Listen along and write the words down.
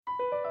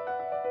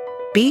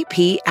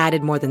BP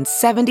added more than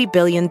 $70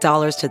 billion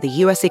to the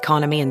U.S.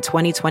 economy in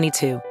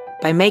 2022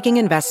 by making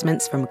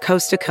investments from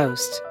coast to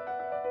coast.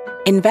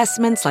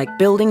 Investments like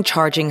building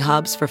charging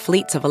hubs for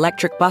fleets of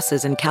electric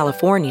buses in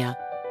California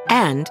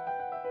and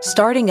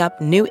starting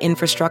up new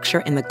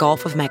infrastructure in the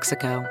Gulf of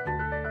Mexico.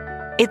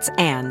 It's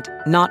and,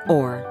 not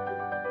or.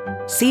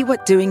 See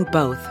what doing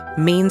both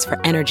means for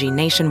energy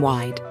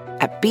nationwide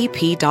at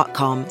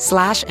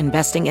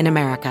bp.com/investing in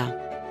America.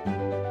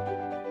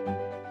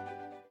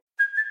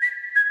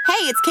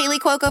 Hey, it's Kaylee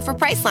Cuoco for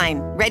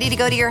Priceline. Ready to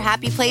go to your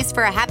happy place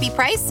for a happy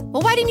price?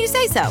 Well, why didn't you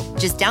say so?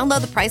 Just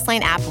download the Priceline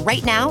app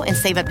right now and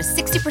save up to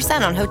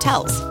 60% on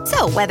hotels.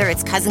 So whether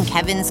it's Cousin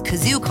Kevin's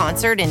Kazoo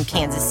Concert in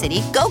Kansas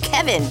City, go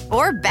Kevin,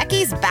 or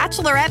Becky's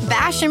Bachelorette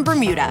Bash in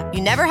Bermuda,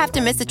 you never have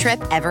to miss a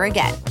trip ever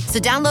again. So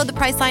download the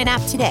Priceline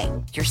app today.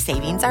 Your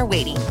savings are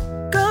waiting.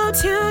 Go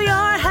to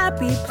your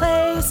happy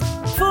place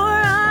for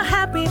a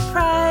happy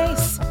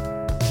price.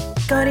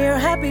 Go to your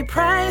happy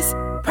price,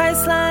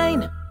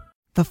 Priceline.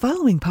 The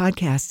following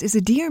podcast is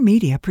a Dear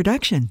Media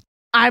production.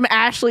 I'm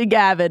Ashley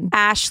Gavin.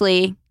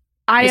 Ashley.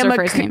 I am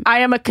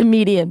a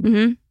comedian.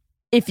 Mm-hmm.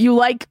 If you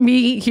like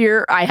me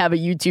here, I have a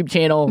YouTube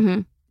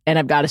channel and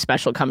I've got a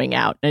special coming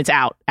out. And it's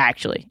out,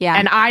 actually. Yeah.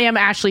 And I am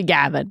Ashley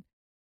Gavin.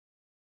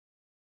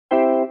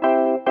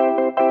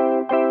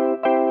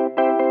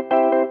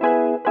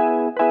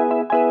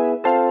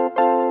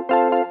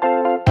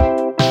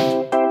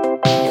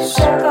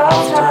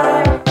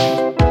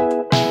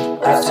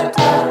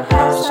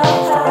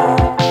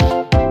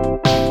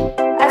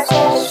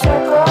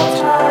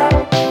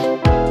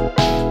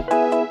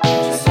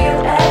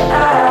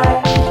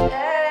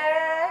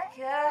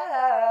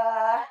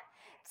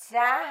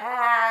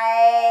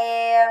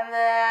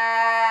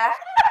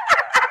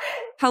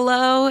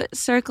 Hello,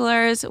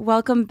 Circlers.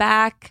 Welcome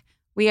back.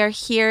 We are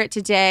here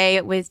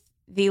today with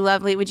the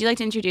lovely... Would you like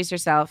to introduce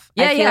yourself?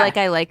 I feel like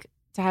I like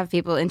to have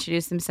people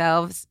introduce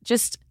themselves.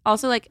 Just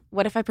also, like,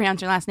 what if I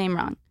pronounce your last name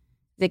wrong?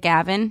 Is it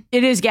Gavin?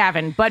 It is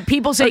Gavin, but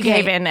people say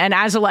Gavin, and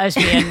as a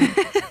lesbian,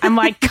 I'm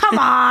like, come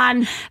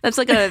on. That's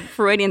like a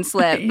Freudian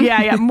slip.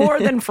 Yeah, more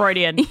than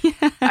Freudian.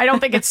 Yeah. I don't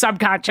think it's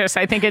subconscious.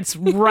 I think it's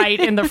right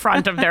in the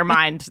front of their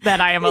mind that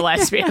I am a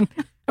lesbian.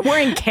 I'm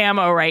wearing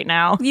camo right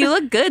now. You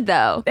look good,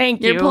 though.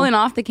 Thank you. You're pulling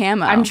off the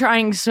camo. I'm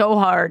trying so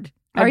hard.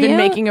 I've been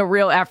making a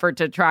real effort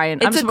to try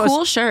and... It's a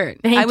cool shirt.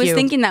 I was you.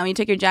 thinking that when you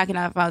took your jacket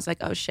off, I was like,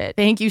 oh, shit.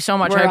 Thank you so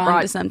much. We're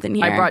on to something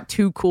here. I brought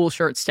 2 cool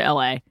shirts to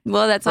LA.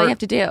 Well, that's all you have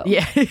to do.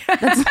 Yeah.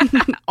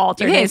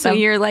 Alternate. Okay, so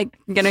you're like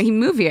going to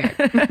move here.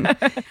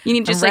 You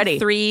need just like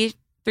three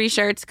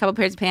shirts, a couple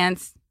pairs of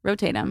pants,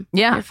 rotate them.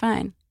 Yeah. You're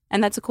fine.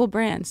 And that's a cool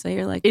brand. So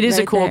you're like, it is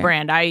right a cool there.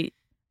 brand.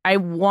 I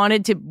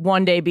wanted to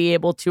one day be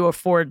able to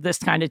afford this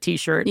kind of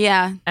t-shirt.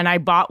 Yeah. And I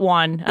bought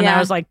one and I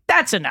was like,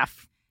 that's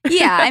enough.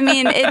 Yeah. I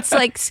mean, it's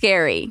like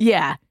scary.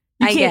 Yeah.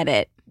 I get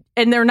it.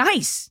 And they're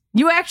nice.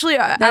 You actually,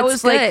 I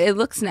was good. like, it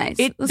looks nice.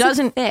 It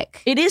doesn't,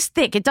 thick. It is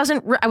thick. It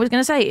doesn't, I was going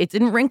to say, it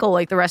didn't wrinkle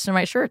like the rest of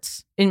my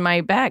shirts in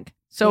my bag.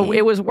 So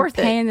it was worth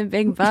it. Paying the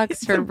big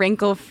bucks for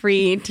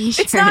wrinkle-free t-shirts.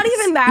 It's not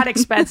even that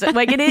expensive.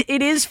 Like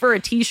it is for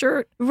a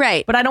t-shirt.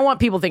 Right. But I don't want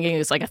people thinking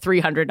it's like a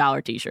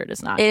 $300 t-shirt.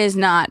 It's not. It is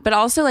not. But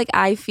also, like,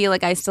 I feel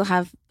like I still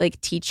have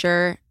like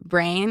teacher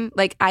brain.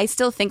 Like, I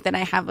still think that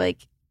I have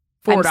like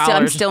 $4.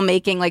 I'm still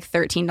making like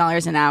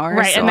 $13 an hour.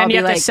 Right. So and then I'll you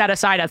have be to set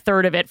aside a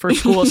third of it for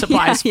school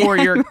supplies for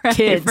your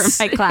kids.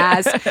 For my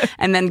class.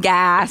 And then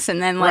gas.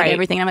 And then like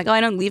everything. I'm like, oh,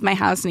 I don't leave my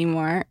house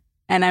anymore.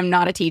 And I'm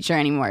not a teacher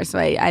anymore. So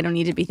I don't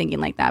need to be thinking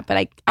like that. But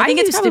I think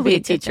it's used probably to be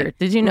a teacher.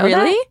 Did you know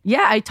really? that?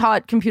 Yeah. I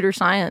taught computer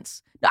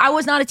science. I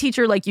was not a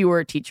teacher like you were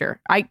a teacher.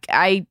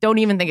 I don't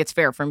even think it's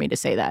fair for me to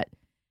say that.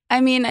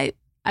 I mean, I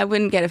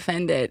wouldn't get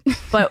offended.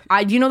 But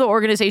do you know the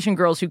organization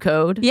Girls Who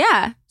Code?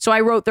 Yeah. So I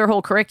wrote their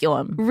whole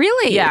curriculum.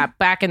 Really? Yeah,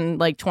 back in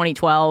like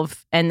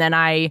 2012. And then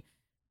I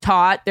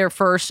taught their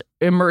first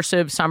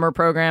immersive summer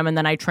program. And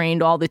then I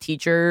trained all the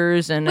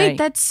teachers. And wait,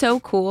 that's so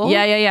cool.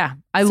 Yeah.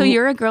 So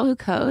you're a girl who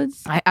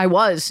codes? I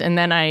was. And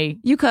then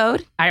You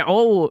code? I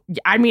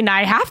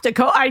have to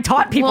code. I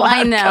taught people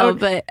how to code. I know,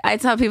 but I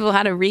taught people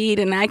how to read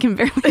and I can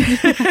barely do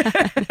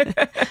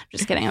that.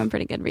 Just kidding. I'm a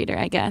pretty good reader,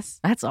 I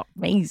guess. That's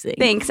amazing.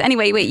 Thanks.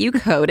 Anyway, wait, you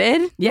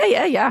coded?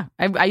 Yeah.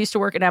 I used to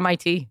work at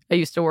MIT. I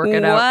used to work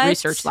at a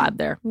research lab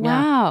there.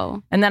 Wow. Yeah.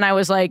 And then I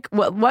was like,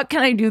 what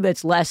can I do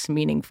that's less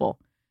meaningful?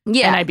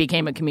 Yeah. And I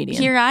became a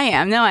comedian. Here I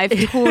am. No, I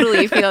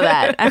totally feel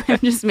that. I'm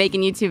just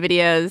making YouTube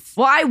videos.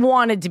 Well, I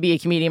wanted to be a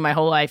comedian my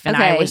whole life, and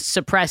I was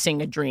suppressing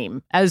a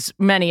dream, as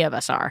many of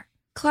us are.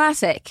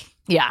 Classic.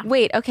 Yeah.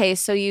 Wait, okay,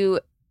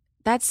 so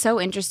that's so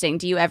interesting.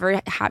 Do you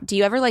ever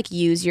like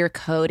use your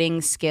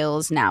coding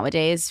skills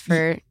nowadays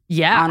for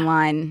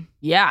online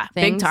things?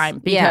 Big time.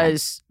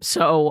 Because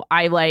so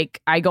I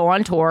go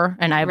on tour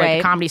and I have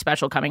like a comedy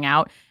special coming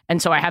out.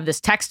 And so I have this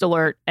text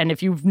alert. And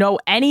if you know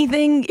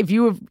anything, if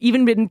you have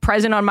even been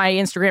present on my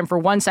Instagram for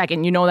 1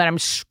 second, you know that I'm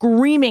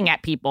screaming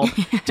at people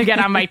to get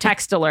on my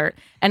text alert.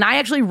 And I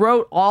actually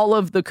wrote all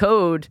of the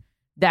code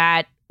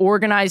that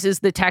organizes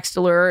the text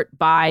alert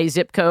by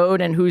zip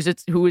code and who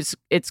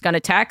it's going to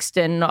text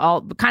and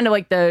all kind of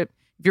like the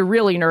if you're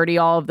really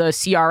nerdy, all of the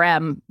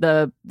CRM,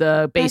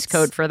 the base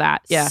code for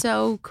that. Yeah.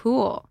 So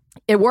cool.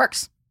 It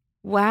works.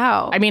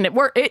 Wow. I mean,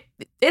 it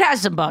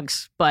has some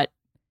bugs, but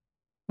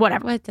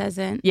whatever. What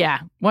doesn't? Yeah.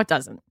 What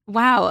doesn't?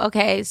 Wow.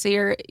 Okay.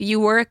 So you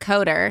were a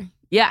coder.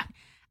 Yeah.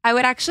 I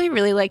would actually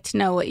really like to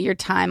know what your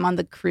time on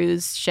the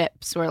cruise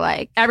ships were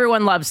like.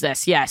 Everyone loves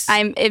this. Yes.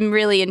 I'm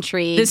really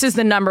intrigued. This is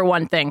the number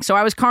one thing. So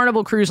I was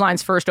Carnival Cruise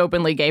Line's first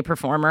openly gay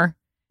performer.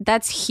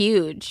 That's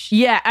huge.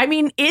 Yeah, I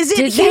mean, is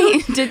it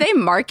huge? Did they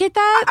market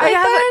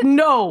that?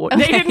 No,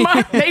 okay.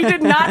 They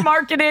did not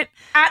market it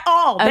at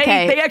all.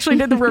 Okay. They actually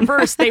did the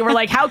reverse. They were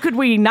like, how could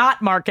we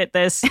not market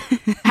this?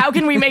 How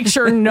can we make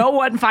sure no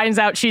one finds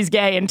out she's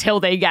gay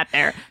until they get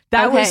there?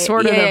 That was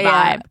sort of the vibe.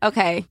 Yeah.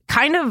 Okay.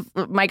 Kind of,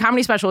 my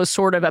comedy special is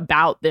sort of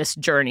about this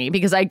journey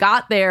because I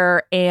got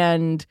there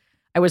and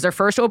I was their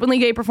first openly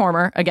gay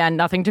performer. Again,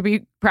 nothing to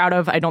be proud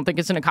of. I don't think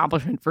it's an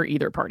accomplishment for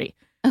either party.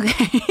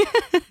 Okay.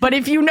 But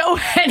if you know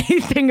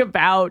anything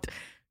about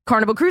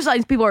Carnival Cruise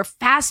Lines, people are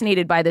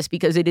fascinated by this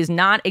because it is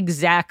not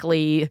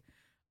exactly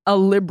a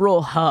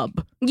liberal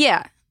hub.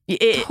 Yeah.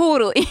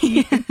 Totally.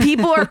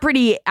 People are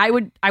pretty, I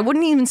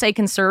wouldn't even say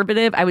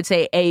conservative. I would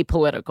say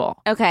apolitical.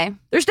 Okay.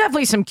 There's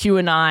definitely some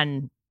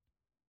QAnon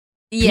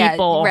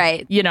people.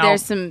 Right. You know,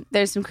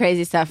 there's some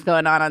crazy stuff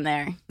going on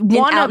there.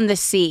 Out in the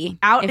sea,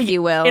 if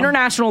you will.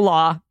 International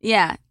law.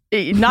 Yeah.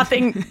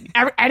 Nothing,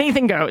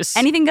 anything goes.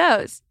 Anything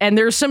goes. And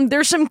there's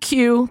some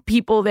Q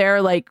people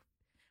there, like,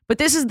 but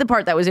this is the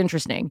part that was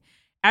interesting.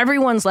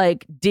 Everyone's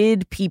like,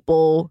 did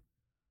people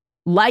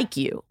like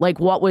you? Like,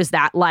 what was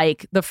that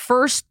like? The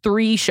first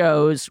 3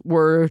 shows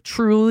were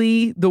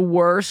truly the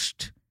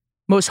worst,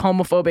 most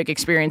homophobic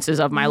experiences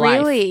of my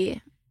life.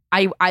 Really?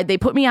 They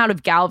put me out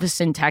of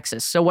Galveston,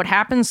 Texas. So what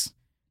happens?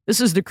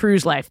 This is the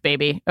cruise life,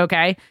 baby.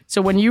 Okay.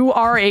 So when you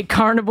are a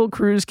Carnival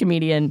cruise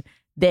comedian,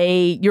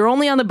 you're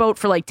only on the boat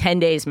for like 10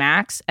 days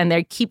max, and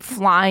they keep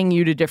flying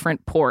you to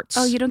different ports.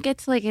 Oh, you don't get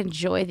to like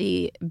enjoy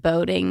the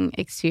boating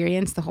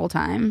experience the whole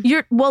time?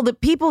 The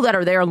people that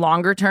are there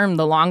longer term,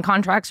 the long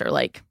contracts are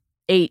like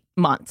 8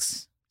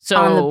 months. So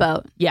on the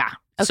boat. Yeah.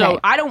 Okay. So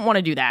I don't want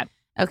to do that.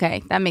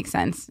 Okay. That makes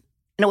sense.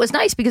 And it was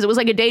nice because it was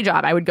like a day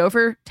job. I would go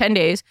for 10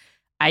 days.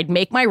 I'd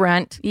make my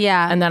rent.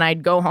 Yeah. And then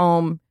I'd go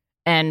home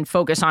and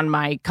focus on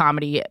my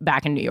comedy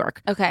back in New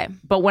York. Okay.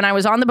 But when I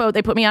was on the boat,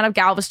 they put me out of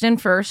Galveston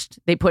first.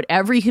 They put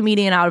every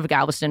comedian out of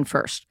Galveston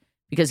first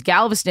because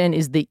Galveston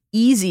is the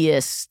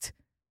easiest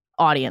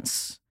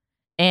audience.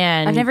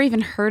 And I've never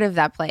even heard of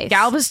that place.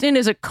 Galveston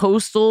is a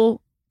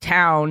coastal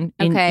town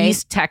in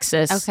East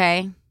Texas.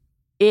 Okay.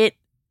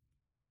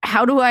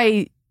 How do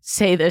I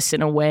say this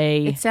in a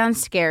way? It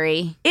sounds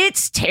scary.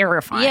 It's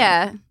terrifying.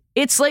 Yeah.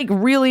 It's like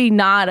really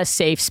not a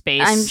safe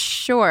space. I'm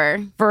sure.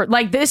 For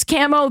like this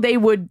camo, they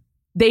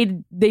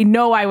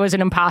know I was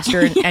an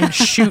imposter and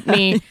shoot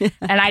me,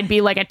 and I'd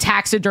be like a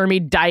taxidermy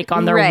dyke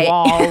on their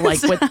wall,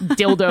 like with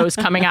dildos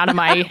coming out of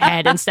my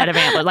head instead of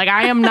antlers. Like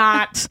I am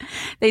not.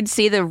 They'd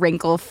see the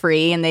wrinkle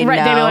free and they'd know.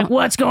 They'd be like,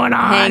 "What's going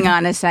on? Hang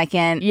on a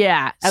second."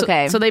 Yeah.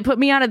 Okay. So they put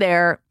me out of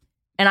there,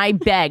 and I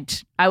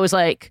begged. I was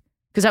like,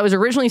 because I was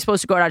originally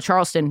supposed to go out of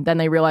Charleston. Then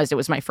they realized it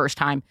was my first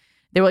time.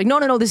 They were like,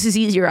 no, this is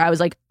easier. I was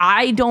like,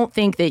 I don't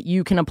think that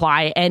you can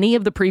apply any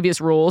of the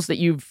previous rules that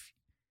you've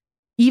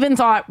even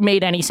thought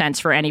made any sense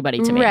for anybody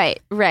to me.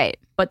 Right.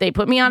 But they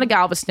put me out of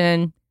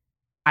Galveston.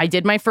 I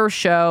did my first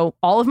show.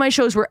 All of my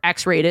shows were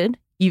X-rated,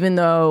 even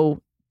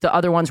though the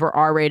other ones were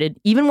R-rated,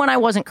 even when I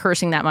wasn't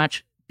cursing that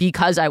much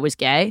because I was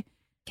gay.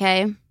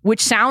 Okay.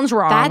 Which sounds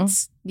wrong.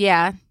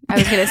 Yeah. I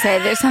was going to say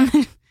there's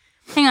something.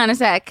 Hang on a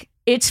sec.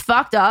 It's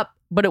fucked up,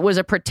 but it was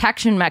a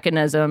protection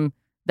mechanism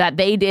that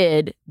they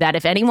did, that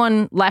if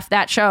anyone left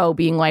that show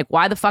being like,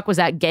 why the fuck was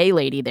that gay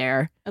lady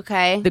there?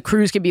 Okay. The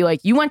crews could be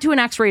like, you went to an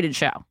X-rated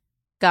show.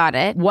 Got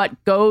it.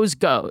 What goes,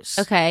 goes.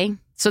 Okay.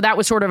 So that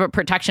was sort of a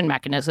protection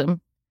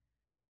mechanism.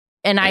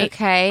 And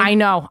I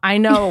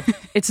know.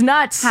 It's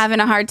nuts.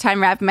 Having a hard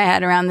time wrapping my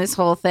head around this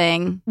whole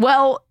thing.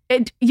 Well,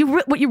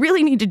 what you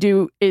really need to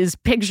do is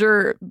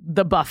picture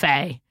the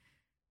buffet.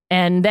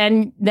 And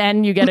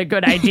then you get a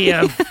good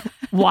idea of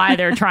why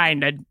they're trying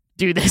to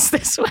do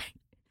this way.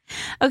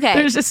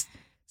 Okay.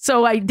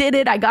 So I did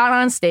it. I got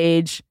on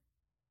stage.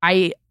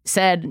 I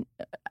said,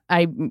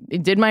 I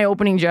did my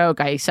opening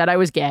joke. I said I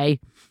was gay.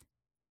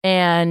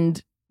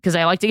 And because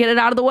I like to get it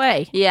out of the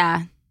way.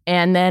 Yeah.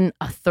 And then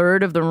a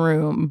third of the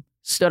room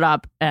stood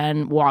up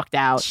and walked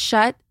out.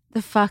 Shut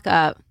the fuck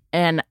up.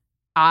 And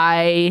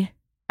I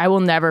will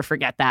never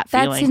forget that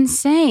feeling. That's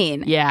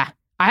insane. Yeah.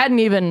 I hadn't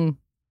even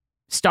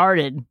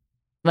started.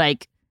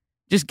 Like,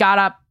 just got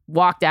up,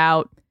 walked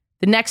out.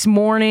 The next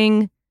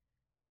morning,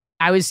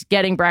 I was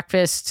getting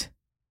breakfast,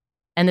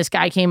 and this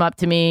guy came up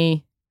to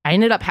me. I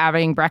ended up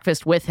having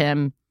breakfast with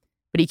him,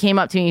 but he came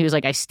up to me. He was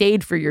like, I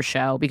stayed for your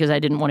show because I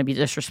didn't want to be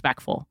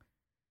disrespectful.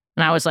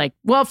 And I was like,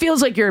 well, it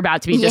feels like you're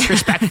about to be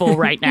disrespectful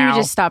right now.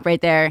 You just stop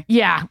right there.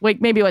 Yeah.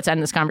 Like, maybe let's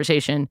end this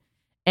conversation.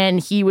 And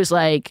he was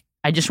like,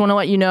 I just want to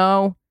let you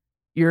know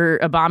your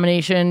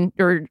abomination,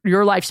 or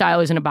your lifestyle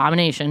is an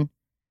abomination.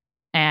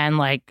 And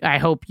like, I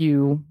hope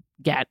you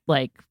get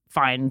like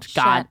find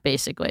God,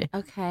 basically.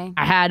 Okay.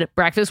 I had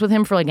breakfast with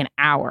him for like an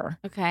hour.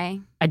 Okay.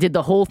 I did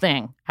the whole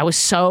thing. I was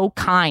so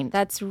kind.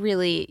 That's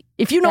really,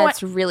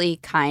 really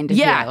kind of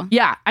you.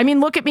 Yeah. I mean,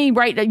 look at me,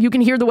 right? You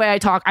can hear the way I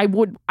talk. I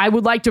would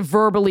like to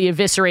verbally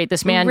eviscerate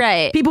this man.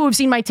 Right. People who've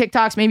seen my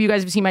TikToks, maybe you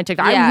guys have seen my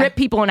TikTok. Yeah. I rip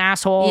people an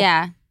asshole.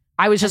 Yeah.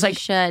 I was just like,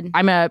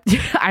 I'm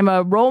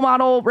a role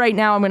model right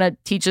now. I'm going to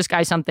teach this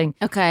guy something.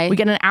 Okay. We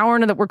get an hour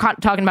into we're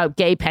talking about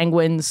gay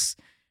penguins.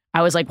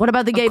 I was like, what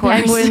about the gay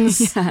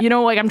penguins? Yeah. You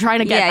know, like I'm trying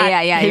to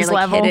get his You're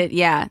level. Like, hit it.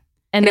 Yeah.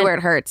 And hit it where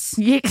it hurts.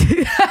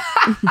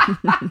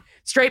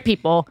 Straight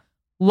people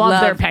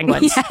love their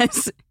penguins.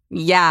 Yes.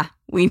 Yeah.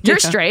 We do. You're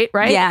straight,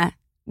 right? Yeah.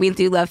 We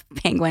do love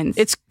penguins.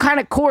 It's kind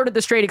of core to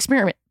the straight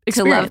experience.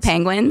 To love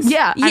penguins?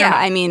 Yeah.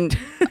 I mean,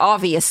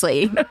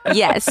 obviously.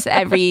 Yes.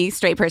 Every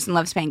straight person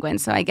loves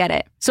penguins, so I get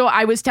it. So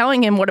I was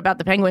telling him what about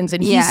the penguins,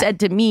 and he said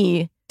to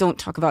me, don't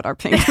talk about our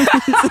penguins.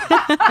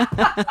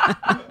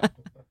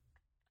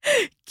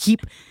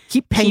 keep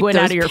penguin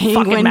out of your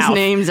fucking mouth.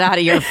 Names out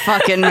of your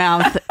fucking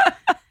mouth.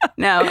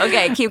 No,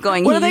 okay, keep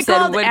going. What are they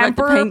called?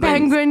 Emperor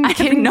penguin,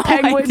 king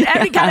penguin,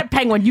 every kind of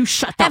penguin. You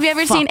shut the fuck up. Have you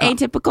ever seen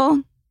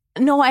Atypical?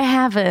 No, I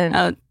haven't.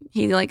 Oh,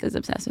 he is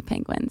obsessed with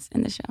penguins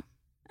in the show.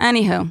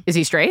 Anywho. Is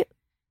he straight?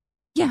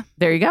 Yeah.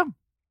 There you go.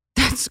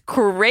 That's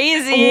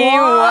crazy.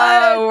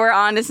 Whoa, we're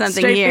on to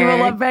something straight here.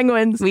 People love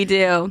penguins. We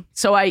do.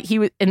 So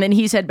and then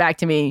he said back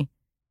to me,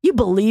 you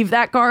believe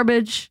that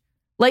garbage?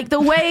 Like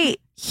the way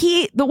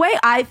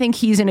I think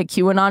he's in a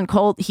QAnon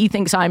cult, he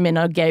thinks I'm in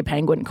a gay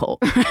penguin cult.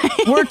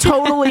 Right. We're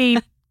totally,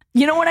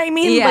 you know what I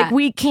mean? Yeah. Like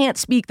we can't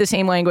speak the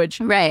same language.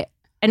 Right.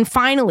 And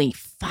finally,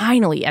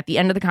 at the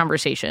end of the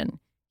conversation,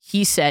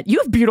 he said, you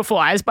have beautiful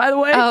eyes, by the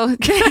way. Oh,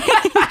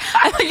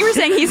 I thought you were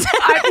saying he said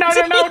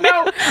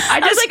No.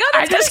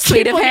 I just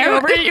keep looking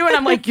over at you and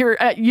I'm like,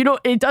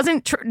 it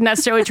doesn't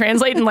necessarily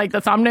translate in like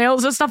the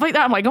thumbnails and stuff like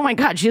that. I'm like, oh my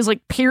God, she has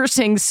like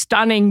piercing,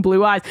 stunning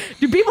blue eyes.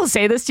 Do people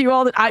say this to you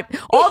all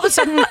of a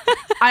sudden,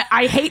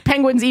 I hate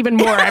penguins even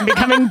more. I'm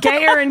becoming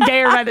gayer and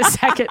gayer by the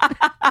second.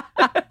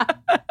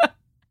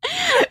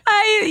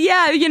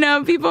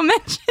 People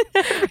mention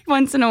it every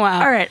once in a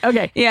while. All right,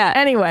 okay. Yeah.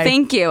 Anyway.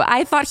 Thank you.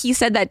 I thought he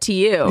said that to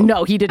you.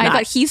 No, he did not. I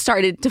thought he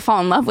started to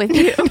fall in love with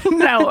you.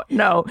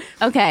 No.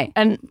 Okay.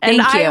 And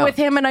I with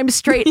him and I'm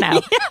straight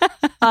now.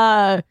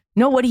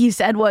 No, what he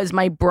said was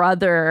my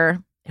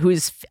brother,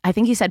 who's, I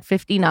think he said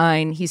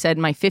 59, he said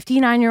my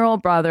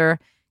 59-year-old brother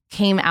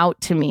came out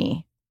to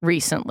me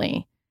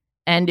recently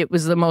and it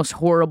was the most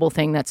horrible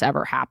thing that's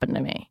ever happened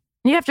to me.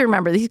 And you have to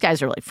remember, these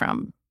guys are like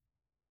from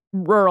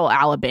rural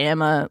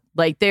Alabama,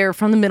 like they're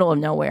from the middle of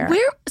nowhere.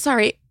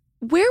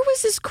 Where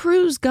was this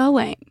cruise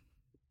going?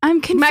 I'm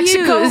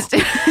confused.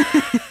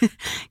 Mexico.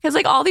 Because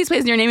like all these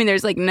places you're naming,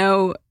 there's like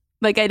no,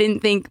 like I didn't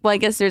think, well, I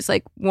guess there's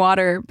like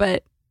water,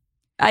 but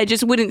I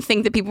just wouldn't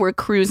think that people were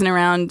cruising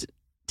around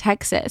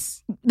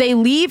Texas. They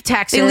leave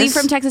Texas. They leave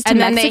from Texas to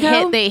Mexico?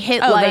 Then they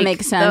hit like, that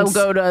makes sense.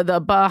 They'll go to the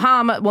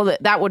Bahamas. Well,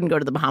 that wouldn't go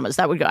to the Bahamas.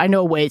 That would go, I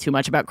know way too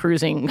much about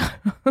cruising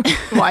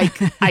like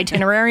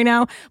itinerary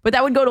now, but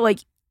that would go to like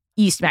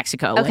East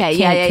Mexico. Okay, like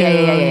yeah.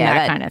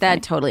 That kind of thing.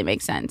 That totally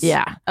makes sense.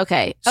 Yeah.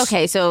 Okay.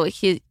 So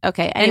anyway,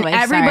 and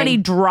everybody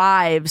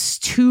drives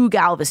to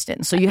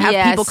Galveston. So you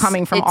have people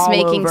coming from all over.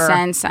 It's making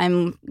sense.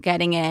 I'm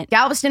getting it.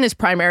 Galveston is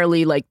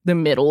primarily like the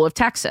middle of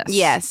Texas.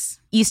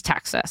 Yes. East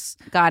Texas.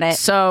 Got it.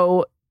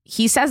 So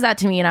he says that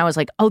to me and I was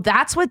like, oh,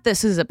 that's what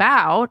this is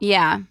about.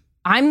 Yeah.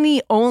 I'm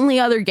the only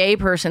other gay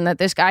person that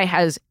this guy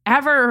has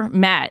ever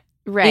met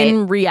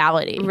in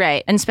reality.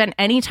 Right. And spent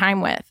any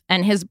time with.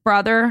 And his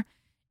brother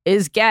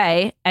is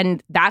gay,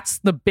 and that's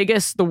the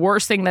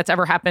worst thing that's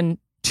ever happened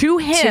to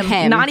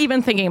him. Not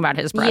even thinking about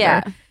his brother.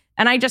 Yeah.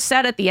 And I just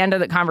said at the end of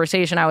the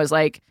conversation, I was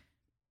like,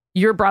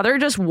 your brother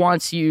just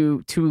wants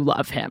you to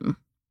love him.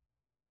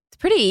 It's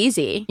pretty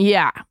easy.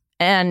 Yeah.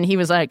 And he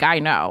was like, I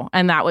know.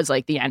 And that was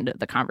like the end of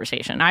the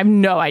conversation. I have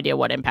no idea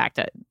what impact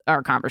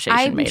our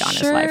conversation made on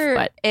his life.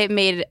 But it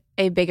made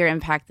a bigger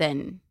impact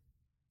than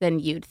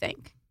you'd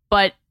think.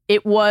 But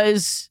it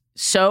was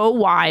so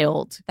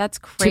wild. That's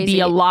crazy. To be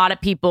a lot of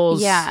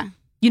people's. Yeah.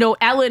 You know,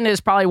 Ellen is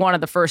probably one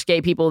of the first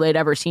gay people they'd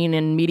ever seen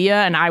in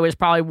media. And I was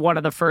probably one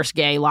of the first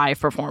gay live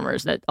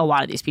performers that a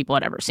lot of these people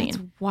had ever seen.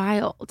 That's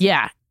wild.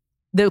 Yeah.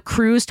 The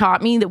cruise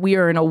taught me that we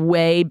are in a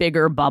way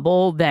bigger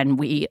bubble than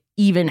we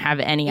even have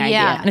any idea.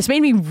 Yeah. And it's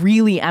made me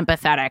really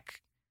empathetic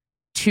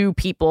to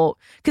people.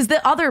 Because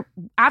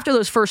after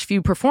those first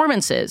few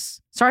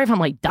performances, sorry if I'm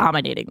like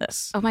dominating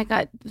this. Oh my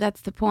God.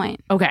 That's the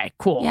point. Okay,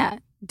 cool. Yeah.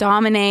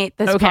 Dominate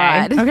this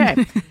pod.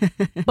 Okay.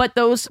 But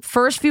those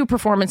first few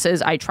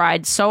performances, I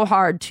tried so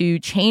hard to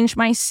change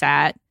my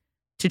set,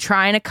 to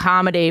try and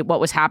accommodate what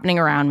was happening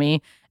around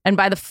me. And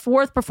by the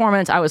fourth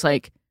performance, I was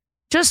like,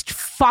 just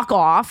fuck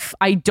off.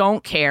 I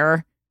don't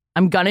care.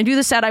 I'm going to do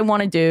the set I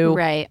want to do.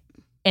 Right.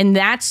 And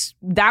that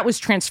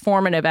was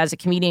transformative as a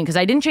comedian because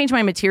I didn't change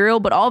my material,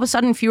 but all of a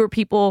sudden fewer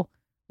people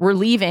were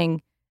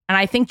leaving. And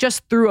I think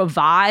just through a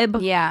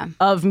vibe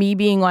of me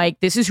being like,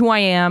 this is who I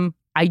am.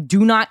 I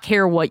do not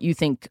care what you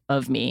think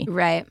of me.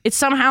 Right. It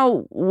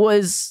somehow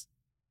was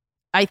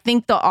I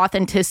think the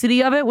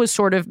authenticity of it was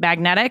sort of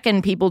magnetic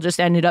and people just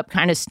ended up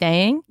kind of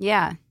staying.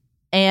 Yeah.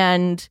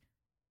 And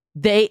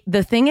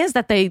the thing is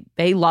that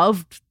they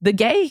loved the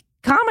gay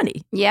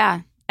comedy.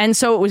 Yeah. And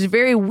so it was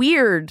very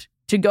weird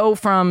to go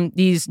from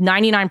these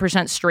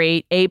 99%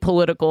 straight,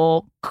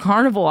 apolitical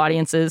carnival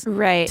audiences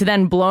to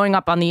then blowing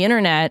up on the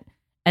internet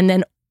and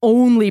then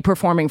only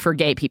performing for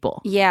gay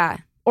people. Yeah.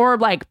 Or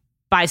like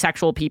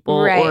bisexual people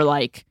or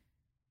like,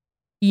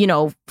 you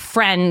know,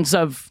 friends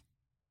of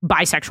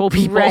bisexual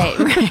people.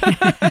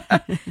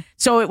 Right.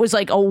 So it was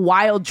like a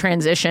wild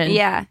transition.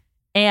 Yeah.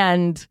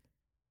 And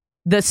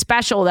the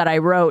special that I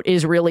wrote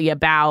is really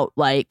about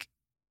like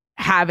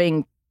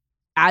having,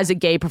 as a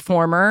gay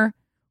performer,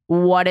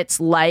 what it's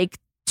like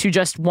to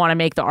just want to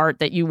make the art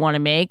that you want to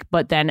make,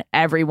 but then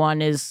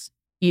everyone is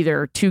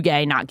either too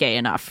gay, not gay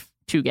enough,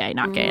 too gay,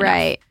 not gay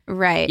enough.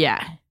 Right.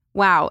 Yeah.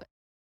 Wow.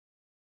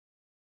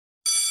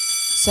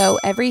 So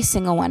every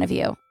single one of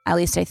you, at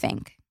least I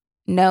think,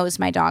 knows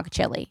my dog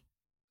Chili,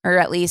 or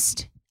at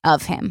least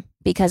of him,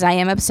 because I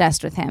am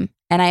obsessed with him.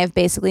 And I have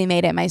basically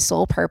made it my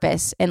sole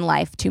purpose in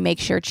life to make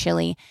sure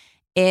Chili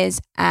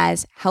is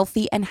as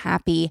healthy and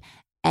happy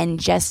and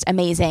just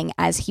amazing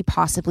as he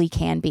possibly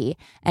can be.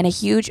 And a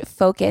huge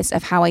focus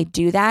of how I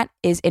do that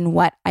is in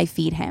what I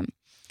feed him.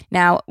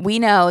 Now, we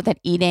know that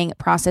eating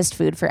processed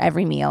food for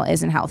every meal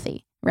isn't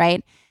healthy,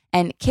 right?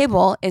 And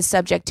kibble is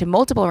subject to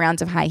multiple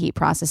rounds of high heat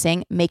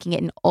processing, making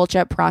it an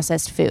ultra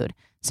processed food.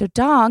 So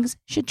dogs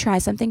should try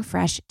something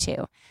fresh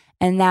too.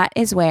 And that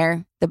is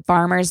where the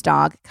farmer's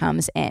dog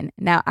comes in.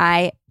 Now,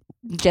 I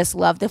just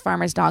love the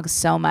farmer's dog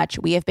so much.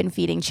 We have been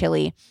feeding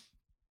Chili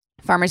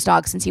farmer's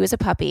dog since he was a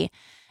puppy.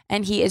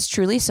 And he is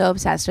truly so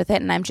obsessed with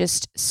it. And I'm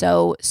just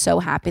so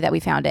happy that we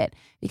found it.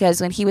 Because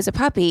when he was a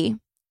puppy,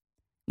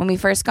 when we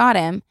first got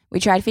him, we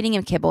tried feeding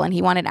him kibble and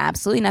he wanted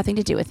absolutely nothing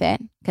to do with it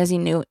because he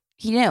knew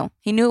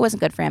it wasn't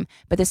good for him.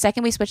 But the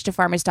second we switched to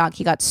farmer's dog,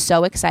 he got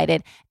so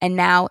excited. And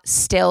now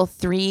still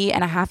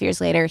 3.5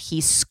 years later, he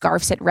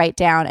scarfs it right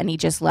down and he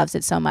just loves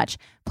it so much.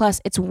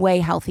 Plus, it's way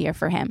healthier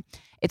for him.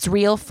 It's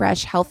real,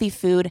 fresh, healthy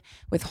food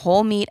with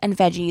whole meat and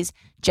veggies,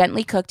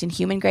 gently cooked in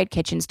human-grade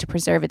kitchens to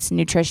preserve its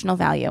nutritional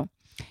value.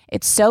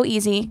 It's so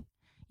easy.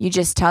 You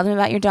just tell them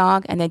about your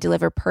dog and they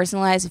deliver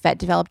personalized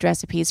vet-developed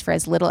recipes for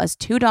as little as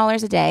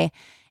 $2 a day.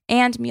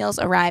 And meals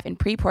arrive in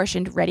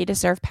pre-portioned,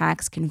 ready-to-serve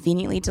packs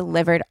conveniently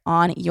delivered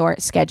on your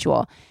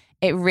schedule.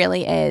 It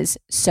really is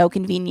so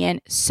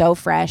convenient, so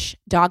fresh.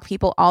 Dog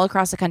people all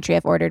across the country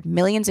have ordered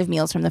millions of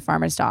meals from the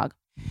farmer's dog.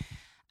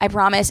 I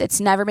promise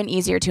it's never been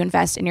easier to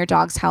invest in your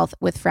dog's health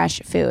with fresh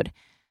food.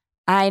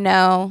 I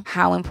know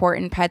how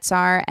important pets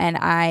are, and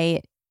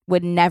I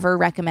would never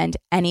recommend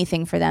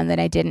anything for them that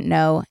I didn't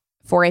know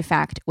for a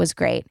fact was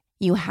great.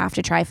 You have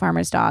to try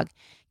Farmer's Dog.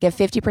 Get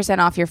 50%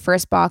 off your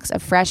first box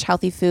of fresh,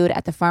 healthy food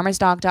at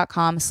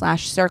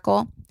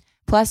thefarmersdog.com/circle.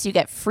 Plus, you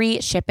get free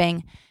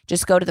shipping.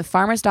 Just go to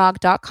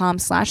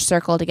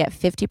thefarmersdog.com/circle to get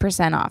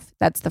 50% off.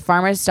 That's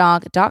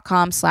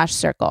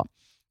thefarmersdog.com/circle.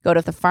 Go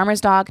to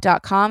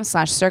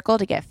thefarmersdog.com/circle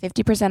to get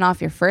 50%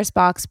 off your first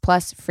box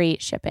plus free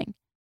shipping.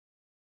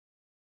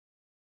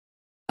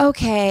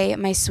 Okay,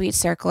 my sweet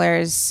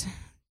circlers.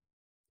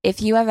 If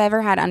you have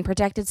ever had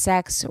unprotected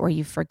sex, or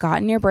you've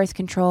forgotten your birth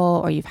control,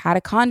 or you've had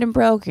a condom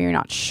broke, or you're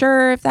not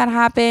sure if that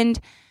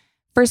happened,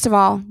 first of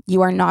all,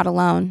 you are not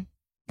alone.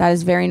 That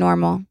is very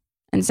normal.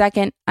 And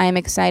second, I am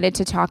excited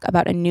to talk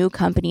about a new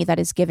company that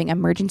is giving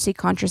emergency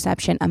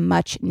contraception a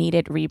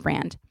much-needed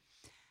rebrand.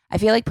 I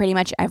feel like pretty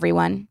much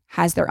everyone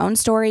has their own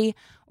story,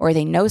 or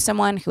they know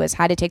someone who has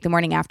had to take the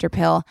morning after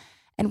pill.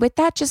 And with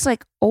that, just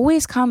like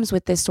always comes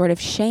with this sort of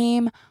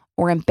shame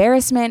or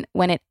embarrassment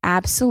when it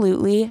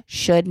absolutely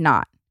should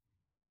not.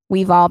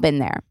 We've all been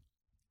there.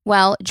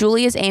 Well,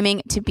 Julie is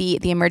aiming to be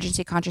the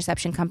emergency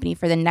contraception company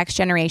for the next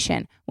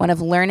generation, one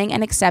of learning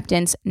and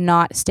acceptance,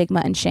 not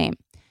stigma and shame.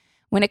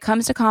 When it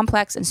comes to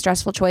complex and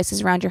stressful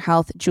choices around your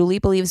health, Julie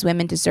believes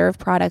women deserve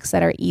products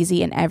that are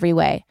easy in every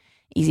way.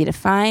 Easy to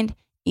find,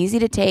 easy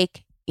to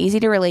take, easy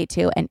to relate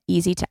to, and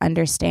easy to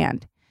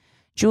understand.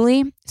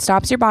 Julie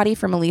stops your body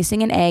from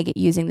releasing an egg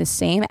using the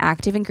same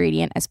active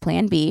ingredient as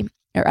Plan B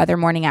or other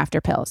morning after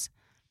pills.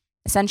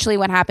 Essentially,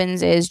 what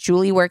happens is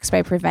Julie works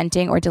by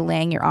preventing or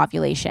delaying your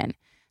ovulation.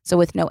 So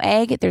with no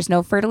egg, there's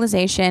no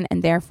fertilization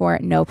and therefore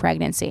no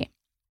pregnancy.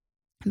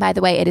 By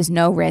the way, it is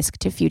no risk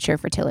to future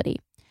fertility.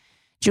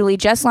 Julie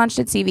just launched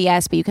at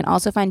CVS, but you can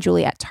also find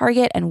Julie at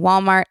Target and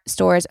Walmart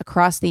stores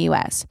across the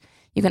U.S.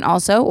 You can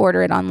also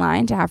order it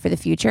online to have for the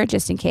future,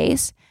 just in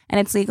case. And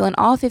it's legal in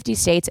all 50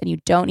 states, and you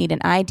don't need an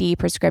ID,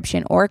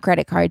 prescription, or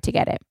credit card to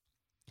get it.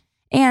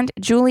 And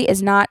Julie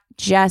is not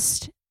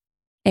just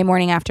a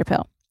morning after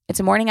pill. It's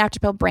a morning after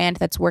pill brand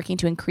that's working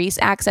to increase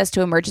access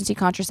to emergency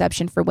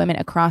contraception for women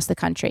across the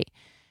country.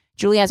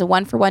 Julie has a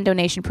 1-for-1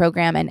 donation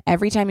program, and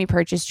every time you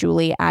purchase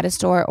Julie at a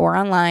store or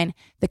online,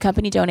 the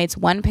company donates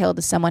 1 pill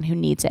to someone who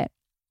needs it.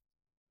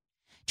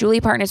 Julie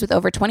partners with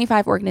over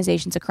 25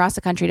 organizations across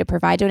the country to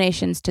provide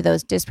donations to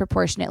those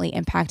disproportionately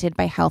impacted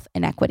by health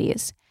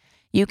inequities.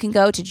 You can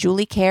go to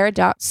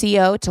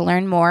juliecare.co to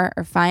learn more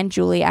or find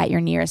Julie at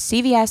your nearest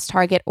CVS,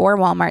 Target, or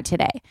Walmart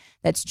today.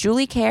 That's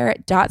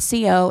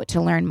juliecare.co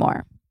to learn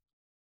more.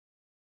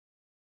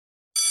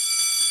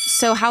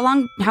 So how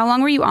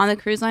long were you on the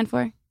cruise line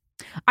for?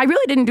 I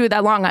really didn't do it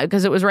that long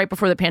because it was right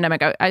before the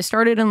pandemic. I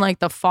started in like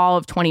the fall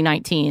of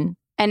 2019.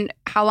 And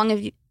how long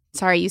have you...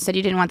 Sorry, you said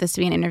you didn't want this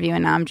to be an interview,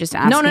 and now I'm just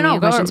asking you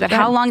questions. But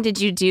how long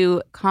did you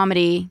do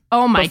comedy?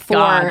 Oh my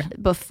God.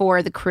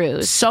 Before the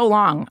cruise? So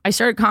long. I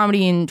started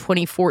comedy in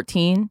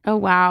 2014. Oh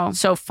wow.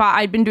 So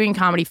I'd been doing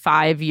comedy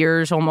 5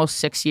 years, almost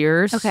 6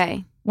 years.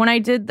 Okay. When I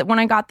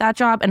got that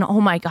job, and oh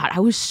my God,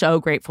 I was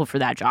so grateful for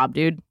that job,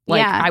 dude.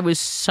 Like I was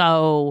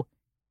so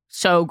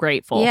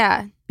grateful.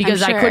 Yeah.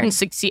 Because I couldn't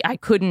succeed. I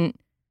couldn't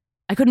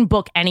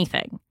book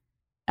anything.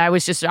 I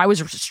was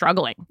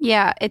struggling.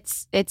 Yeah,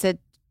 it's a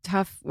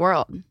tough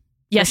world.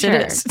 Yes, sure.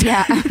 It is.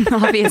 Yeah,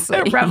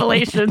 obviously.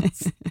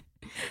 Revelations.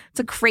 It's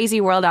a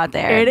crazy world out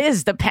there. It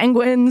is. The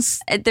penguins.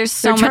 There's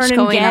so much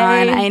going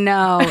on. I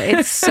know.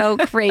 It's so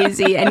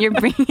crazy. And you're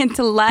bringing it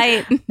to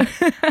light.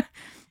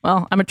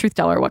 Well, I'm a truth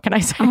teller. What can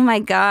I say? Oh my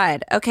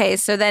God. Okay.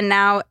 So then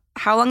now,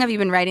 how long have you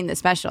been writing the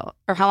special?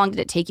 Or how long did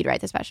it take you to write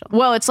the special?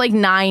 Well, it's like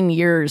 9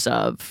 years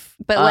of...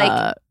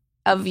 But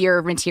of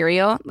your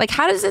material? Like,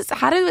 how does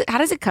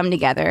it come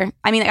together?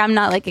 I mean, I'm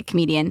not like a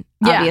comedian,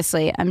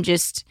 obviously. I'm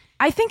just...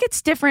 I think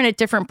it's different at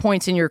different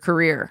points in your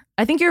career.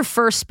 I think your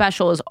first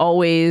special is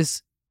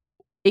always,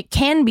 it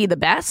can be the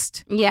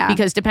best. Yeah.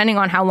 Because depending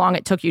on how long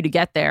it took you to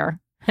get there,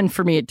 and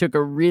for me, it took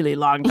a really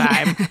long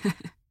time,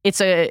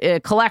 it's a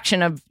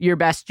collection of your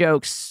best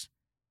jokes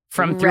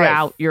from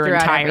throughout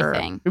entire,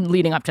 everything.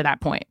 Leading up to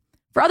that point.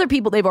 For other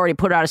people, they've already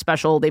put out a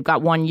special. They've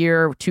got 1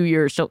 year, 2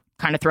 years to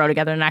kind of throw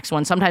together the next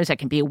one. Sometimes that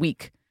can be a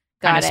week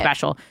kind of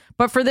special.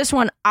 But for this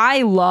one,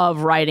 I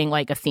love writing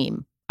like a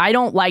theme. I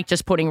don't like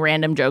just putting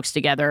random jokes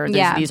together.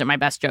 These are my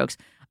best jokes.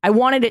 I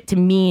wanted it to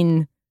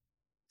mean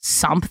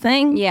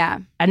something. Yeah.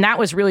 And that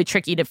was really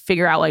tricky to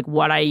figure out like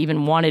what I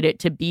even wanted it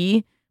to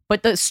be.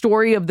 But the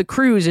story of the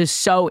cruise is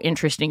so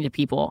interesting to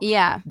people.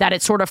 Yeah. That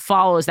it sort of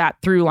follows that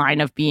through line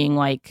of being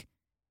like,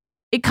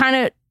 it kind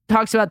of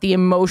talks about the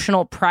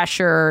emotional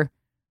pressure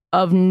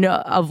of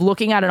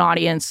looking at an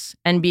audience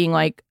and being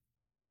like,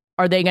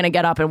 are they going to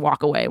get up and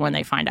walk away when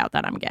they find out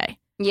that I'm gay?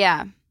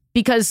 Yeah.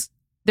 Because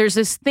there's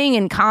this thing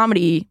in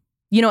comedy,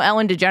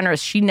 Ellen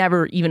DeGeneres, she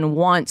never even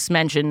once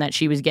mentioned that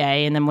she was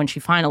gay. And then when she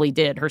finally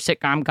did, her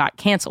sitcom got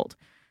canceled.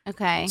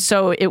 Okay.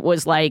 So it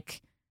was like,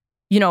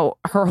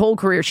 her whole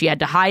career, she had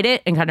to hide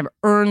it and kind of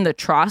earn the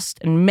trust.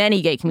 And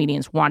many gay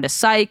comedians, Wanda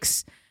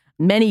Sykes,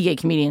 many gay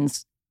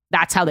comedians,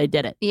 that's how they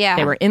did it. Yeah.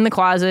 They were in the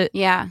closet.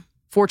 Yeah.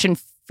 Fortune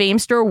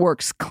Famester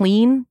works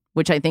clean,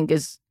 which I think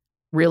is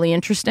really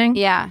interesting.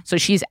 Yeah. So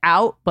she's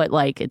out, but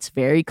like it's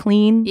very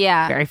clean.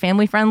 Yeah. Very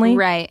family friendly.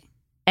 Right.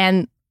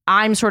 And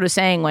I'm sort of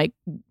saying like,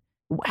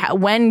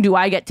 when do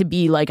I get to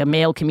be like a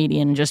male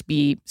comedian and just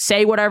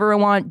say whatever I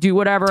want, do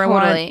whatever I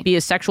want, be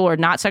as sexual or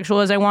not sexual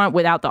as I want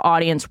without the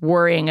audience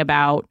worrying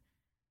about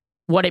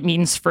what it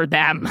means for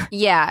them.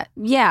 Yeah.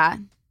 Yeah.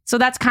 So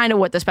that's kind of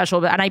what the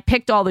special, and I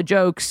picked all the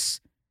jokes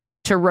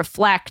to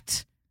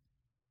reflect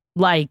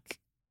like,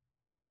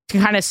 to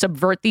kind of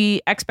subvert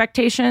the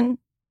expectation.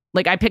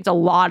 Like I picked a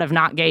lot of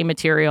not gay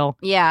material.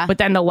 Yeah. But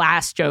then the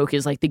last joke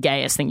is like the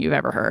gayest thing you've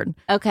ever heard.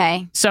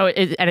 Okay. So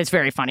and it's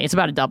very funny. It's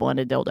about a double and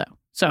a dildo.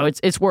 So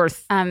it's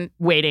worth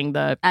waiting.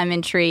 I'm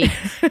intrigued.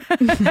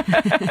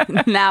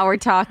 Now we're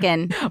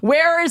talking.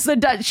 Where is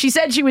she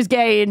said she was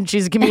gay and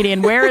she's a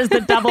comedian. Where is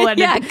the double and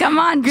yeah, come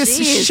on.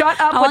 Geez. Shut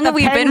up. How long have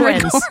we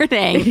penguins. Been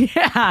recording?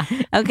 Yeah.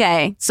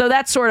 Okay. So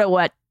that's sort of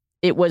what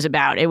it was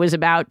about. It was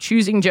about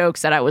choosing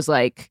jokes that I was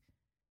like,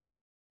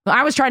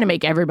 I was trying to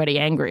make everybody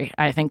angry,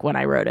 I think, when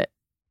I wrote it.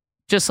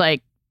 Just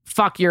like,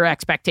 fuck your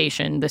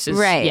expectation. This is,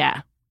 right.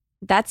 Yeah.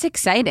 That's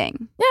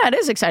exciting. Yeah, it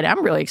is exciting.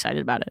 I'm really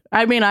excited about it.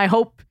 I mean, I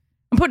hope,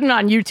 I'm putting it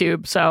on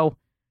YouTube, so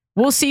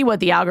we'll see what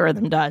the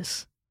algorithm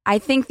does. I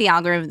think the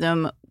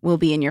algorithm will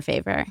be in your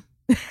favor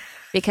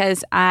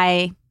because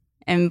I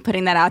am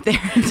putting that out there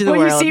into the world.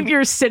 When you see if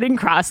you're sitting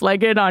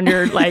cross-legged on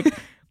your, like,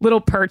 little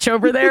perch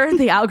over there,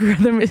 the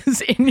algorithm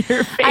is in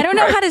your favor. I don't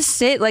know how to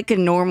sit like a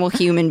normal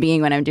human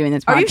being when I'm doing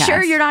this podcast. Are you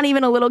sure you're not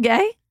even a little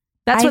gay?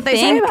 That's what they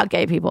say about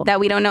gay people. That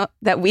we don't know,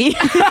 that we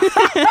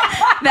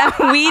that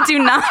we do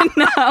not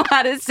know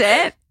how to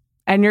sit.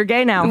 And you're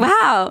gay now.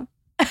 Wow.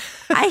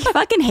 I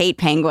fucking hate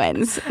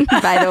penguins,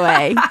 by the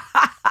way.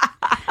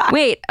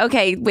 Wait,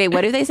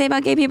 what do they say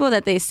about gay people?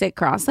 That they sit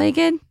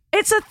cross-legged?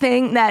 It's a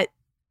thing that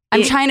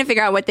I'm trying to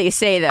figure out what they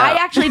say, though. I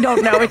actually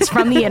don't know. It's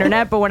from the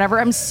internet, but whenever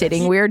I'm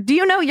sitting weird, do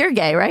you know you're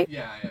gay, right?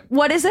 Yeah, I am.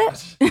 What is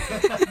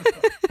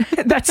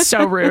it? That's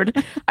so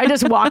rude. I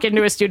just walk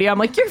into a studio. I'm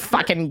like, you're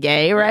fucking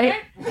gay, right?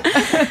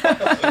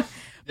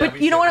 But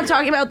you know what I'm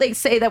talking about? They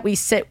say that we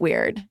sit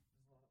weird.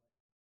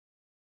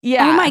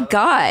 Yeah. Oh my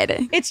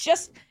God. It's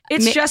just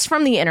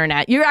from the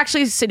internet. You're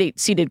actually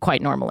seated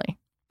quite normally.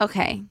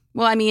 Okay.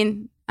 Well, I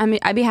mean,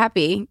 I'd be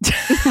happy.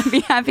 I'd be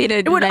happy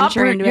to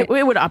venture into it.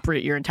 It would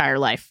uproot your entire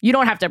life. You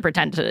don't have to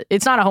pretend to.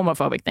 It's not a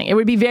homophobic thing. It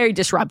would be very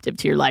disruptive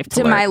to your life.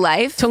 My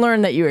life? To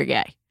learn that you are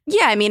gay.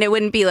 Yeah, I mean, it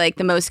wouldn't be like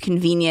the most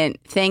convenient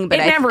thing, but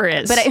it never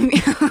is. But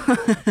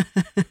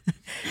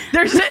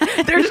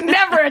there's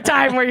never a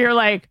time where you're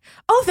like,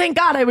 oh, thank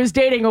God I was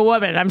dating a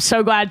woman. I'm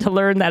so glad to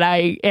learn that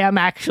I am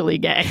actually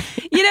gay.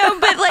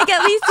 But like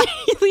at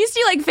least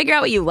you like figure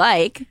out what you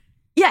like.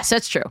 Yes,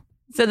 that's true.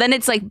 So then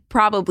it's like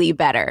probably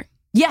better.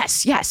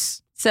 Yes.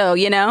 So,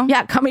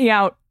 Yeah, coming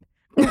out.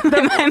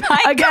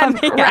 Again,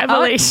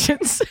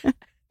 revelations.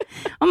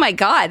 Oh my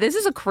God, this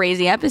is a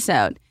crazy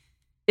episode.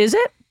 Is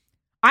it?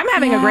 I'm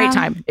having a great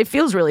time. It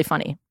feels really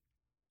funny.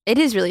 It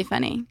is really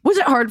funny. Was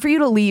it hard for you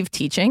to leave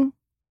teaching?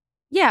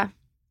 Yeah.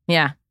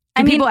 Yeah.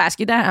 Did people ask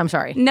you that? I'm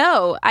sorry.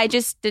 No, I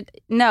just did.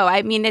 No,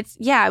 I mean, it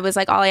was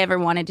like all I ever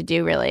wanted to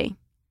do really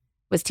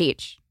was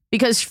teach.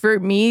 Because for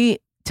me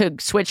to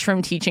switch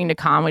from teaching to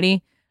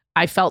comedy,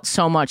 I felt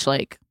so much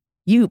like,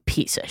 you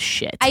piece of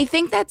shit. I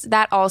think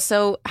that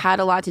also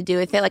had a lot to do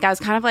with it. Like I was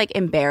kind of like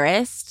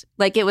embarrassed.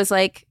 Like it was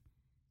like,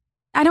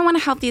 I don't want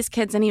to help these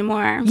kids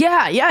anymore.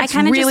 Yeah, I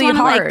kind of really just want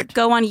to hard. Like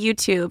go on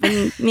YouTube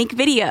and make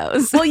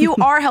videos. Well, you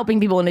are helping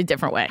people in a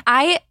different way.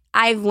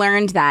 I've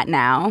learned that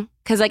now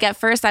because like at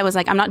first I was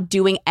like, I'm not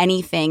doing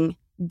anything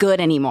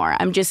good anymore.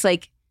 I'm just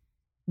like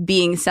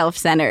being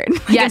self-centered.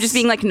 I'm just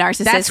being like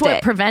narcissistic. That's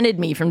what prevented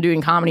me from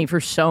doing comedy for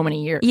so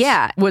many years.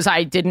 Yeah, was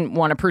I didn't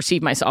want to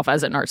perceive myself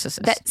as a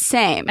narcissist.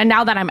 Same. And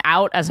now that I'm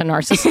out as a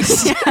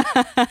narcissist.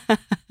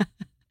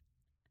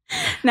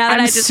 Now that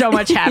I'm so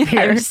much happier.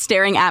 I'm just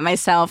staring at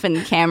myself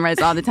in cameras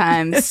all the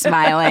time,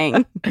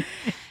 smiling.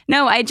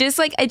 No, I just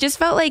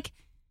felt like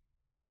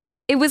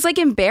it was like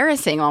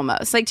embarrassing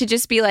almost, like to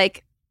just be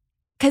like,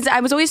 because I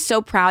was always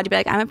so proud to be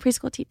like, I'm a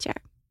preschool teacher.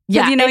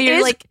 Yeah,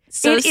 you're like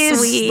so it is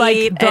sweet,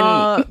 like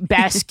the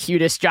best,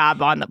 cutest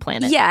job on the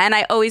planet. Yeah, and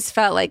I always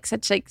felt like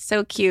such like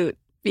so cute.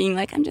 Being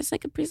like, I'm just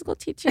like a preschool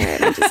teacher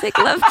and I just like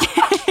love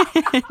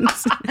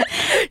kids.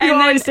 You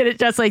always did it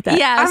just like that.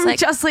 Yeah, I'm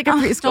just like a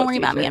preschool teacher. Don't worry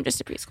about me. I'm just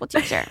a preschool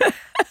teacher.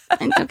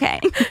 It's okay.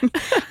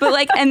 But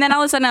like, and then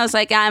all of a sudden I was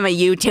like, I'm a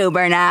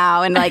YouTuber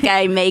now. And like,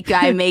 I make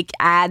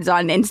ads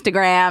on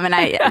Instagram.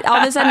 And all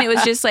of a sudden it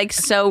was just like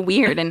so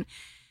weird. And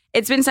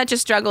it's been such a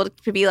struggle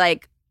to be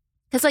like,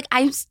 because like,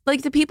 I'm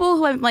like the people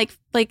who I'm like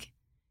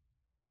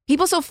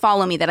people still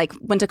follow me that I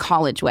went to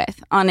college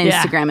with on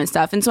Instagram and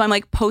stuff. And so I'm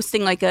like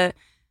posting like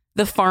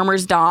the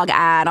farmer's dog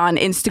ad on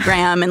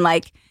Instagram and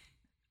like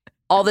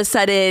all of a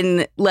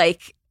sudden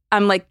like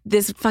I'm like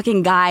this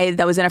fucking guy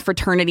that was in a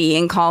fraternity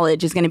in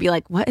college is going to be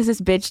like, what is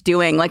this bitch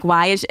doing? Like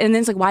and then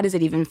it's like, why does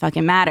it even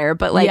fucking matter?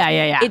 But like,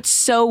 it's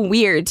so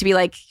weird to be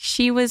like,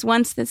 she was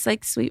once this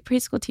like sweet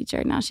preschool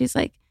teacher. Now she's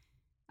like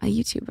a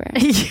YouTuber.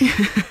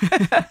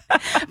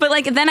 But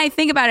like, then I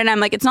think about it and I'm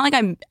like, it's not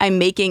like I'm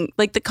making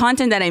like the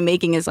content that I'm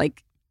making is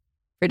like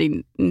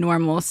pretty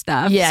normal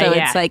stuff.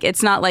 It's like,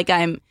 it's not like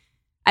I'm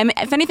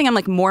if anything, I'm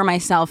like more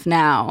myself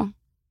now.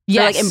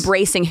 Yes. So like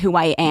embracing who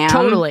I am.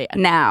 Totally.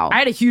 Now. I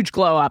had a huge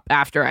glow up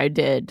after I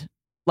did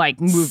like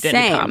moved into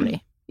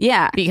comedy.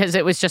 Yeah. Because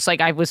it was just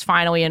like I was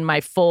finally in my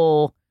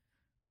full.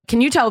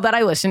 Can you tell that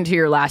I listened to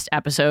your last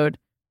episode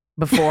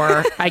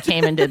before I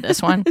came and did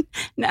this one?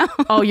 No.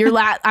 Oh,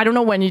 I don't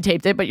know when you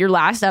taped it, but your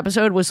last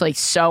episode was like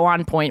so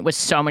on point with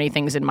so many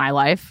things in my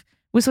life.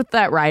 It was with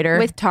that writer.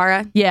 With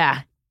Tara.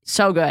 Yeah.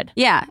 So good.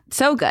 Yeah.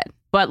 So good.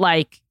 But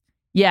like,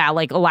 yeah,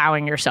 like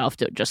allowing yourself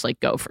to just like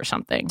go for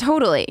something.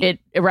 Totally. It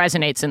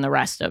resonates in the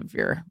rest of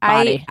your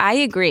body. I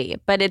agree.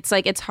 But it's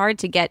like, it's hard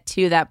to get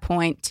to that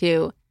point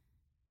too.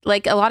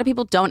 Like a lot of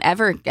people don't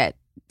ever get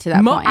to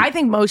that point. I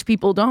think most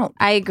people don't.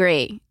 I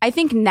agree. I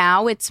think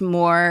now it's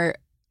more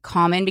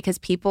common because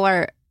people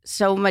are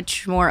so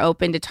much more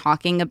open to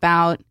talking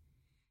about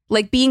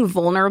like being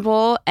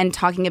vulnerable and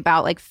talking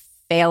about like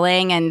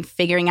failing and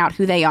figuring out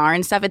who they are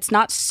and stuff. It's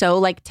not so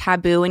like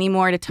taboo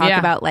anymore to talk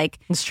about like.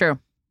 It's true.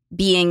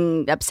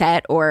 Being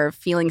upset or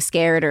feeling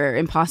scared or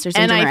imposter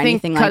syndrome or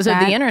anything like that. And I think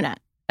because of the internet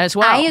as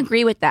well. I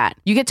agree with that.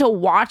 You get to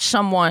watch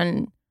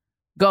someone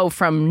go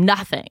from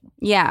nothing.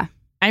 Yeah.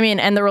 I mean,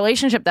 and the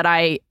relationship that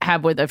I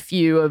have with a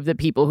few of the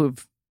people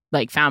who've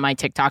like found my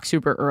TikTok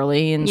super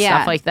early and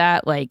stuff like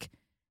that, like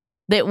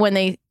that when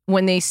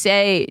they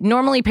say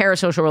normally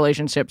parasocial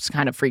relationships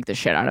kind of freak the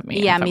shit out of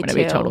me. Yeah, if I'm going to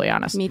be totally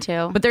honest. Me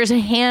too. But there's a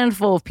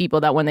handful of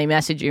people that when they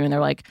message you and they're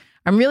like,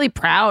 I'm really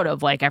proud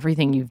of like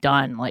everything you've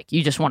done. Like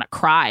you just want to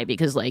cry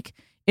because like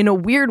in a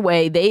weird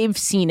way, they've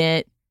seen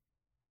it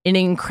in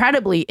an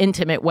incredibly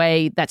intimate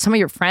way that some of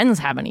your friends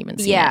haven't even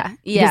seen. Yeah.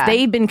 Because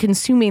they've been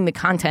consuming the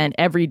content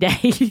every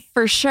day.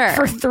 For sure.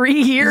 For 3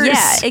 years.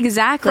 Yeah,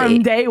 exactly.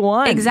 From day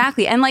one.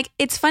 Exactly. And like,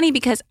 it's funny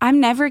because I'm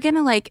never going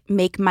to like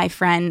make my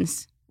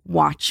friends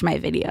watch my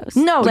videos.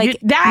 No,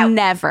 like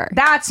never.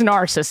 That's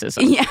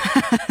narcissism.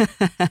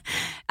 Yeah.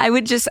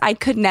 I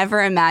could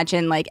never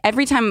imagine like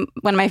every time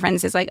one of my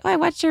friends is like, oh, I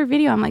watched your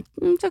video. I'm like,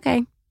 it's okay.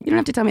 You don't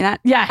have to tell me that.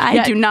 Yeah.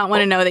 I do not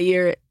want to know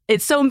that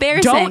it's so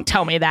embarrassing. Don't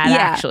tell me that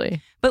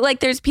actually. But like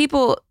there's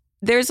people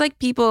there's like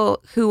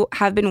people who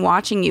have been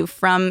watching you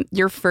from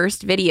your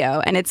first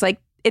video, and it's like,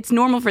 it's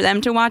normal for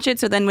them to watch it.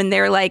 So then when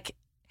they're like,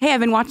 hey, I've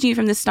been watching you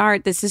from the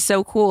start, this is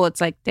so cool.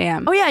 It's like,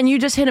 damn. Oh yeah, and you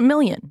just hit 1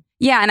 million.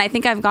 Yeah, and I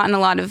think I've gotten a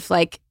lot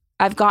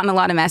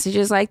of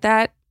messages like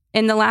that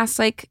in the last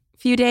like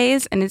few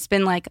days, and it's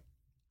been like,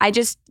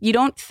 you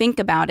don't think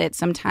about it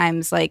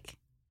sometimes, like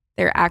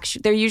they're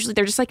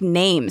just like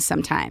names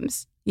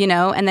sometimes, you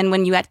know? And then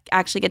when you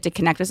actually get to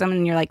connect with someone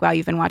and you're like, wow,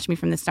 you've been watching me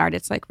from the start,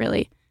 it's like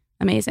really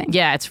amazing.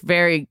 Yeah, it's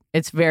very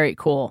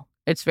cool.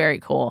 It's very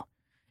cool.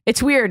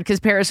 It's weird because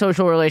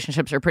parasocial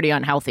relationships are pretty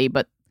unhealthy,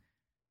 but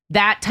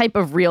that type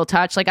of real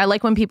touch, like I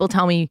like when people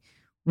tell me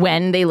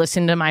when they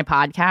listen to my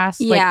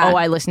podcast, like, oh,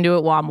 I listen to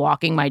it while I'm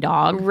walking my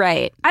dog.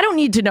 Right. I don't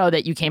need to know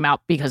that you came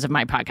out because of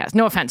my podcast.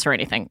 No offense or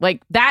anything.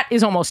 Like that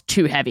is almost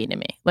too heavy to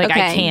me. Like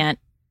I can't,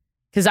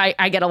 because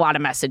I get a lot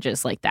of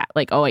messages like that.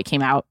 Like, oh, I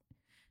came out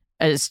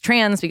as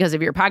trans because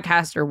of your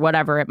podcast or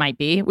whatever it might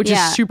be, which is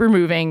super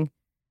moving.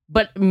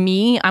 But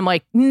me, I'm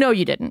like, no,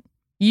 you didn't.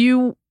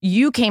 You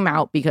came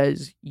out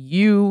because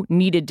you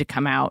needed to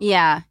come out.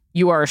 Yeah.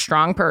 You are a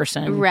strong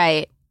person.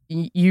 Right.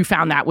 You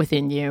found that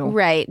within you.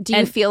 Right. Do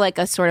you feel like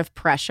a sort of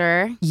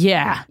pressure?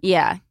 Yeah.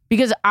 Yeah.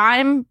 Because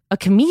I'm a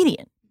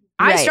comedian.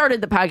 Right. I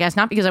started the podcast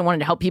not because I wanted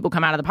to help people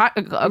come out of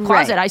the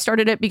closet. Right. I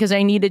started it because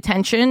I need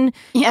attention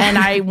and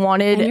I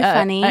wanted... And you're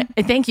funny.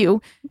 Thank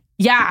you.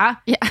 Yeah.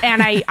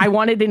 And I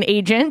wanted an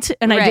agent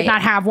and I did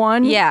not have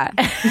one. Yeah.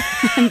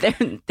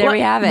 there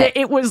we have it.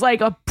 It was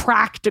like a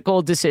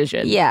practical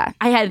decision. Yeah.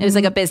 It was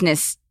like a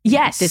business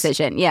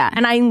decision. Yeah.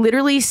 And I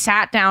literally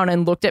sat down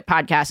and looked at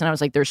podcasts and I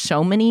was like, there's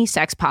so many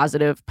sex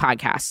positive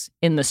podcasts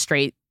in the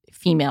straight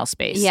female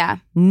space. Yeah.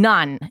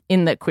 None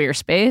in the queer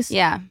space.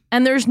 Yeah.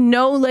 And there's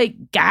no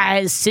like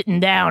guys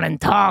sitting down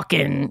and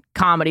talking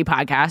comedy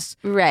podcasts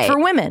for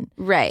women.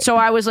 Right. So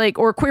I was like,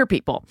 or queer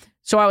people.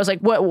 So I was like,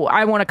 what?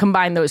 I want to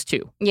combine those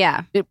two.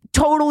 Yeah.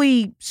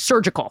 Totally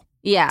surgical.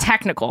 Yeah.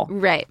 Technical.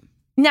 Right.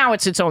 Now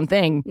it's its own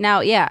thing. Now,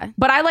 yeah.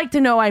 But I like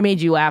to know I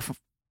made you laugh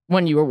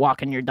when you were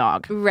walking your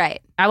dog.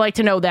 Right. I like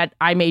to know that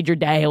I made your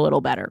day a little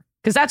better.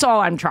 Because that's all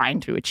I'm trying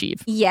to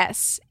achieve.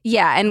 Yes.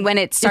 Yeah. And when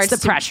it starts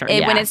it's the pressure.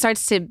 When it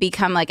starts to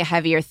become like a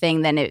heavier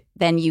thing,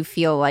 then you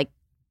feel like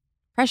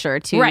pressure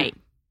to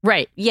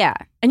Right. Yeah.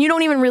 And you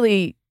don't even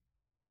really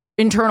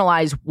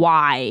internalize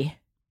why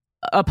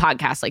a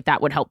podcast like that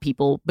would help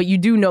people, but you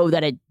do know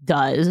that it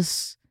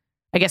does.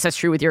 I guess that's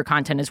true with your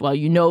content as well.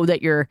 You know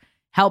that you're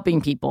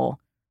helping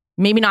people,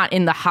 maybe not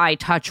in the high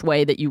touch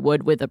way that you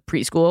would with a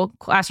preschool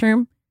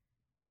classroom,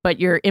 but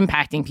you're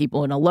impacting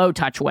people in a low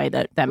touch way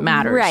that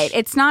matters. Right.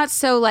 It's not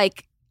so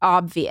like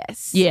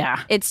obvious.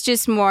 Yeah. It's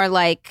just more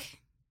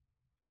like,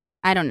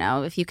 I don't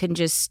know, if you can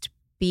just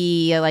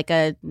be like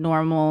a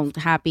normal,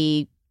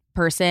 happy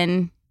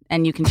person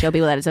and you can show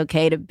people that it's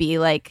okay to be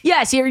like...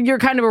 Yes, you're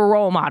kind of a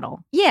role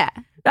model. Yeah.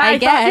 I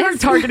thought you were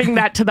targeting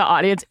that to the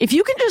audience. If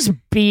you can just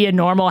be a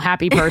normal,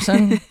 happy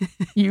person,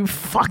 you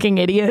fucking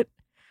idiot.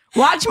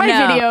 Watch my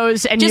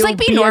videos and just like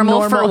be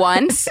normal for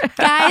once,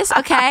 guys.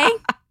 Okay,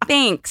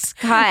 thanks.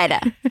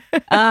 God,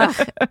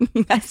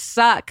 that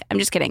suck. I'm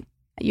just kidding.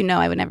 You know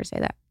I would never say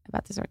that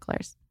about the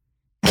circlers.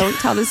 Don't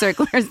tell the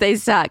circlers they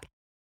suck.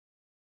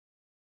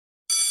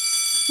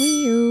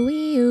 Wee-oo,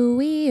 wee-oo,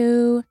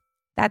 wee-oo.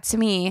 That's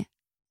me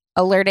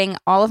alerting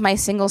all of my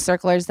single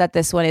circlers that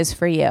this one is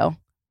for you.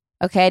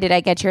 Okay, did I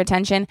get your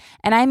attention?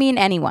 And I mean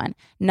anyone,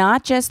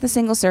 not just the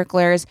single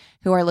circlers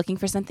who are looking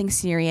for something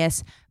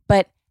serious,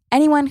 but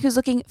anyone who's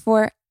looking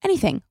for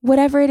anything,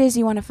 whatever it is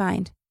you want to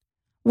find.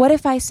 What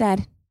if I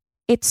said,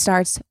 it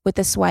starts with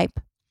a swipe?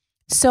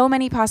 So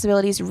many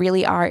possibilities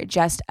really are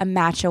just a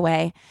match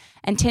away.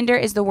 And Tinder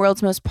is the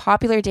world's most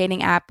popular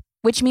dating app,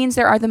 which means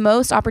there are the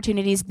most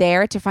opportunities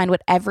there to find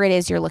whatever it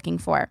is you're looking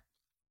for.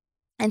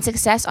 And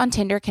success on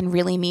Tinder can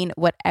really mean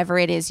whatever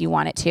it is you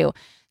want it to.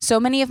 So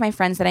many of my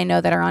friends that I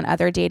know that are on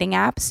other dating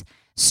apps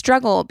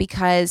struggle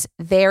because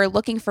they're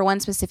looking for one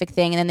specific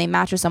thing and then they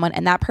match with someone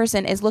and that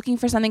person is looking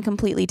for something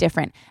completely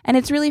different. And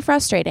it's really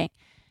frustrating.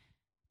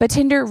 But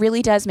Tinder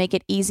really does make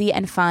it easy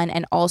and fun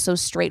and also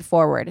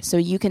straightforward. So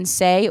you can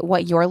say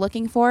what you're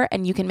looking for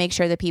and you can make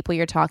sure the people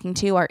you're talking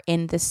to are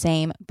in the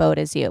same boat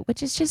as you,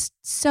 which is just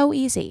so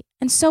easy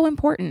and so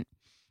important.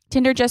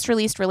 Tinder just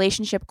released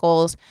Relationship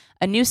Goals,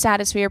 a new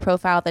status for your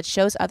profile that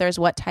shows others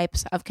what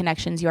types of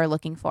connections you are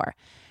looking for.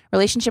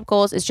 Relationship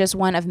Goals is just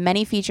one of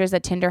many features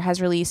that Tinder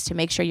has released to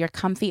make sure you're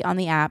comfy on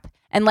the app.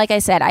 And like I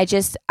said,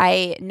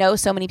 I know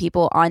so many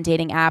people on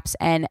dating apps,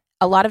 and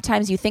a lot of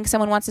times you think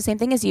someone wants the same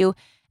thing as you,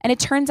 and it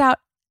turns out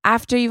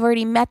after you've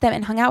already met them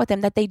and hung out with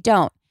them that they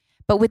don't.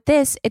 But with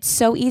this, it's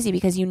so easy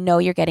because you know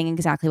you're getting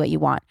exactly what you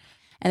want.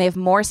 And they have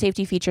more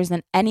safety features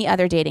than any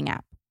other dating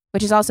app,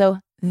 which is also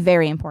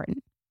very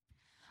important.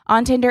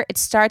 On Tinder, it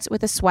starts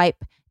with a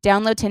swipe.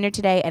 Download Tinder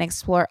today and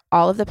explore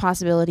all of the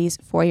possibilities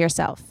for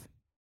yourself.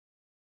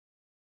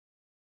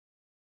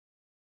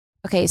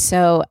 Okay,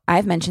 so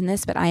I've mentioned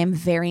this, but I am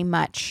very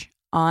much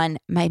on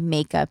my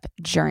makeup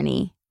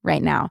journey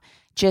right now.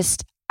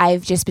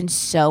 I've just been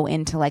so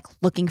into like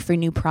looking for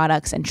new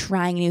products and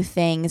trying new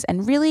things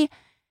and really,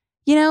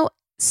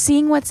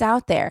 seeing what's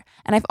out there.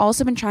 And I've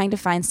also been trying to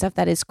find stuff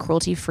that is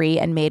cruelty-free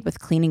and made with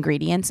clean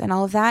ingredients and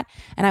all of that.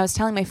 And I was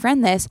telling my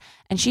friend this,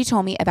 and she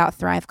told me about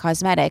Thrive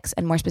Cosmetics,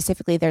 and more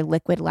specifically their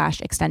Liquid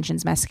Lash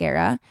Extensions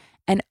Mascara.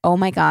 And oh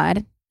my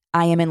God,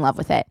 I am in love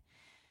with it.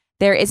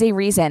 There is a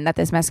reason that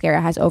this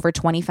mascara has over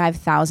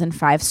 25,000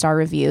 5-star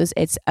reviews.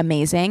 It's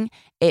amazing.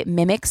 It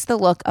mimics the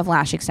look of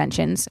lash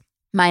extensions,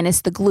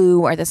 minus the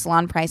glue or the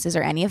salon prices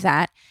or any of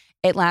that.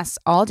 It lasts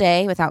all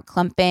day without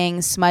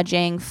clumping,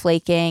 smudging,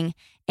 flaking,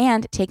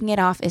 and taking it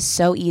off is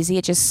so easy.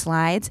 It just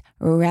slides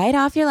right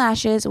off your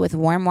lashes with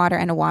warm water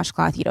and a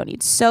washcloth. You don't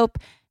need soap,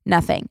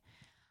 nothing.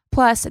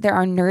 Plus, there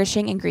are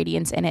nourishing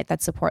ingredients in it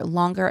that support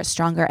longer,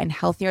 stronger, and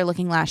healthier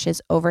looking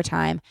lashes over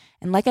time.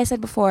 And like I said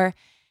before,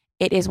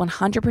 it is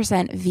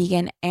 100%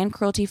 vegan and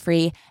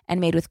cruelty-free and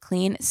made with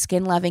clean,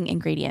 skin-loving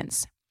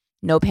ingredients.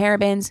 No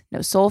parabens, no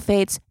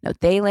sulfates, no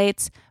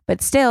phthalates,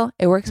 but still,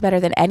 it works better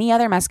than any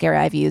other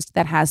mascara I've used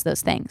that has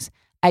those things.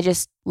 I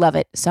just love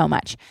it so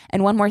much.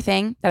 And one more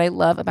thing that I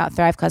love about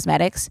Thrive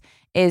Cosmetics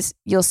is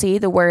you'll see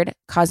the word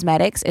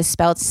cosmetics is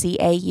spelled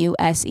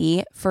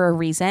C-A-U-S-E for a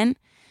reason,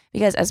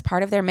 because as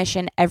part of their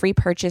mission, every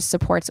purchase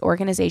supports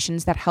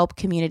organizations that help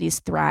communities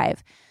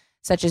thrive,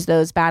 such as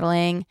those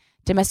battling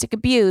domestic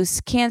abuse,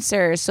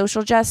 cancer,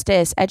 social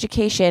justice,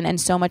 education,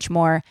 and so much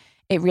more.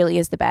 It really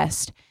is the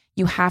best.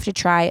 You have to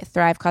try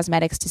Thrive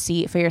Cosmetics to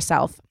see for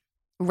yourself.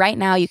 Right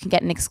now, you can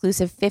get an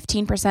exclusive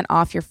 15%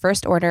 off your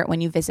first order when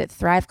you visit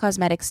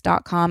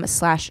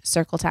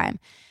thrivecosmetics.com/circletime.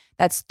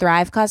 That's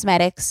Thrive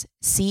Cosmetics,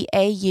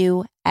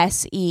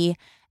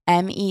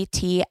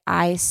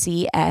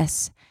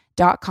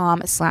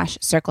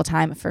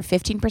 CAUSEMETICS.com/circletime for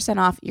 15%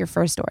 off your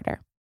first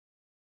order.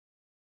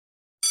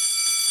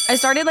 I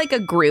started like a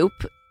group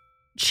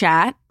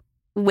chat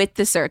with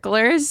the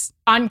circlers.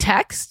 On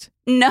text?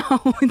 No,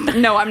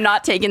 I'm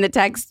not taking the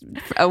text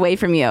away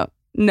from you.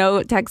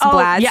 No text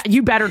blast. Yeah,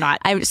 you better not.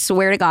 I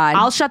swear to God.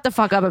 I'll shut the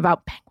fuck up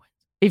about penguins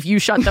if you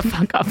shut the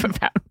fuck up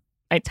about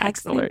my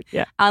text alert.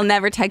 Yeah. I'll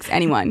never text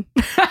anyone.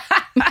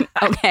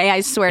 Okay,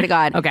 I swear to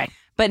God. Okay.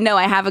 But no,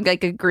 I have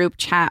a group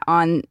chat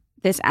on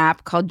this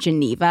app called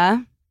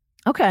Geneva.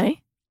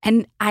 Okay.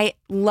 And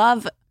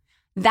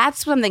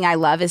that's one thing I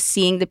love is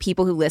seeing the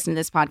people who listen to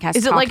this podcast.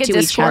 Is it like a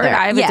Discord?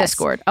 I have a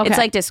Discord. Okay. It's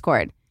like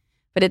Discord.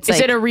 But it's is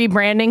it a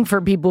rebranding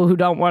for people who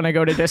don't want to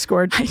go to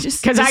Discord?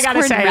 Because I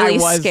gotta say, really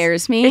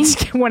scares me.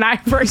 When I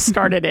first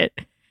started it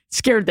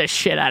scared the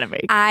shit out of me.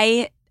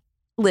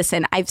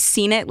 Listen, I've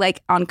seen it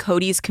like on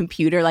Cody's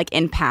computer, like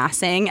in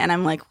passing, and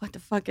I'm like, what the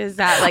fuck is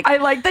that? Like, I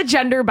like the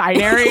gender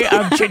binary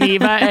of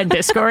Geneva and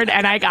Discord,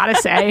 and I gotta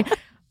say,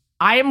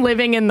 I am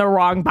living in the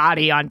wrong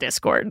body on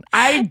Discord.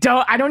 I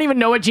don't even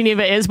know what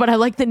Geneva is, but I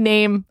like the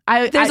name.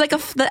 It's like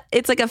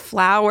a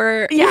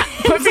flower. Yeah,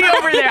 put me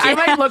over there. I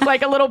might look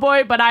like a little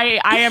boy, but I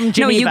am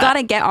Geneva. No, you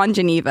gotta get on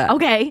Geneva.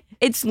 Okay.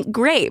 It's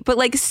great, but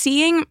like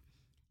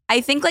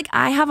I think like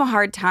I have a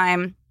hard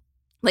time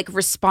like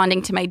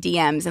responding to my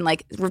DMs and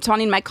like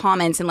responding to my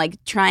comments and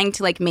like trying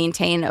to like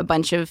maintain a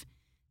bunch of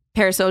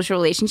parasocial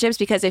relationships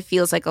because it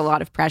feels like a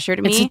lot of pressure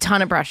to me. It's a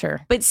ton of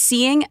pressure. But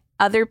seeing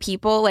other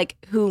people like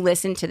who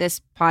listen to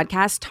this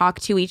podcast talk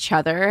to each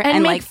other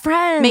and make like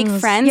friends. Make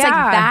friends. Yeah.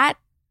 Like that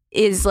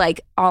is like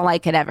all I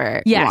could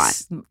ever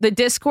want. The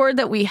Discord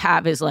that we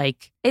have is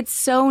like, it's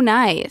so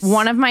nice.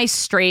 One of my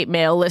straight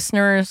male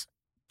listeners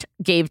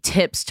gave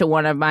tips to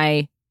one of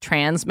my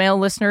trans male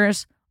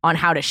listeners on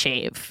how to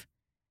shave.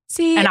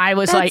 See, and I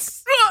was like,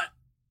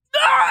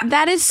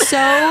 that is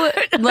so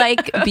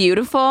like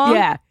beautiful.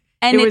 Yeah.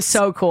 And it was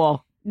so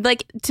cool.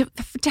 Like to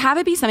have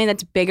it be something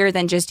that's bigger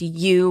than just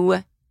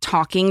you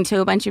talking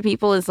to a bunch of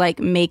people is like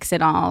makes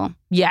it all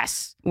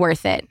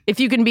worth it. If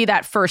you can be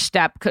that first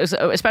step, because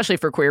especially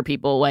for queer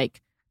people,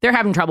 like they're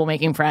having trouble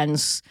making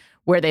friends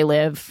where they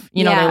live.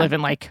 You know, they live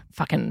in like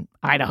fucking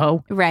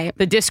Idaho. Right.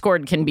 The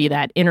Discord can be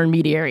that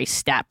intermediary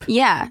step.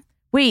 Yeah.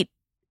 Wait.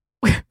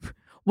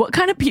 What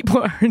kind of people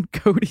are in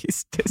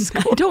Cody's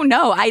Discord? I don't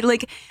know. I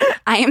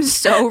am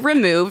so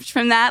removed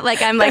from that.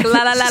 Like I'm like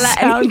la la la la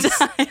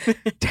anytime.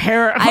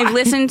 Terrifying. I've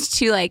listened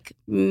to like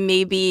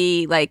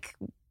maybe like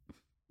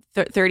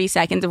 30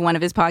 seconds of one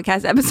of his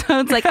podcast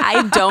episodes. Like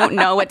I don't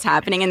know what's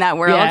happening in that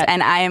world,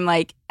 and I am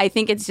like, I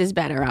think it's just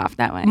better off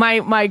that way.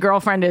 My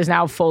girlfriend is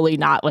now fully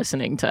not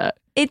listening to.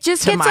 It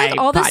just gets like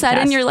all of a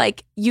sudden you're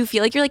like you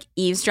feel like you're like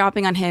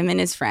eavesdropping on him and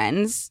his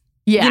friends.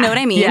 Yeah, you know what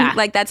I mean? Yeah.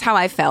 Like that's how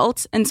I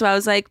felt, and so I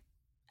was like,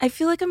 I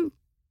feel like I'm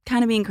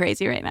kind of being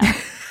crazy right now.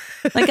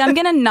 Like I'm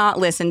gonna not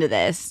listen to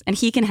this, and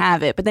he can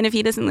have it. But then if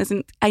he doesn't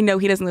listen, I know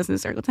he doesn't listen to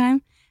Circle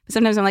Time. But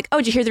sometimes I'm like, oh,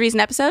 did you hear the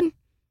recent episode?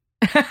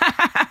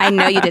 I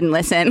know you didn't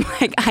listen.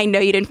 Like I know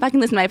you didn't fucking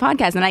listen to my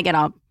podcast, and I get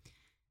all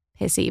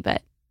pissy.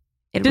 But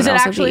does it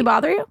actually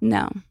bother you?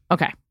 No.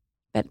 Okay.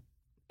 But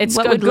it's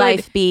what would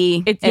life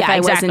be if I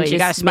wasn't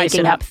just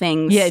making up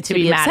things to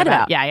be mad upset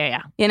about?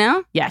 Yeah. You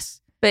know?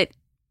 Yes. But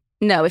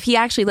no, if he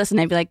actually listened,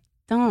 I'd be like,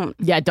 don't.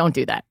 Yeah, don't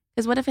do that.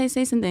 Because what if I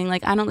say something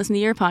like, I don't listen to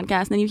your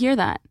podcast, and then you hear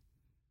that?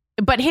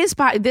 But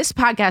this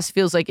podcast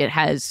feels like it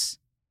has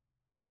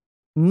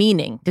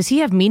meaning. Does he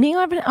have meaning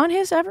on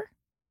his ever?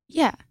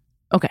 Yeah.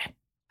 Okay.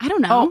 I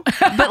don't know.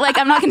 But like,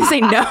 I'm not going to say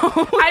no.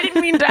 I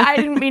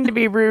didn't mean to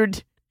be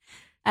rude.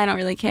 I don't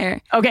really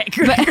care. Okay,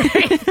 great.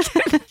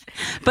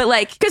 But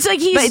like, because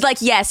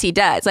like yes, he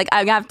does. Like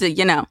I have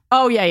to,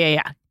 Oh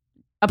yeah.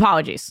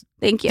 Apologies.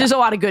 Thank you. There's a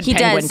lot of good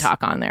penguin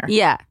talk on there.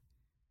 Yeah,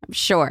 I'm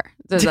sure.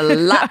 There's a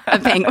lot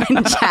of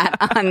penguin chat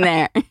on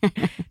there.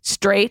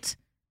 Straight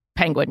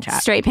penguin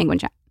chat. Straight penguin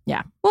chat.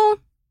 Yeah. Well,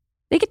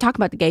 they could talk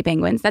about the gay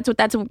penguins. That's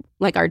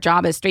like our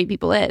job as straight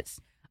people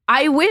is.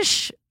 I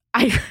wish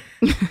I.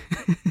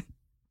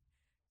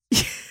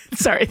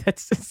 Sorry,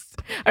 that's just.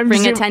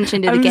 Bring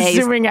attention to the gay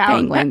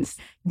penguins.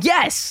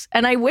 Yes,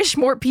 and I wish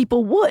more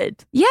people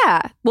would.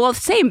 Yeah. Well,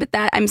 same, but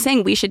I'm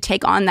saying we should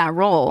take on that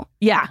role.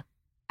 Yeah.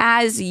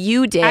 As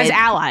you did. As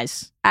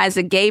allies. As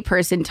a gay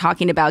person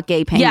talking about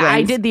gay penguins. Yeah,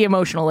 I did the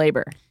emotional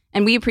labor.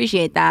 And we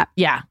appreciate that.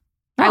 Yeah.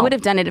 I would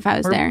have done it if I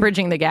was there.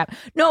 Bridging the gap.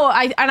 No,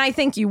 I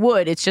think you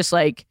would. It's just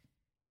like,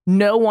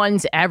 no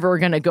one's ever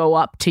going to go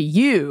up to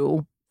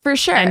you. For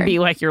sure. And be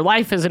like, your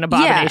life is an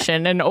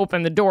abomination and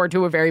open the door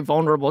to a very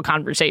vulnerable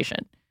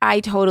conversation. I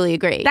totally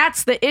agree.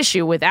 That's the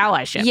issue with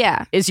allyship.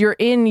 Yeah. Is you're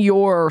in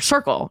your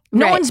circle.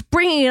 No one's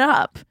bringing it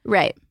up.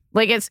 Right.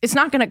 Like, it's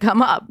not going to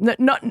come up.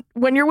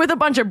 When you're with a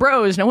bunch of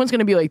bros, no one's going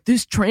to be like,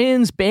 this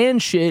trans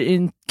band shit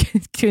in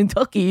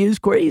Kentucky is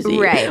crazy.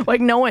 Right. Like,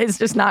 it's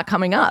just not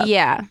coming up.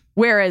 Yeah.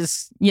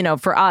 Whereas,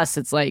 for us,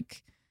 it's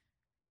like,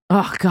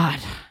 oh, God.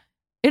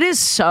 It is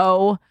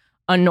so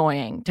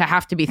annoying to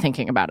have to be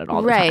thinking about it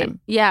all the time.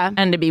 Yeah.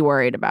 And to be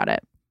worried about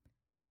it.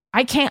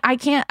 I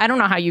don't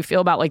know how you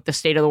feel about like the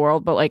state of the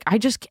world, but like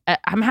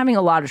I'm having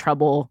a lot of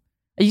trouble.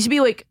 I used to be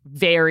like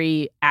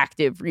very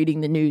active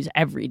reading the news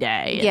every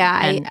day.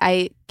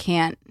 I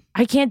can't.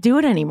 I can't do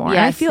it anymore.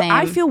 Yeah,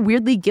 I feel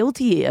weirdly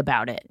guilty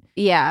about it.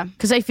 Yeah.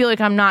 Because I feel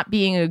like I'm not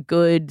being a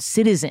good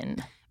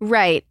citizen.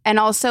 Right. And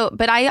also,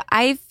 but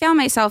I found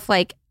myself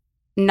like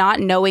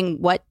not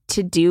knowing what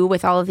to do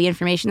with all of the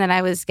information that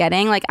I was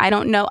getting. Like, I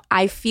don't know.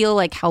 I feel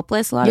like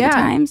helpless a lot of the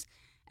times.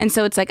 And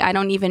so it's like, I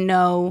don't even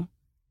know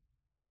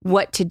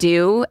what to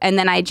do. And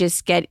then I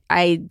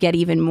get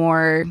even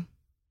more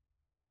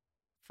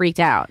freaked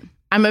out.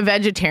 I'm a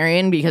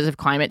vegetarian because of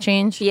climate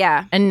change.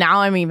 Yeah. And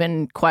now I'm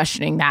even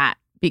questioning that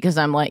because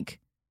I'm like,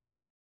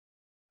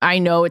 I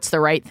know it's the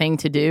right thing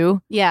to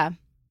do. Yeah.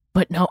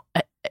 But no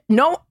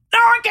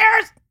one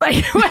cares.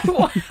 Like,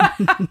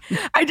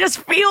 I just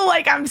feel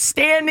like I'm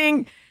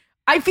standing.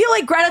 I feel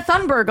like Greta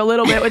Thunberg a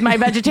little bit with my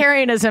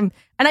vegetarianism,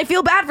 and I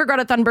feel bad for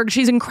Greta Thunberg.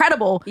 She's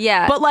incredible.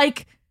 Yeah, but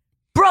like,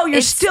 bro,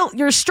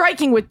 you're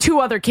striking with 2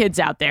 other kids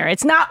out there.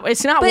 It's not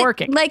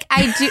working. Like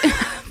I do,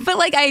 but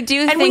like I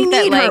do, and think we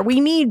need that, her. Like, we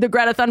need the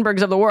Greta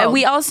Thunbergs of the world.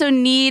 We also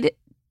need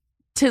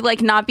to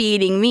like not be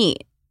eating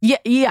meat.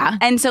 Yeah.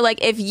 And so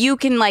like if you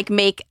can like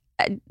make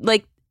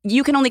like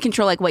you can only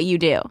control like what you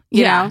do.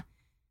 You know.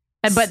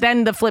 But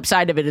then the flip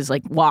side of it is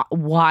like,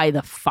 why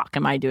the fuck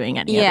am I doing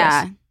any of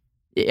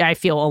this? I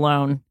feel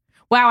alone.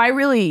 Wow, I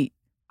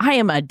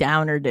am a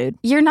downer, dude.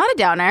 You're not a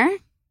downer.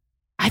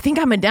 I think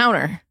I'm a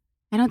downer.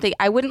 I'm not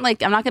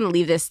going to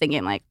leave this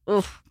thinking like,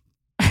 oof.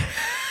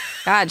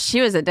 God,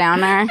 she was a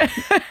downer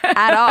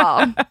at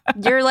all.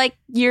 You're like,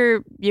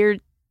 you're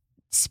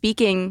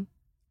speaking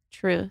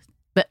truth.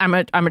 But I'm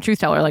a truth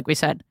teller, like we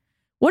said.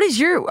 What is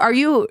your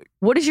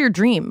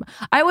dream?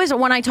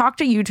 When I talk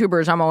to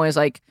YouTubers, I'm always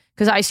like,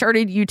 because I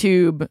started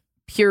YouTube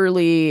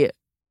purely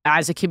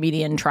as a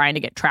comedian trying to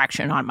get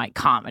traction on my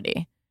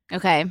comedy.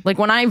 Okay. Like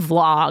when I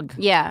vlog,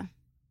 yeah,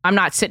 I'm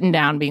not sitting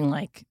down being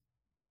like,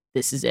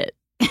 this is it.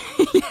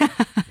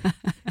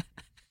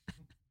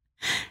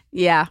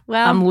 Yeah.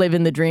 Well, I'm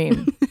living the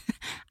dream.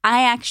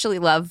 I actually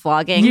love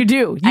vlogging. You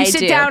do. You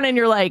sit down and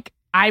you're like,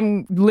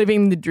 I'm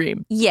living the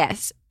dream.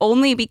 Yes.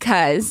 Only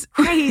because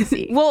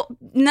crazy. Well,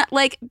 not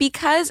like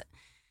because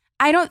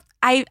I don't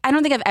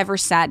think I've ever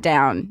sat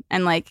down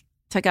and like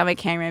took out my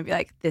camera and be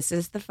like, this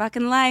is the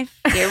fucking life.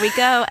 Here we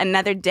go.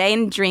 Another day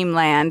in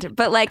dreamland.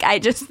 But like, I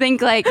just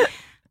think like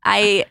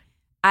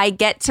I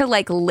get to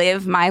like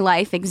live my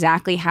life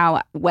exactly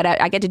how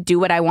I get to do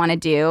what I want to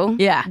do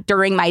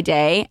during my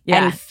day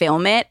and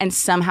film it. And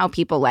somehow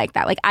people like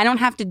that. Like I don't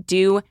have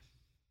to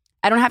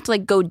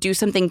like go do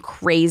something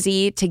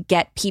crazy to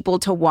get people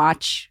to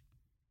watch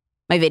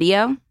my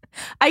video.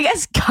 I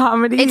guess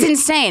comedy. It's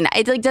insane.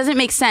 It like doesn't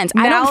make sense.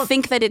 I don't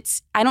think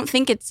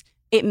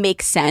it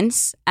makes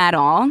sense at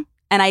all.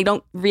 And I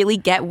don't really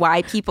get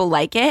why people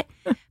like it,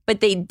 but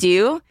they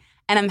do.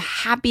 And I'm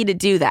happy to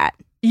do that.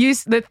 You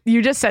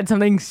just said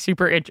something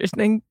super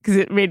interesting because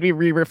it made me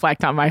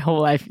reflect on my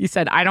whole life. You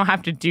said, I don't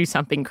have to do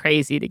something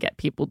crazy to get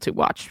people to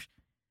watch.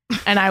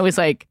 And I was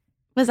like,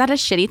 was that a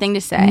shitty thing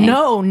to say?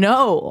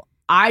 No.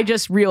 I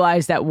just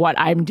realized that what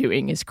I'm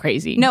doing is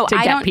crazy to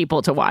get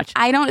people to watch.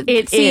 I don't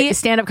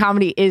stand-up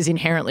comedy is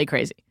inherently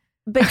crazy.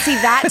 But see,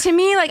 that to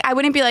me, like, I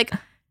wouldn't be like,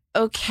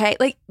 okay.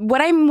 Like,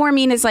 what I more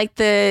mean is like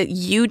the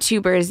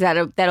YouTubers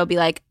that'll be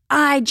like,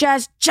 I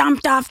just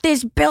jumped off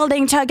this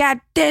building to get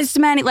this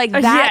many. Like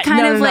that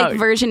like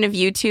version of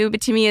YouTube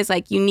to me is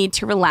like, you need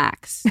to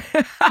relax.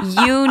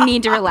 You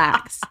need to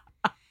relax.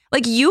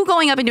 Like you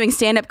going up and doing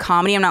stand-up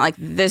comedy, I'm not like,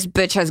 this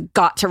bitch has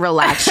got to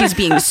relax. She's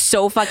being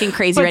so fucking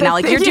crazy right now.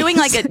 Like you're doing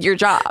like your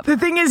job. The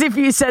thing is, if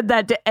you said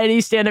that to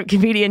any stand-up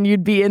comedian,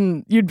 you'd be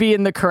in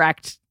the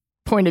correct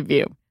point of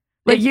view.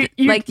 Like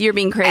you're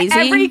being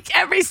crazy.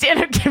 Every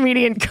stand-up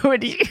comedian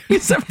could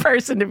use a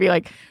person to be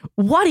like,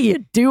 what are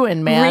you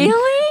doing, man?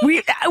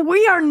 Really?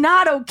 We are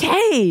not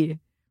okay.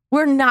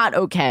 We're not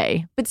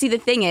okay. But see, the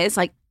thing is,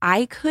 like,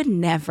 I could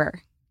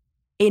never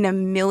in a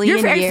million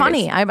years. You're very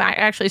funny. I'm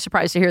actually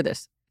surprised to hear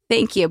this.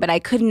 Thank you, but I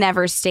could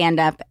never stand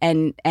up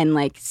and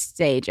like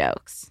say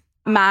jokes.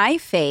 My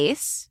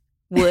face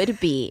would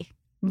be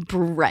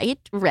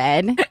bright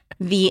red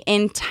the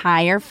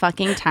entire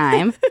fucking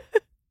time.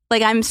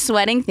 Like I'm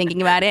sweating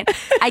thinking about it.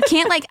 I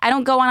can't I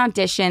don't go on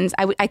auditions.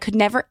 I could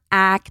never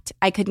act.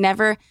 I could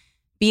never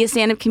be a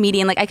stand-up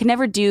comedian. Like I could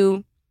never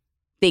do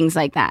things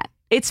like that.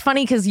 It's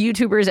funny because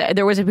YouTubers,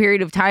 there was a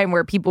period of time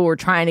where people were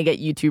trying to get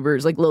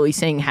YouTubers, like Lily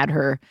Singh had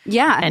her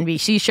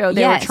NBC show.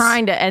 They were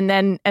trying to, and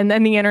then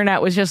the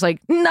internet was just like,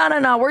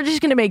 no, we're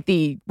just gonna make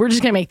the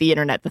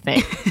internet the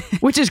thing,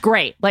 which is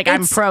great. Like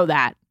I'm pro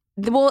that.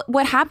 Well,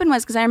 what happened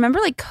was because I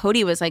remember like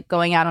Cody was like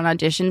going out on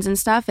auditions and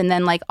stuff, and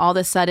then like all of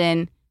a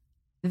sudden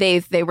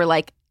they were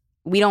like,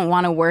 we don't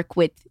want to work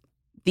with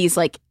these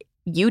like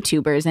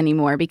YouTubers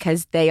anymore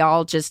because they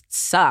all just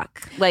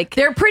suck. Like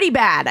they're pretty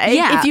bad.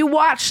 If you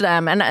watch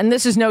them, and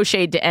this is no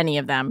shade to any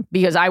of them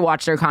because I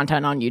watch their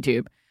content on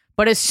YouTube,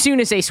 but as soon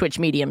as they switch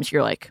mediums,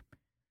 you're like,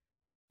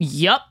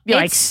 yup.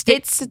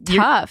 It's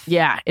tough.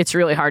 Yeah, it's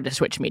really hard to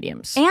switch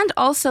mediums. And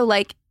also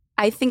like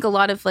I think a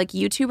lot of like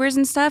YouTubers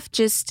and stuff,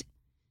 just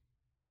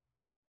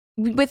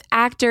with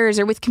actors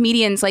or with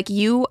comedians, like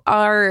you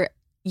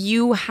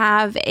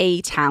have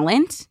a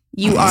talent.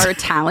 You are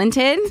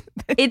talented.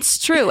 It's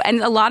true.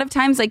 And a lot of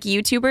times, like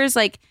YouTubers,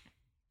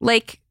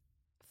 like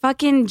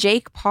fucking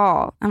Jake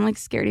Paul. I'm like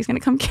scared he's going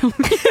to come kill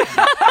me.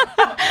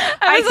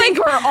 I think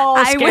we're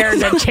all scared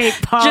that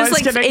Jake Paul just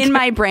is like in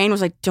my brain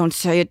was like, don't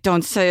say it,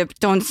 don't say it,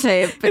 don't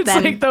say it. But it's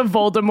then, like the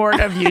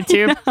Voldemort of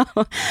YouTube.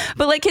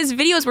 But like his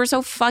videos were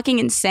so fucking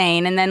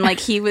insane. And then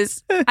like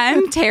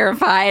I'm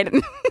terrified.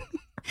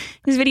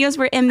 His videos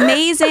were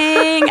amazing.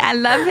 I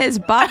love his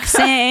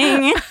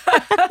boxing.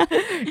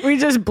 We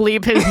just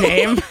bleep his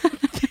name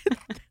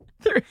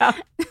throughout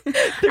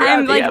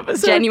I'm the like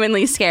episode.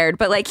 Genuinely scared,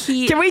 but like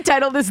Can we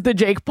title this the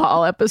Jake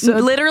Paul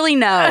episode? Literally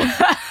no.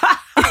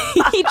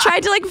 He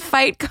tried to like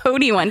fight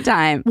Cody one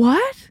time.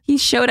 What? He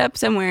showed up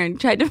somewhere and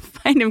tried to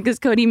fight him because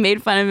Cody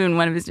made fun of him in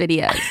one of his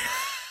videos.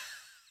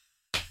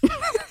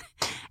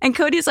 And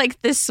Cody's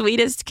like the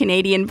sweetest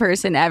Canadian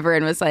person ever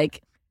and was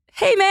like,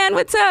 hey man,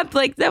 what's up?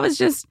 Like that was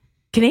just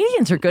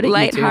Canadians are good at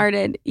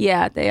lighthearted.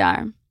 Yeah, they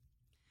are.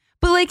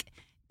 But like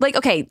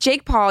okay,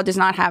 Jake Paul does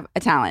not have a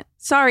talent.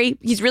 Sorry,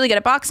 he's really good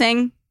at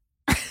boxing.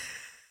 I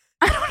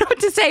don't know what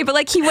to say, but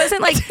like he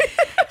wasn't like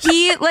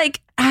he like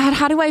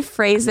how do I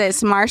phrase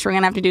this? Marsh, we're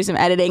gonna have to do some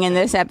editing in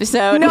this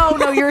episode.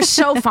 No, you're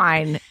so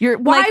fine.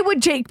 Why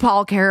would Jake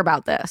Paul care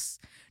about this?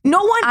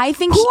 No one. I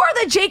think who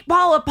are the Jake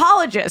Paul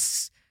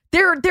apologists?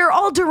 They're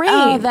all deranged.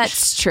 Oh,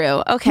 that's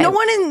true. Okay. No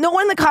one in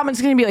the comments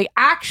is going to be like,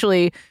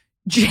 actually,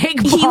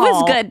 Jake Paul. He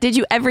was good. Did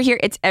you ever hear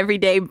It's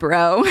Everyday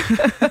Bro? Do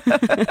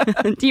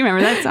you remember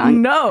that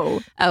song?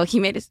 No. Oh, he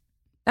made a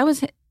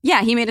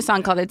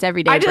song called It's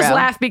Everyday Bro. I just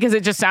laughed because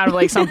it just sounded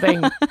like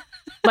something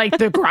like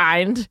The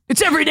Grind.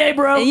 It's Everyday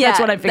Bro. Yeah,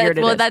 that's what I figured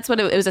it is. Well, that's what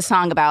it was a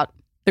song about.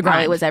 The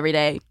Grind. It was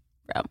Everyday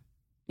Bro.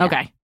 Yeah.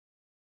 Okay.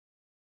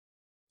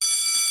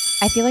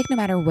 I feel like no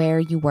matter where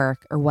you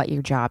work or what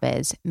your job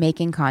is,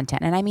 making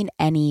content, and I mean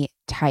any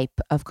type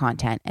of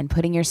content, and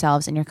putting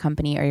yourselves and your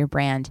company or your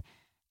brand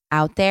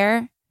out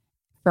there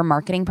for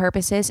marketing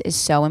purposes is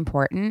so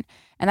important.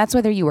 And that's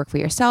whether you work for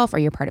yourself or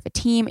you're part of a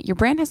team. Your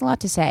brand has a lot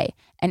to say,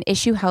 and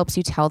Issuu helps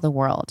you tell the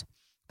world.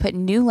 Put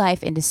new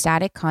life into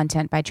static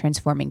content by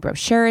transforming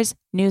brochures,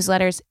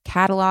 newsletters,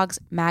 catalogs,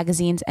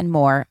 magazines, and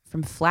more,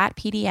 from flat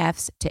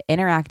PDFs to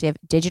interactive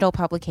digital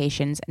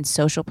publications and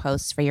social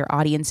posts for your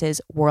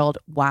audiences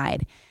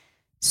worldwide.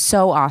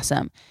 So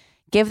awesome.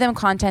 Give them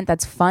content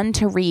that's fun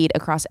to read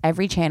across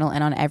every channel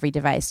and on every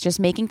device. Just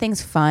making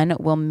things fun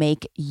will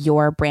make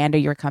your brand or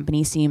your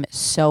company seem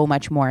so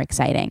much more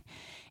exciting.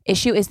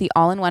 Issuu is the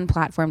all-in-one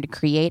platform to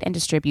create and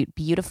distribute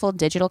beautiful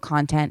digital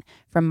content,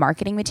 from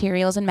marketing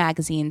materials and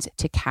magazines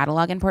to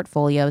catalog and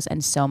portfolios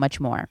and so much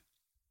more.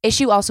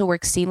 Issuu also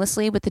works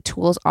seamlessly with the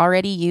tools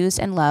already used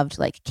and loved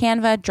like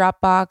Canva,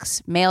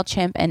 Dropbox,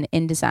 MailChimp, and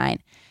InDesign.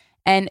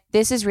 And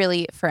this is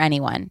really for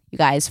anyone, you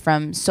guys,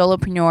 from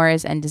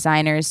solopreneurs and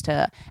designers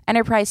to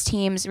enterprise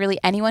teams, really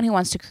anyone who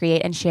wants to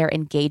create and share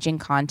engaging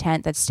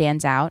content that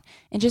stands out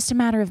in just a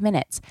matter of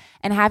minutes.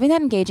 And having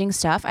that engaging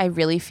stuff, I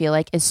really feel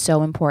like is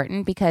so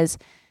important because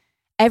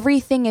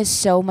everything is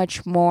so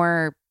much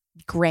more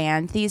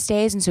grand these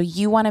days. And so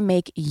you want to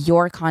make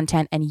your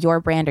content and your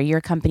brand or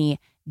your company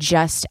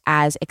just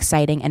as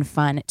exciting and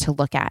fun to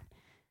look at.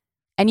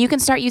 And you can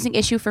start using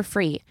Issuu for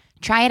free.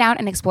 Try it out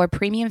and explore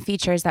premium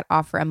features that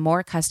offer a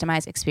more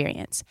customized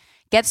experience.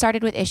 Get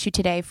started with Issue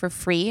today for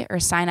free or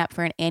sign up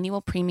for an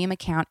annual premium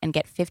account and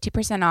get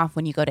 50% off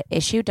when you go to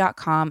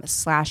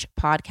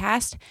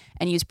issue.com/podcast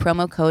and use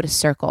promo code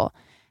CIRCLE.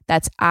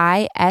 That's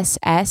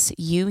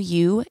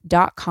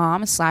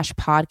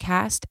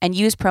ISSUU.com/podcast and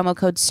use promo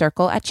code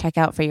CIRCLE at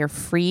checkout for your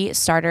free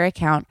starter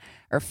account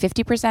or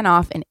 50%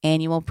 off an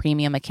annual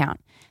premium account.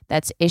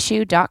 That's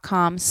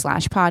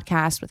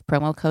issue.com/podcast with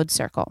promo code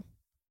CIRCLE.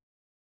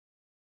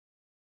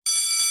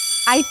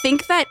 I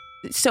think that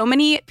so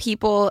many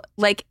people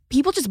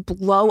just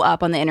blow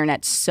up on the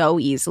internet so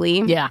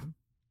easily. Yeah.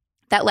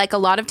 That like a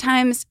lot of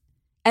times,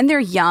 and they're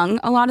young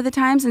a lot of the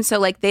times. And so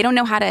like they don't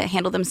know how to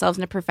handle themselves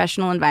in a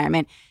professional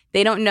environment.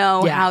 They don't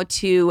know how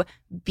to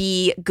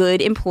be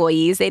good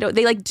employees. They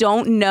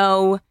don't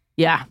know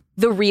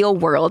the real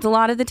world a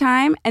lot of the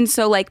time. And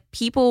so like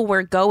people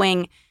were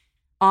going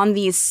on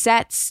these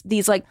sets,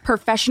 these like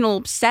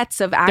professional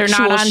sets of actual shows.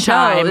 They're not on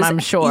time, I'm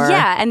sure.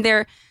 Yeah. And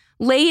they're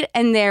late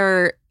and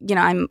they're,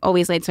 I'm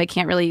always late, so I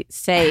can't be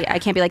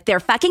like, they're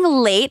fucking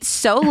late,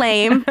 so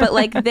lame. But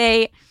like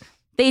they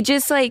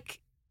just like,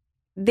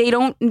 they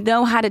don't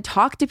know how to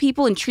talk to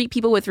people and treat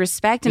people with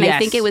respect. And I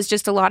think it was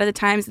just a lot of the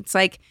times it's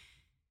like,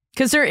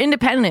 because they're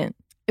independent.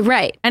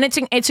 Right. And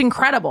it's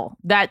incredible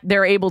that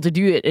they're able to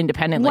do it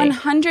independently.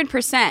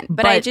 100%.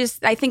 But I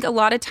think a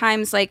lot of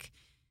times like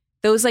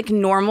those like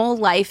normal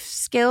life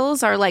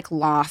skills are like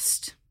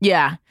lost.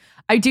 Yeah.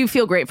 I do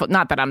feel grateful.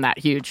 Not that I'm that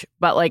huge,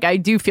 but like I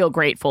do feel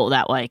grateful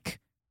that like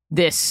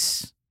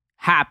this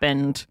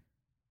happened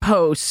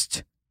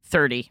post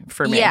 30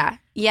 for me. Yeah.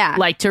 Yeah.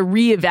 Like to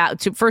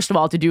reevaluate, first of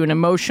all, to do an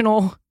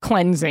emotional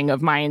cleansing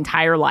of my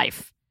entire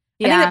life.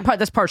 Yeah. I think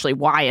that's partially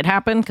why it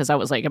happened, because I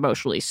was like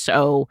emotionally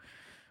so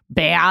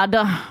bad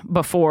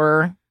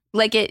before.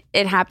 Like it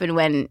happened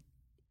when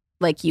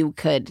like you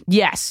could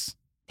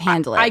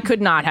handle it. I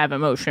could not have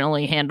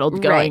emotionally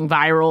handled going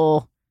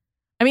viral.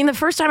 I mean, the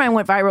first time I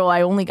went viral,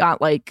 I only got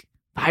like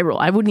viral.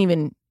 I wouldn't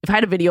even, if I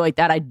had a video like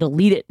that, I'd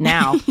delete it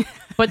now.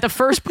 But the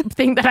first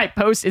thing that I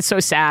post is so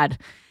sad.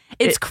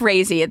 It's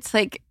crazy. It's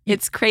like,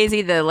 it's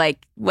crazy the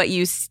like what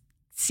you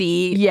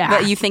see,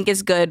 what you think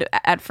is good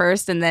at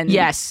first. And then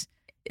it's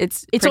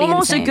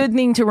almost insane. A good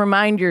thing to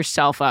remind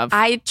yourself of.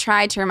 I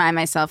try to remind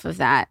myself of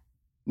that.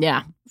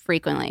 Yeah.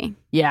 Frequently.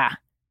 Yeah.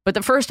 But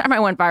the first time I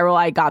went viral,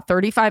 I got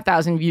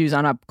 35,000 views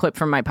on a clip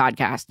from my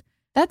podcast.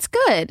 That's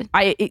good.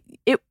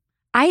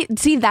 I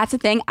see. That's the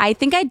thing. I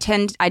think I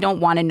don't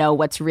want to know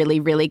what's really,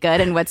 really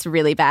good and what's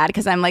really bad,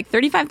 because I'm like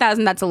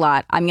 35,000. That's a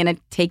lot. I'm going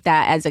to take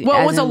that as a.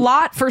 Well, it was a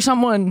lot for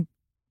someone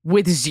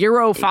with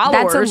 0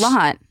 followers. That's a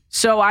lot.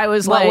 So I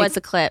was what was the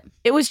clip?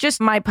 It was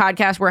just my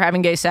podcast. We're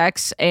having gay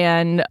sex,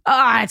 and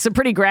it's a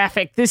pretty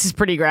graphic. This is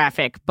pretty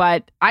graphic,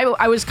 but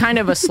I was kind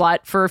of a slut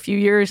for a few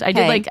years. I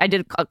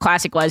did a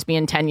classic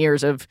lesbian 10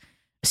 years of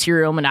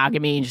serial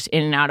monogamy, just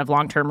in and out of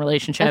long-term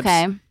relationships.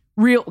 Okay.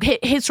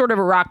 Hit sort of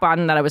a rock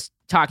bottom that I was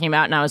talking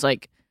about, and I was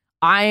like,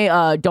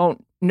 I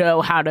don't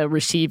know how to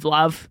receive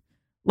love.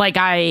 Like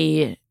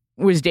I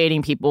was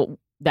dating people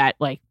that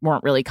like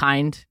weren't really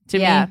kind to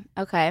me.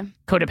 Okay.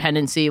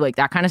 Codependency, like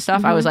that kind of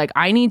stuff. I was like,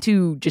 I need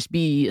to just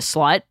be a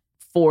slut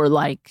for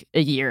like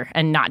a year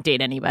and not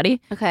date anybody.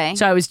 Okay.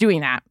 So I was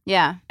doing that.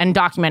 Yeah. And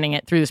documenting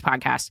it through this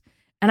podcast.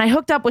 And I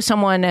hooked up with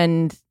someone,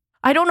 and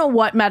I don't know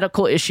what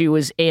medical issue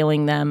was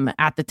ailing them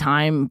at the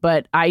time,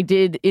 but I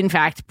did in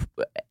fact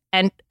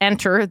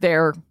enter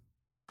their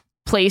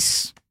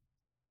place.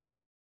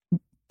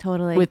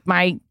 Totally.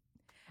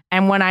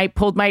 And when I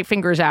pulled my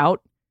fingers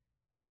out,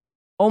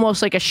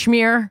 almost like a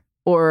schmear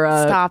or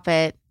stop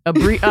it. A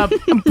brie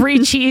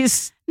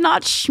cheese.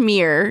 Not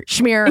schmear.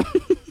 Schmear.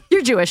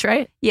 You're Jewish,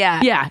 right?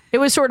 Yeah. Yeah. It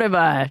was sort of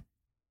that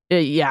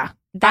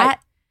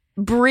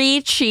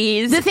brie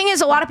cheese. The thing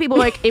is, a lot of people are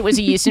like, it was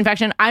a yeast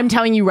infection. I'm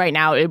telling you right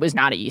now, it was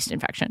not a yeast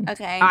infection.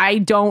 Okay. I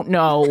don't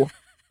know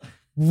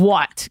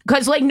what.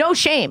 Because like no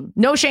shame.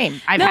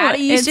 I've had a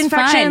yeast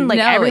infection. Fine. Like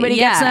everybody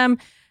gets them.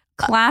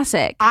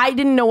 Classic. I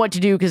didn't know what to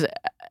do because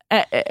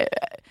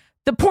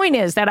the point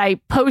is that I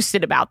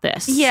posted about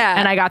this. Yeah.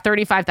 And I got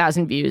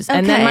 35,000 views. Okay.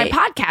 And then my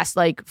podcast,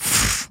 like,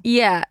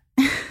 yeah.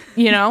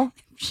 You know?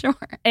 Sure.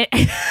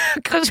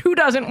 Because who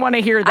doesn't want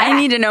to hear that? I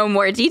need to know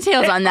more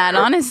details on that,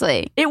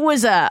 honestly. It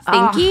was a...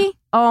 Stinky?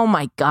 Oh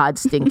my God,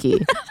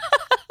 stinky.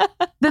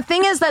 The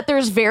thing is that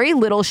there's very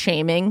little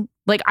shaming.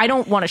 Like, I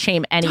don't want to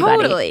shame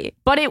anybody. Totally.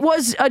 But it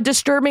was a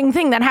disturbing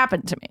thing that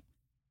happened to me.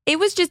 It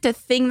was just a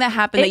thing that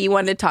happened that you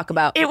wanted to talk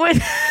about. It was...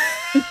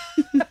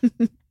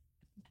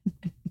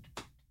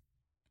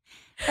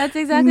 That's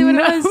exactly what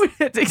it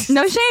was.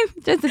 No shame.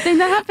 Just a thing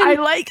that happened. I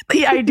like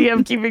the idea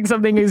of keeping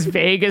something as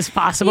vague as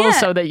possible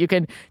so that you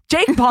can...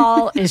 Jake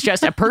Paul is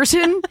just a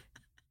person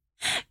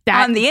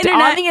that on the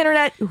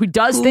internet who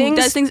does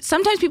things.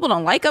 Sometimes people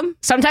don't like him.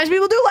 Sometimes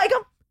people do like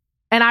him.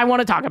 And I want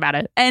to talk about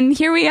it. And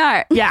here we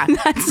are. Yeah.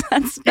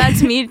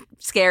 That's me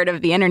scared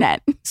of the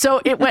internet.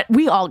 So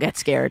we all get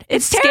scared.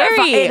 It's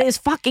scary. It is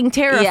fucking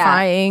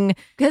terrifying.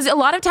 Because a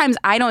lot of times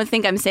I don't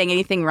think I'm saying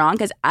anything wrong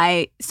because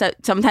I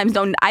sometimes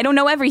I don't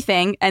know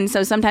everything. And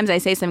so sometimes I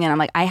say something and I'm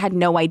like, I had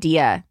no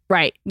idea.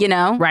 Right. You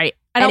know? Right.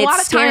 And a lot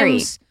of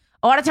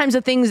times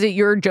the things that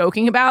you're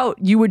joking about,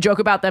 you would joke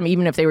about them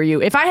even if they were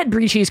you. If I had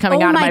brie cheese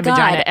coming out of my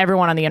vagina,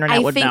 everyone on the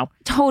internet would know.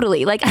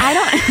 Totally. Like, I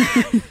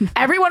don't...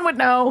 Everyone would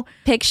know.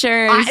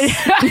 Pictures.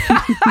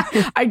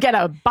 I'd get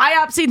a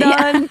biopsy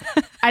done.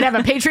 Yeah. I'd have a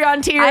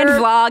Patreon tier. I'd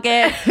vlog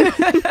it.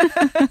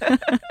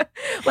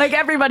 Like,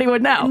 everybody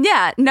would know.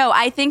 Yeah. No,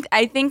 I think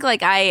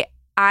like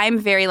I'm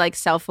very like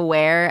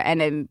self-aware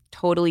and I'm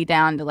totally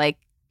down to like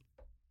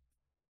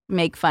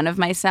make fun of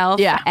myself.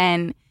 Yeah.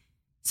 And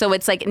so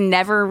it's like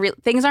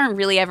things aren't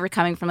really ever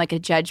coming from like a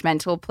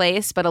judgmental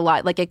place, but a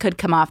lot like it could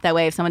come off that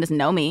way if someone doesn't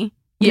know me.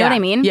 You know what I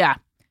mean? Yeah,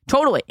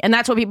 totally. And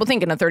that's what people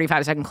think in a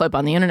 35-second clip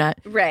on the internet.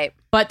 Right.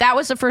 But that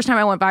was the first time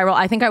I went viral.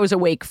 I think I was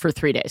awake for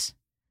 3 days.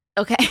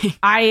 Okay.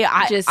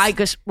 I just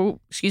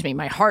excuse me,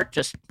 my heart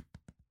just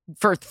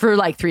for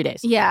like 3 days.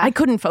 Yeah. I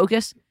couldn't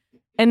focus.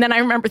 And then I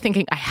remember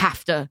thinking, I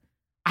have to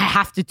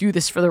do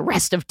this for the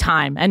rest of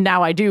time. And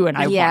now I do. And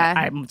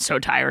I'm so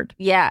tired.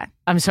 Yeah.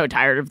 I'm so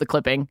tired of the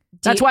clipping.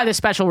 That's why this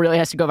special really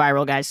has to go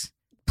viral, guys.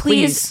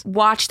 Please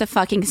watch the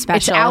fucking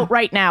special. It's out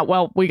right now.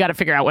 Well, we got to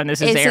figure out when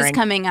this is airing. This is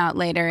coming out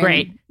later.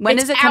 Great. When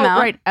does it come out?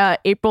 Right,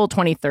 April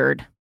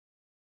 23rd.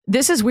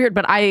 This is weird,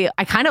 but I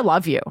kind of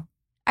love you.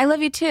 I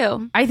love you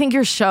too. I think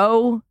you're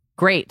so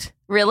great.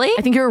 Really?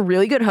 I think you're a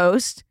really good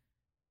host.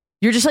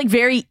 You're just like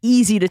very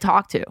easy to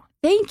talk to.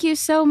 Thank you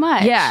so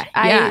much.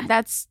 Yeah.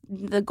 That's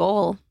the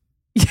goal.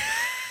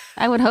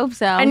 I would hope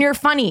so. And you're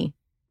funny.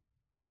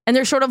 And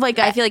there's sort of like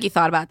I feel like you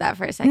thought about that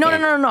for a second.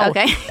 No.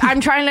 Okay.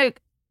 I'm trying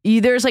to,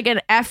 there's like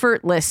an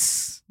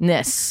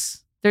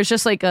effortlessness. There's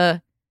just like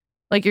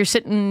you're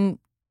sitting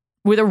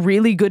with a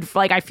really good,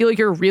 like I feel like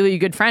you're a really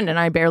good friend and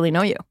I barely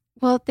know you.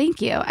 Well,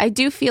 thank you. I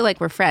do feel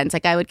like we're friends.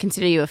 Like I would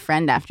consider you a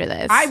friend after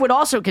this. I would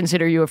also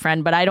consider you a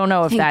friend, but I don't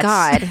know if Thank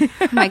that's... God.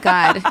 Oh my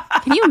God.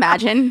 Can you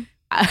imagine?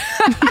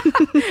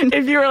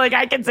 If you were like,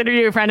 I consider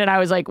you a friend and I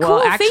was like, well,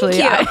 cool, actually...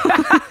 Thank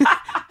you.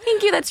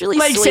 Thank you. That's really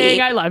like sweet.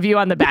 saying I love you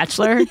on The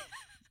Bachelor.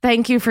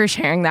 Thank you for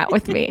sharing that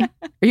with me.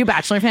 Are you a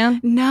Bachelor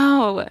fan?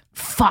 No.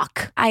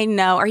 Fuck. I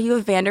know. Are you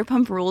a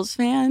Vanderpump Rules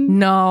fan?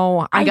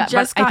 No. I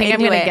think I'm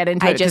going to get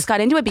into it. I just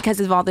got into it because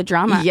of all the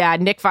drama. Yeah.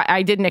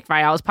 I did Nick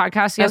Viall's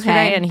podcast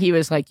yesterday and he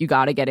was like, you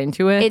got to get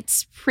into it.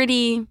 It's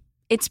pretty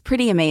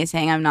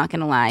amazing. I'm not going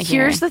to lie.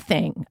 Here's the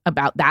thing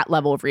about that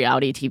level of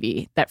reality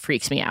TV that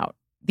freaks me out.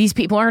 These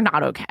people are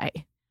not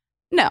okay.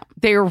 No.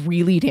 They're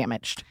really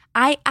damaged.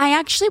 I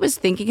actually was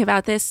thinking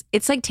about this.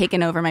 It's like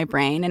taken over my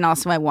brain. And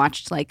also I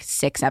watched like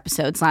 6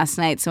 episodes last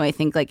night. So I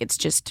think like it's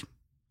just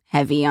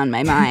heavy on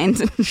my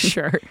mind.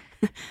 Sure.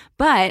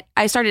 But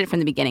I started it from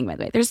the beginning, by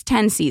the way. There's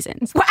 10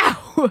 seasons.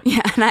 Wow.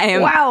 Yeah. And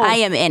I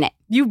am in it.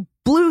 You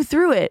blew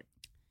through it.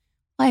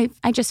 I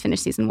just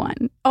finished season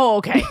 1. Oh,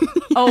 okay.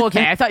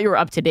 I thought you were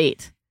up to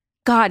date.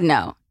 God,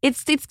 no.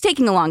 It's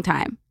taking a long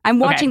time. I'm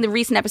watching the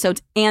recent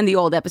episodes and the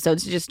old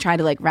episodes to just try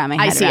to like wrap my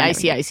head around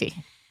it. I see.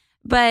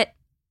 But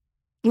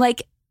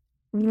like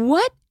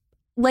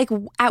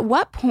at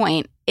what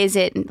point is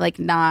it like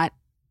not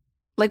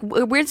like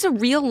where's the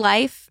real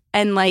life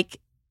and like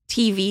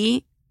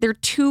TV? They're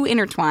too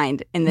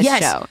intertwined in this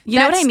show. You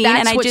know what I mean?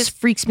 That's and what just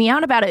freaks me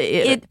out about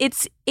it.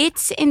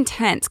 It's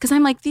intense because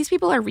I'm like, these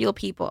people are real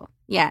people.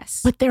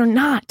 Yes. But they're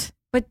not.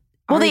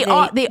 Well, they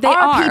are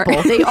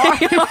people. They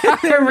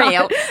are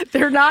real.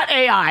 They're not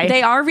AI.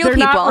 They are real people.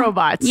 They're not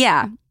robots.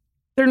 Yeah.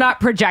 They're not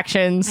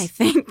projections. I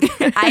think.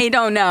 I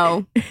don't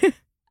know.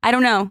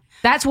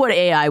 That's what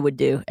AI would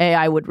do.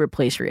 AI would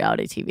replace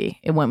reality TV.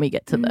 And when we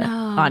get to the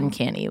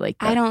uncanny, like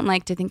I don't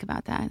like to think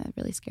about that. That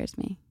really scares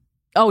me.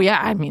 Oh, yeah.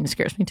 I mean, it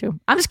scares me too.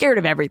 I'm scared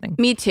of everything.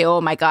 Me too. Oh,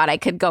 my God. I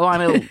could go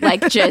on I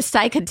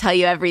could tell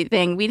you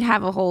everything. We'd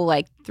have a whole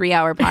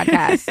 3-hour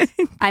podcast.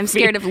 I'm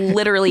scared of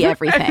literally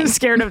everything. I'm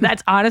scared of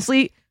that's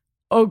honestly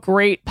a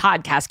great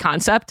podcast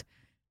concept.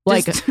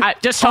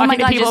 Just talking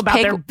to people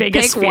about their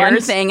biggest pick fears.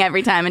 One thing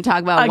every time and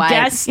talk about a why.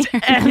 Guest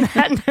and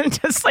then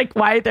just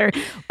why they're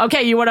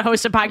okay. You want to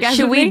host a podcast?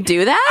 Should we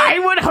do that? I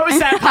would host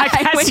that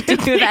podcast. I would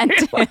do that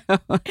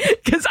too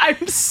because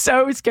I'm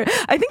so scared.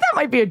 I think that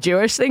might be a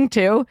Jewish thing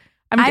too.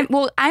 I'm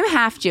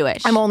half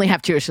Jewish. I'm only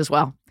half Jewish as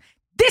well.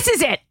 This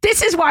is it.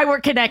 This is why we're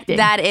connected.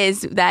 That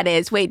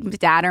is. Wait,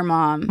 dad or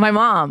mom? My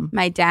mom.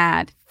 My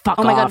dad. Fuck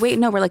Oh my off. God. Wait,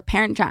 no, we're like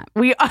Parent Trap.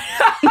 We are.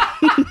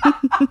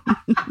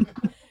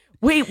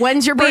 Wait,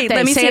 when's your birthday? Wait,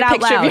 let me see it a out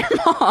picture loud. of your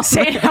mom.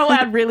 Say it out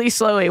loud really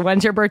slowly.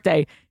 When's your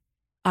birthday?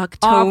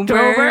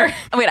 October.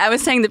 Oh, wait, I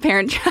was saying the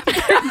Parent Trap.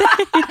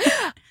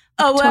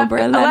 October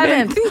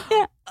 11th.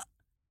 Yeah.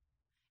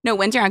 No,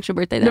 when's your actual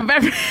birthday though?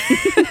 November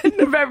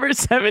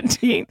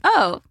 17th.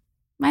 Oh,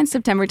 mine's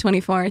September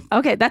 24th.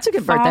 Okay, that's a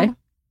good birthday.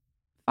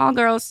 Fall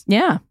girls.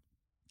 Yeah.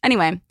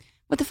 Anyway,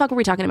 what the fuck were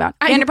we talking about?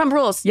 Vanderpump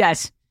Rules.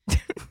 Yes.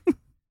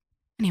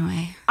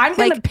 Anyway. I'm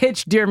going to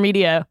pitch Dear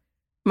Media.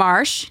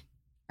 Marsh.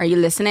 Are you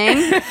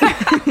listening?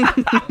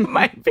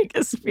 My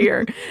biggest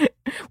fear.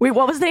 Wait,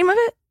 what was the name of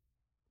it?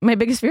 My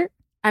biggest fear?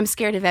 I'm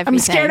scared of everything. I'm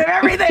scared of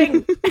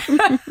everything.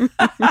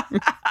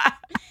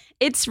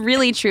 It's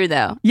really true,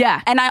 though.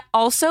 Yeah. And I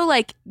also,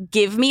 like,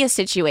 give me a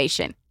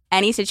situation,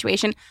 any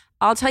situation,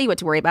 I'll tell you what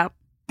to worry about.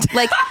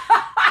 Like,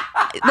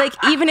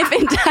 even if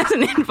it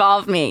doesn't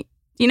involve me.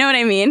 You know what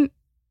I mean?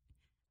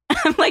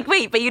 I'm like,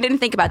 wait, but you didn't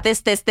think about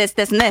this, and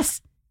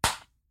this.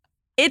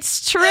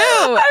 It's true.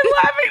 I'm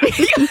laughing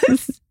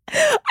because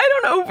I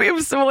don't know if we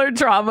have similar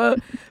trauma,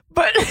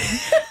 but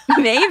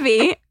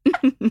maybe.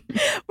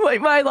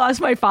 Like, I lost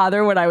my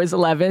father when I was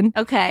 11.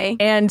 Okay.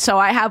 And so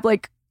I have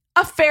like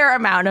a fair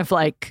amount of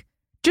like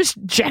just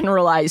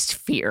generalized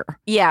fear.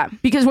 Yeah.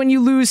 Because when you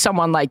lose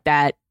someone like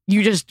that,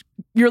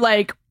 you're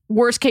like,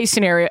 worst case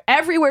scenario,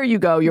 everywhere you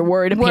go, you're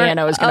worried a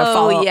piano is going to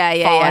fall on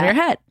your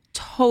head.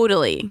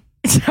 Totally.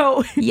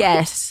 So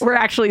yes, we're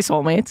actually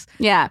soulmates.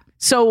 Yeah.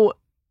 So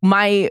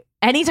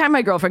anytime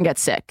my girlfriend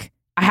gets sick,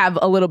 I have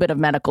a little bit of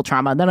medical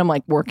trauma that I'm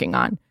like working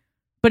on.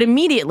 But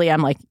immediately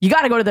I'm like, you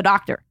got to go to the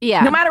doctor.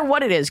 Yeah. No matter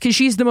what it is, because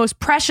she's the most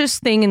precious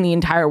thing in the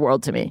entire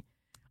world to me.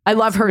 I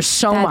love her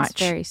so much.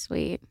 That's very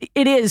sweet.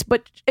 It is,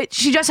 but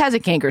she just has a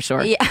canker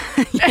sore. Yeah.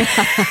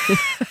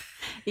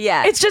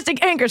 Yeah. It's just a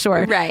canker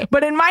sore. Right.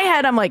 But in my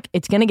head, I'm like,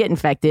 it's going to get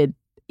infected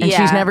and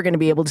she's never going to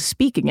be able to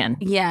speak again.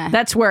 Yeah.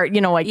 That's where,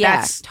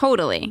 that's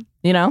totally.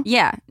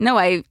 Yeah. No,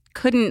 I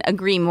couldn't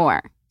agree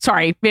more.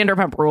 Sorry,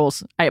 Vanderpump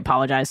Rules. I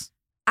apologize.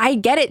 I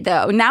get it,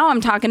 though. Now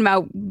I'm talking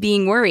about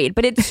being worried,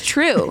 but it's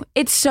true.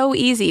 It's so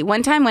easy.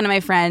 One time, one of my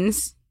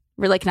friends,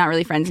 we're like not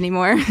really friends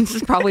anymore. This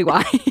is probably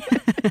why.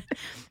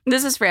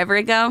 This is forever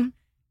ago.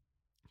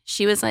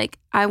 She was like,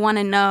 I want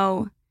to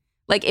know,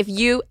 like,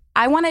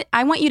 I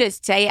want you to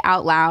say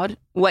out loud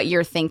what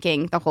you're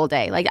thinking the whole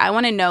day. Like, I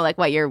want to know, like,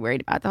 what you're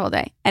worried about the whole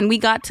day. And we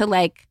got to,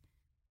 like,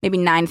 maybe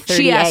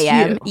 9:30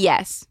 a.m.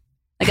 Yes.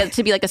 Like,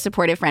 to be, like, a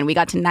supportive friend. We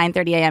got to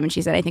 9:30 a.m. and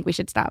she said, I think we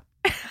should stop.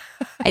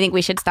 I think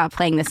we should stop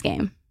playing this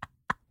game.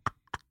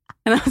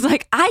 And I was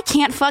like, I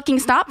can't fucking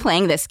stop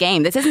playing this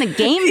game. This isn't a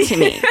game to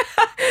me.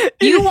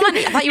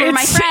 I thought you were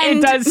my friend.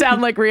 It does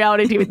sound like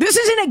reality TV. This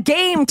isn't a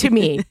game to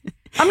me.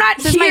 I'm not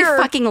This here. is my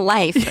fucking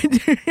life.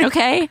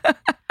 Okay?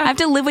 I have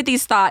to live with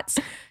these thoughts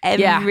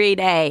every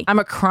day. I'm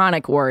a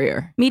chronic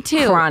warrior. Me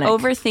too. Chronic.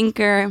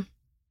 Overthinker.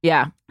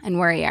 Yeah. And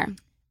worrier.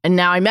 And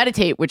now I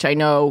meditate, which I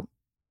know.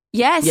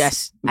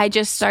 Yes. I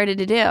just started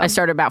to do. I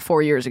started about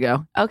 4 years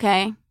ago.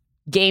 Okay.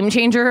 Game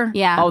changer.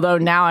 Yeah. Although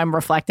now I'm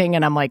reflecting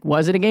and I'm like,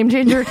 was it a game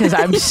changer? Because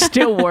I'm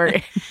still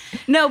worried.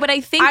 No, but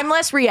I think I'm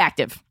less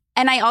reactive.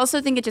 And I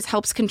also think it just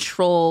helps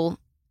control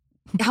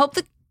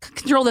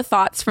the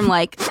thoughts from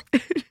like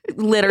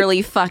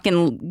literally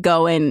fucking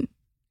going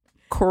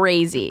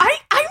crazy.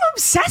 I'm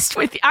obsessed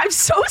with you. I'm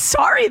so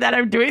sorry that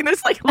I'm doing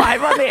this like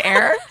live on the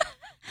air.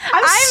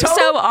 I'm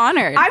so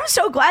honored. I'm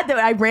so glad that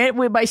I ran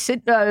with my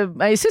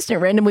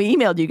assistant randomly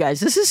emailed you guys.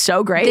 This is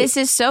so great. This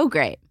is so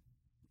great.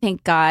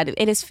 Thank God.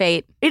 It is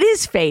fate. It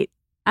is fate.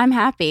 I'm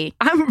happy.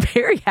 I'm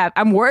very happy.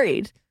 I'm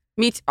worried.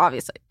 Me too,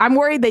 obviously. I'm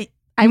worried that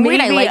I'm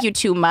worried I like you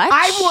too much.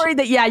 I'm worried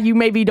that, you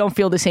maybe don't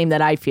feel the same that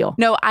I feel.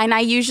 No, and I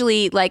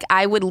usually, like,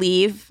 I would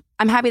leave.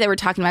 I'm happy that we're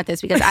talking about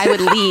this because I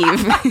would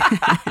leave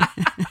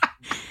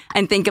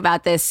and think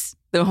about this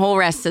the whole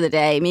rest of the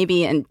day,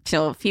 maybe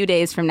until a few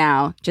days from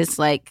now, just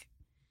like,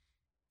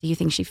 do you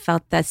think she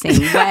felt the same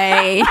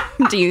way?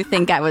 Do you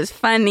think I was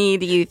funny?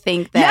 Do you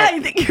think that... Yeah, I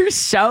think you're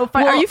so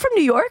funny. Well, are you from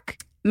New York?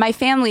 My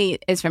family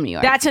is from New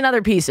York. That's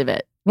another piece of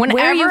it. Whenever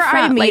Where are you from?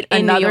 I meet like,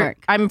 in New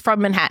York? I'm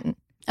from Manhattan.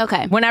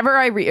 Okay.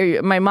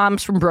 Whenever my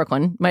mom's from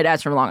Brooklyn, my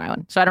dad's from Long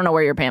Island. So I don't know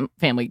where your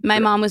family My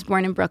mom was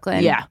born in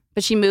Brooklyn. Yeah.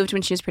 But she moved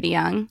when she was pretty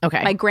young.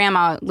 Okay. My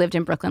grandma lived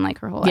in Brooklyn like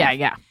her whole life.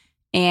 Yeah.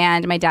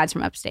 And my dad's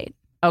from upstate.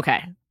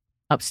 Okay.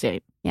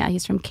 Upstate. Yeah,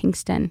 he's from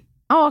Kingston.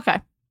 Oh,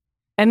 okay.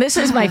 And this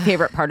is my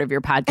favorite part of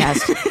your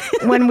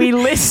podcast. when we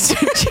list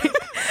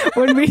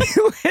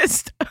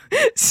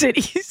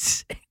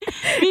cities.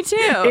 Me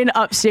too. In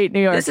upstate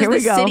New York. This is Here we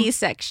the go. city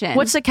section.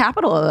 What's the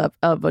capital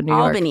of New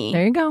York? Albany.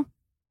 There you go.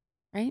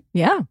 Right?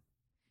 Yeah.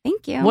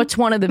 Thank you. What's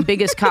one of the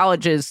biggest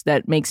colleges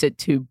that makes it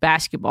to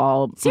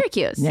basketball?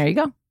 Syracuse. There you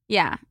go.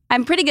 Yeah.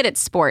 I'm pretty good at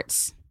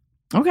sports.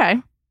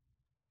 Okay.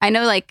 I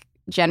know like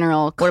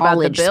general What about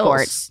college the Bills?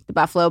 sports. The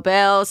Buffalo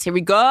Bills. Here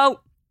we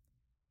go.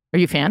 Are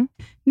you a fan?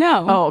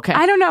 No. Oh, okay.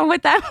 I don't know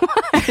what that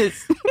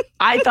was.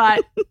 I thought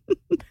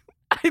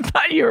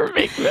you were a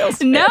big Bills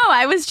fan. No,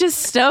 I was just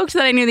stoked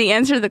that I knew the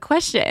answer to the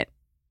question.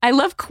 I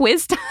love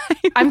quiz time.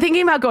 I'm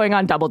thinking about going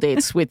on double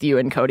dates with you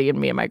and Cody and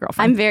me and my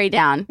girlfriend. I'm very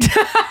down.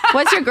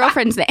 What's your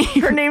girlfriend's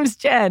name? Her name's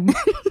Jen.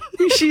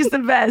 She's the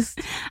best.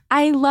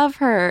 I love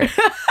her.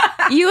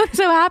 You look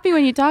so happy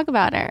when you talk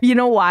about her. You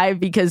know why?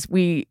 Because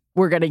we're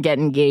going to get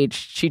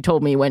engaged. She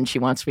told me when she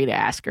wants me to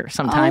ask her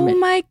sometime. Oh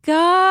my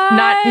God.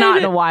 Not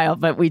in a while,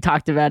 but we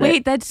talked about it.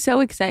 Wait, that's so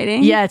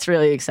exciting. Yeah, it's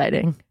really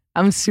exciting.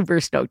 I'm super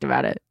stoked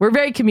about it. We're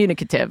very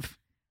communicative.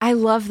 I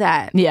love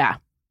that. Yeah.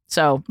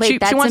 So Wait,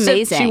 that's wants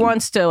amazing. She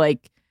wants to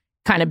like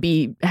kind of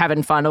be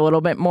having fun a little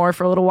bit more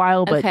for a little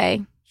while, but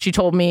okay. She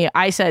told me,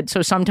 I said,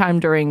 so sometime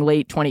during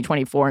late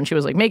 2024. And she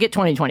was like, make it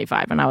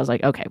 2025. And I was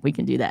like, okay, we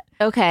can do that.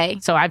 Okay.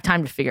 So I have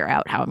time to figure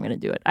out how I'm going to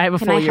do it. I have a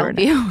full year. Can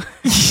I help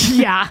you?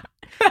 Yeah.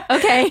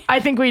 Okay. I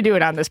think we do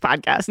it on this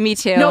podcast. Me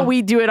too. No,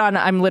 we do it on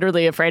I'm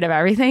literally afraid of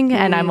everything.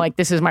 And I'm like,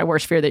 this is my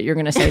worst fear that you're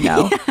going to say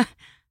no. Yeah. Oh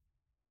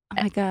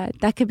my God.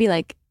 That could be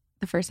like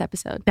the first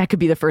episode. That could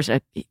be the first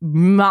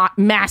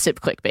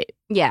massive clickbait.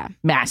 Yeah.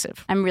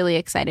 Massive. I'm really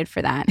excited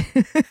for that.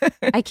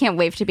 I can't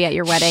wait to be at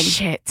your wedding.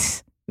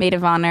 Shit. Maid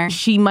of honor.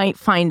 She might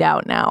find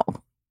out now.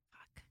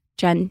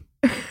 Jen,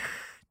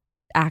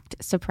 act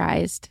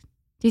surprised.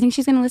 Do you think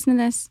she's going to listen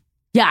to this?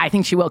 Yeah, I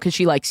think she will because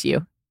she likes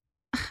you.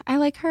 I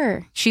like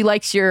her. She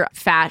likes your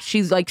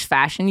she likes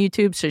fashion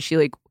YouTube, so she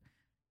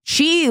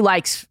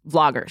likes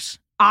vloggers.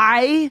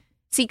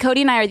 See,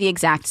 Cody and I are the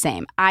exact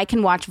same. I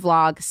can watch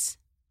vlogs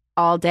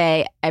all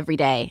day, every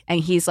day. And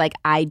he's like,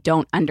 I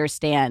don't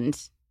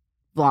understand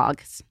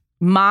vlogs.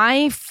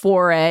 My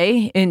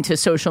foray into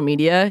social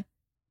media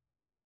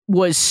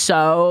was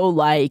so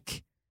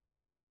like,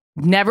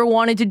 never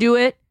wanted to do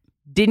it,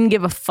 didn't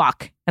give a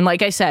fuck. And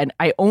like I said,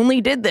 I only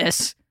did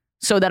this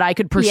so that I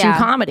could pursue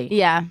comedy.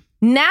 Yeah.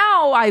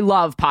 Now I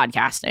love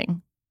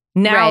podcasting.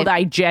 Now that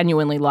I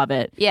genuinely love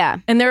it. Yeah.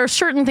 And there are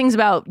certain things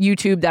about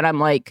YouTube that I'm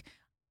like,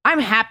 I'm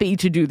happy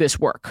to do this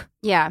work.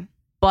 Yeah.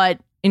 But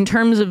in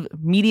terms of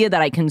media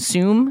that I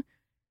consume,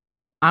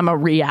 I'm a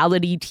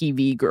reality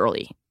TV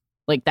girly.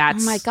 Like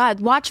that's... Oh my God.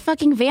 Watch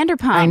fucking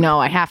Vanderpump. I know,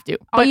 I have to.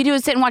 All you do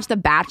is sit and watch The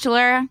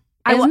Bachelor.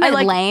 Isn't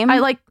that lame?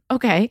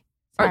 Okay.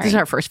 This is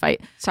our first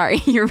fight.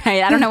 Sorry, you're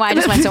right. I don't know why I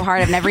just went so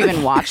hard. I've never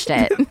even watched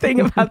it. The thing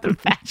about The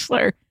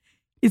Bachelor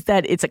is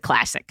that it's a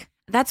classic.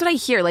 That's what I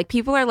hear. Like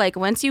people are like,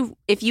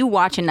 if you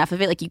watch enough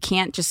of it, like you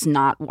can't just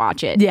not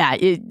watch it. Yeah,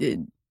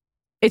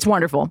 it's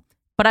wonderful.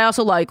 But I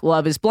also like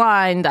Love is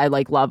Blind. I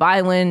like Love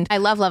Island. I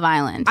love Love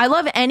Island. I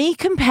love any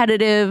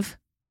competitive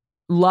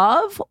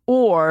love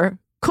or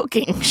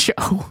cooking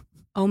show.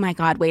 Oh my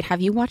God. Wait,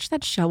 have you watched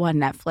that show on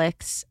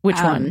Netflix? Which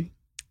one?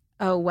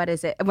 Oh, what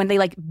is it? When they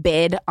like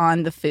bid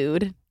on the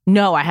food?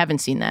 No, I haven't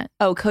seen that.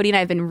 Oh, Cody and I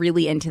have been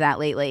really into that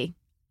lately.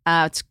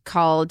 It's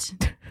called...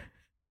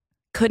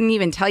 Couldn't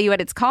even tell you what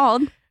it's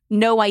called.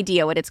 No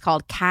idea what it's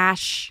called.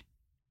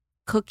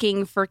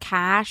 Cooking for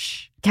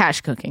cash.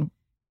 Cash cooking.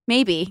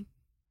 Maybe.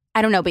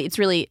 I don't know, but it's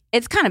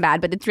kind of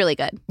bad, but it's really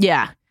good.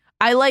 Yeah.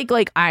 I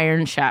like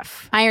Iron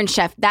Chef. Iron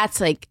Chef.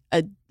 That's like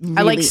a really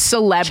I like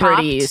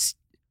celebrities. Chopped.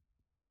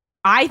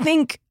 I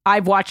think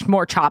I've watched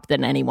more Chopped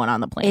than anyone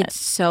on the planet. It's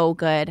so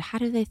good. How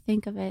do they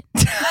think of it?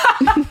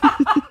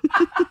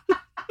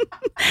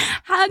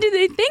 How do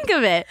they think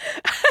of it?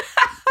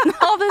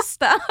 All the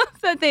stuff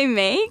that they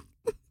make.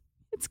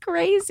 It's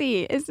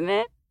crazy, isn't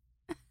it?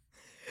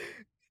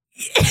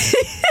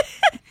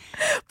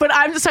 But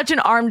I'm such an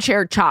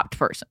armchair Chopped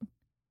person.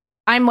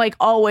 I'm like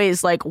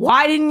always like,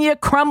 why didn't you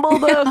crumble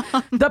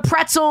the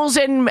pretzels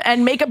and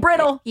make a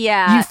brittle?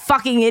 Yeah. You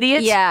fucking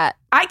idiots. Yeah.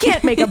 I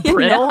can't make a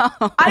brittle.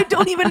 No. I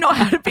don't even know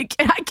how to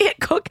I can't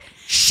cook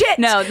shit.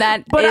 No,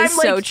 that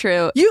is so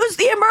true. Use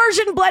the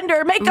immersion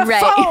blender. Make a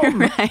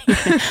foam.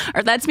 Right.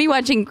 Or that's me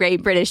watching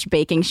Great British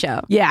Baking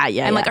Show. Yeah.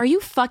 I'm like, are you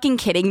fucking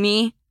kidding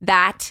me?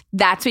 That's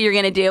what you're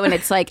going to do? And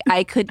it's like,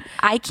 I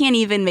can't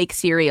even make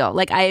cereal.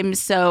 Like I am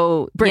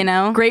so,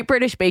 Great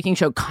British Baking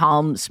Show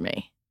calms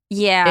me.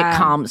 Yeah. It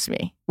calms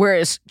me.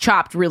 Whereas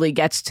Chopped really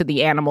gets to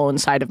the animal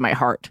inside of my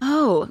heart.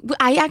 Oh,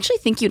 I actually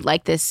think you'd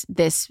like this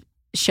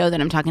show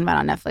that I'm talking about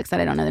on Netflix that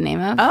I don't know the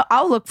name of.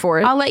 I'll look for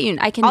it. I'll let you.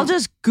 I'll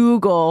just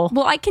Google.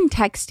 Well, I can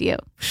text you.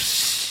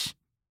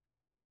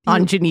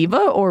 On Geneva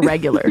or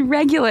regular?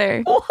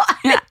 Regular.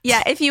 What?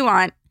 Yeah, if you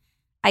want,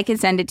 I can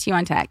send it to you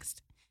on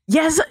text.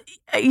 Yes,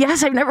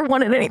 I've never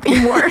wanted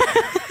anything more.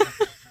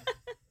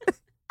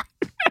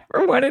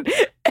 Never wanted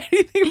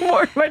anything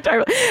more in my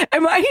time.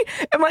 Am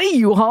I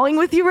U-hauling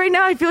with you right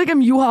now? I feel like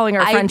I'm U-hauling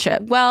our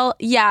friendship. Well,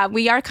 yeah,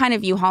 we are kind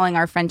of U-hauling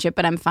our friendship,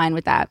 but I'm fine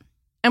with that.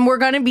 And we're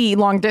going to be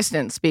long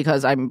distance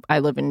because I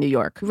live in New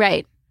York.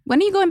 Right. When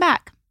are you going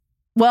back?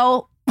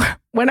 Well,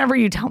 whenever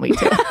you tell me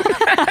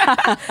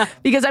to.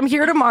 Because I'm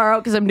here tomorrow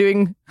because I'm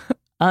doing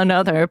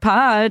another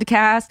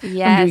podcast.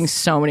 Yes. I'm doing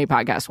so many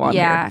podcasts while I'm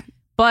here.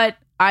 But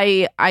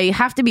I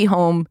have to be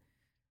home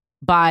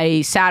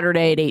by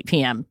Saturday at 8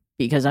 p.m.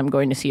 because I'm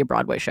going to see a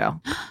Broadway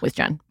show with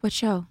Jen. What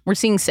show? We're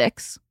seeing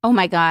Six. Oh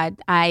my God.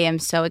 I am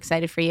so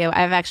excited for you.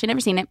 I've actually never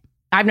seen it.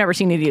 I've never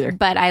seen it either.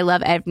 But I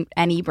love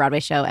any Broadway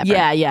show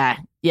ever.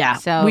 Yeah.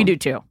 So we do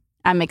too.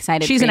 I'm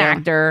excited. She's an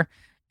actor,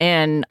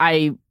 and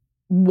I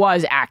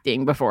was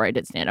acting before I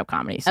did stand-up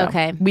comedy. So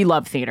okay. We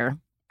love theater.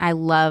 I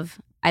love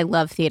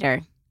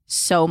theater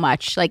so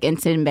much. Like,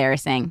 it's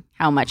embarrassing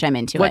how much I'm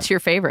into it. What's your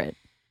favorite?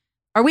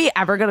 Are we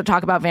ever going to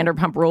talk about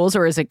Vanderpump Rules,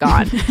 or is it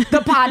gone?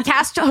 The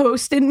podcast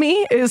host in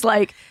me is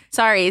like,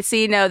 sorry.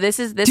 See, no, this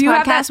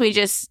podcast. We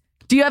just.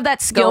 Do you have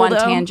that skill on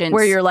tangents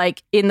where you're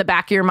like in the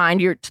back of your mind,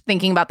 you're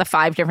thinking about the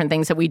 5 different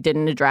things that we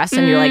didn't address,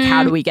 and you're like,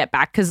 how do we get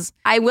back? Because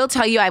I will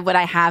tell you, what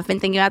I have been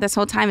thinking about this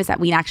whole time is that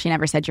we actually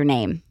never said your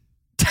name.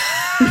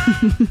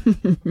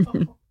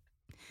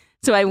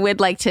 So I would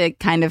like to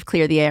kind of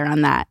clear the air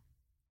on that.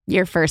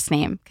 your first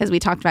name because we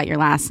talked about your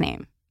last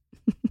name.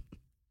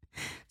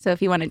 So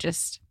if you want to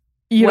just...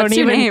 What's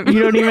your name?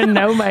 You don't even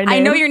know my name. I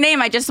know your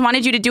name. I just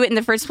wanted you to do it in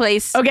the first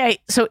place. Okay,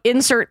 so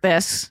insert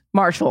this,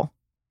 Marshall.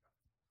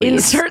 Please.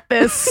 Insert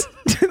this.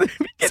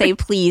 Say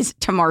please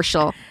to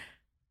Marshall.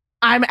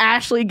 I'm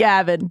Ashley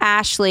Gavin.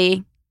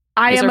 Ashley.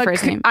 I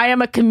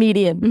am a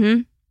comedian.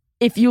 Mm-hmm.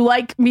 If you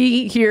like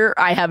me here,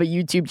 I have a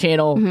YouTube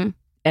channel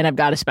and I've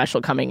got a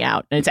special coming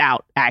out. And it's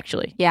out,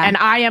 actually. Yeah. And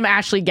I am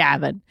Ashley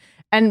Gavin.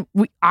 And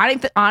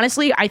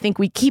honestly, I think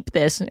we keep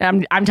this.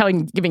 I'm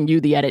giving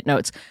you the edit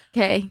notes.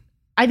 Okay.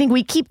 I think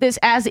we keep this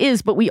as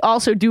is, but we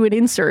also do an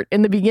insert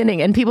in the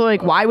beginning. And people are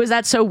like, why was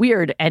that so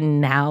weird? And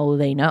now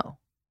they know.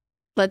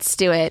 Let's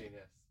do it.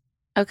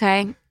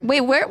 Okay.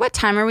 Wait, what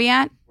time are we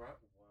at?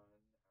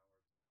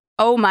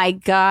 Oh my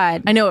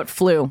God. I know it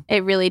flew.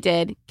 It really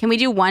did. Can we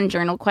do one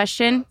journal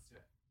question?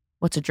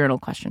 What's a journal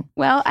question?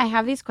 Well, I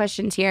have these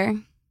questions here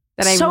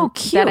that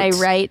cute. that I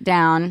write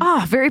down.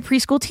 Oh, very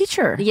preschool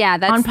teacher. Yeah,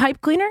 that's on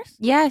pipe cleaners?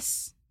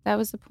 Yes, that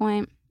was the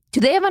point. Do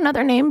they have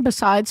another name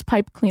besides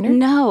pipe cleaner?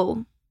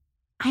 No,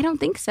 I don't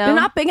think so. They're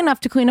not big enough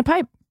to clean a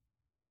pipe.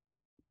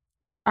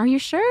 Are you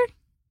sure?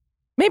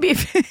 Maybe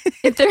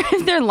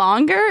if they're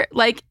longer,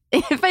 like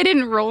if I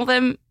didn't roll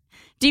them.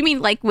 Do you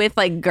mean like with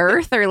like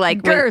girth or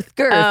like girth?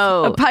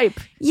 Oh, a pipe.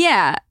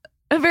 Yeah,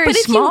 a very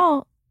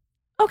small.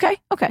 Okay.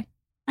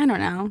 I don't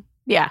know.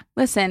 Yeah.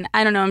 Listen,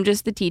 I don't know. I'm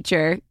just the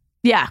teacher.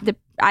 Yeah.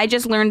 I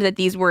just learned that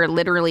these were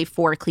literally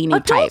for cleaning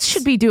Adults pipes.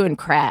 Should be doing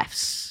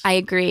crafts. I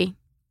agree.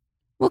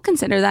 We'll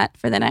consider that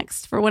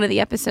for one of the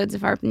episodes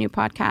of our new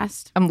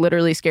podcast. I'm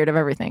literally scared of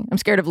everything. I'm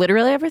scared of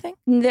literally everything.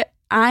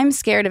 I'm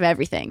scared of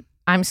everything.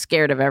 I'm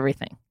scared of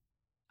everything.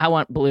 I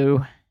want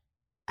blue.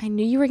 I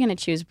knew you were going to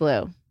choose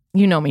blue.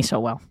 You know me so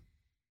well.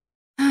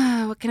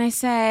 What can I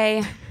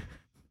say?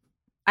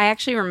 I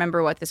actually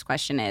remember what this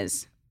question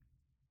is.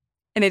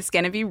 And it's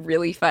going to be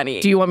really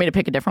funny. Do you want me to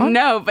pick a different one?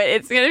 No, but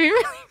it's going to be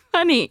really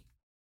funny.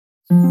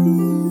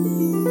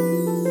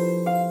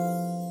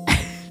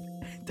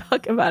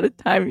 Talk about a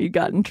time you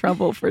got in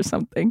trouble for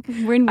something.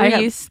 When were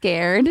you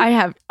scared?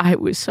 I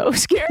was so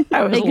scared.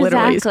 I was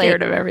literally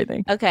scared of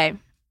everything. Okay.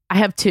 I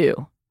have two.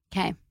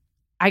 Okay.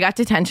 I got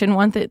detention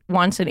once in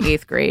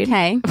 8th grade.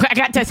 Okay. I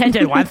got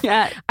detention once.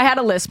 Yeah. I had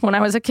a lisp when I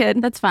was a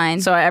kid. That's fine.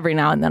 So every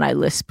now and then I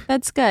lisp.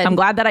 That's good. I'm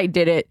glad that I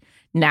did it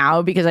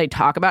now because I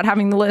talk about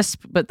having the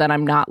lisp, but then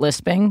I'm not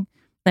lisping.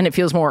 Then it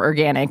feels more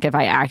organic if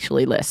I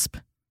actually lisp.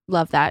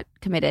 Love that.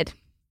 Committed.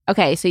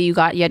 Okay, so you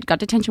got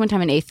detention one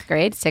time in 8th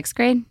grade, 6th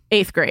grade?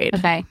 8th grade.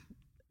 Okay.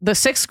 The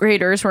 6th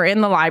graders were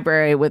in the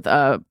library with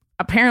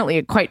apparently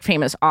a quite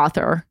famous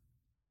author,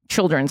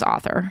 children's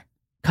author,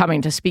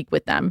 coming to speak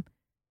with them.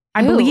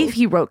 I believe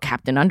he wrote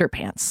Captain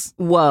Underpants.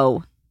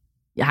 Whoa.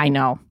 Yeah, I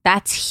know.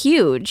 That's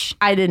huge.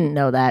 I didn't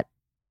know that.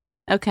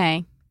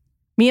 Okay.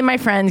 Me and my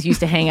friends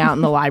used to hang out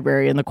in the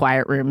library in the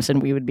quiet rooms and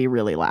we would be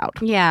really loud.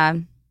 Yeah.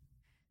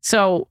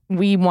 So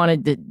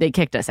they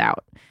kicked us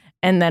out.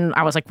 And then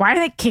I was like, why are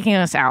they kicking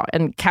us out?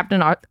 And Captain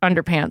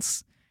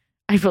Underpants,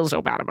 I feel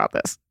so bad about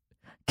this.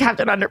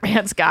 Captain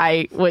Underpants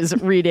guy was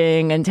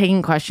reading and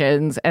taking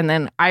questions. And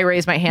then I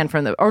raised my hand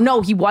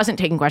no, he wasn't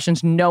taking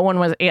questions. No one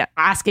was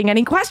asking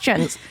any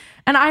questions.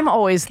 And I'm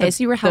always the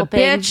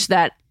bitch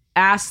that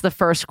asks the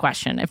first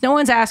question. If no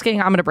one's asking,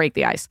 I'm going to break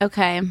the ice.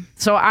 Okay.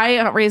 So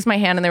I raised my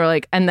hand and they were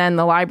like, and then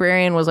the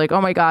librarian was like, oh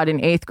my God,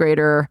 an 8th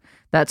grader.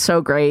 That's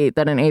so great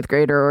that an 8th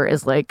grader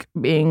is like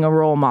being a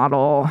role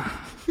model.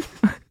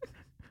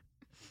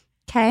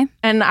 Okay.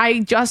 And I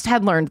just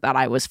had learned that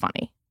I was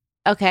funny.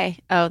 Okay.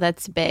 Oh,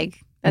 that's big.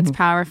 That's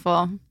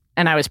powerful.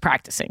 And I was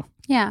practicing.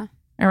 Yeah.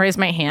 I raised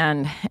my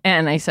hand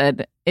and I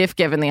said, if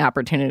given the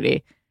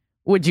opportunity,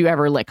 would you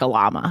ever lick a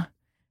llama?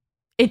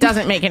 It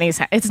doesn't make any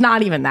sense. It's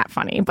not even that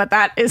funny, but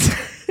that is...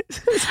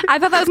 I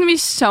thought that was going to be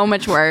so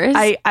much worse.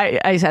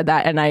 I said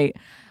that and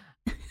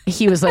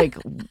he was like,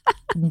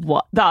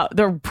 what?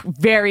 The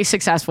very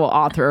successful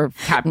author of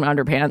Captain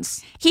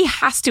Underpants. He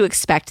has to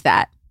expect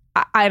that.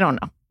 I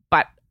don't know,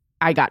 but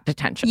I got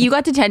detention. You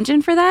got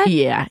detention for that?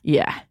 Yeah,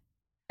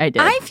 I did.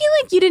 I feel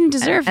like you didn't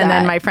deserve that. And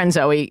then my friend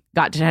Zoe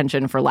got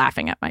detention for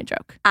laughing at my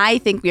joke. I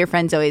think your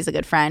friend Zoe's a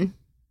good friend.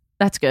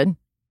 That's good.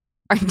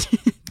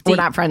 We're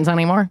not friends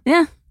anymore.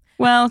 Yeah.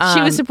 Well,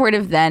 she was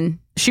supportive then.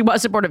 She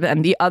was supportive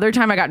then. The other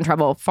time I got in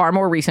trouble, far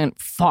more recent,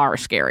 far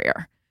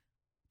scarier.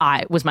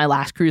 Was my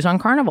last cruise on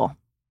Carnival.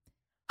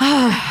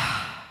 What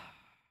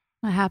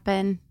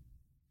happened?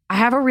 I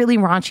have a really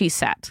raunchy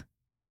set.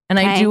 And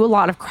I do a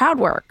lot of crowd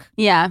work.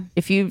 Yeah.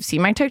 If you see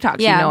my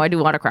TikToks, you know I do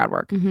a lot of crowd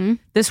work. Mm-hmm.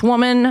 This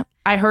woman,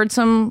 I heard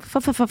some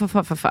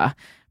fa-fa-fa-fa-fa-fa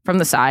from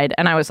the side.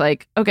 And I was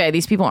like, okay,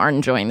 these people aren't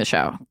enjoying the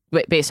show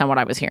based on what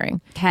I was hearing.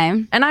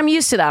 Okay. And I'm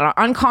used to that.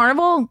 On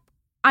Carnival,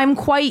 I'm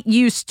quite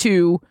used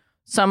to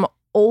some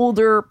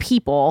older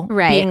people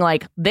being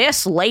like,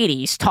 this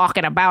lady's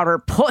talking about her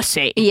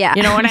pussy. Yeah.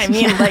 You know what I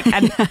mean? Like,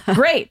 and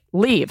great,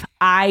 leave.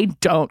 I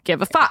don't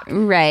give a fuck.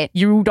 Right.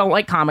 You don't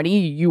like comedy.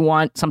 You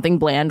want something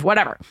bland,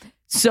 whatever.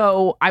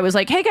 So I was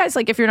like, hey guys,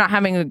 like if you're not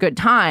having a good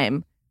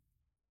time,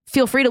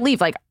 feel free to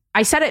leave. Like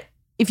I said it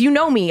if you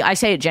know me, I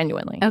say it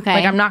genuinely. Okay.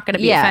 Like, I'm not going to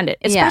be offended.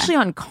 Especially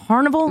on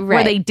Carnival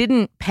where they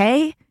didn't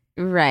pay.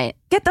 Right.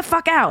 Get the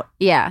fuck out.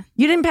 Yeah.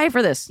 You didn't pay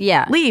for this.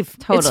 Yeah. Leave.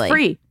 Totally. It's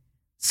free.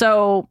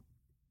 So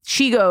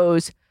she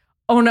goes,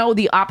 oh no,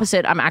 the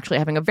opposite. I'm actually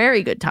having a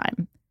very good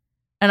time.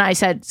 And I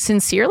said,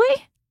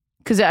 sincerely?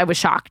 Because I was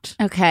shocked.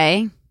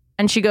 Okay.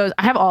 And she goes,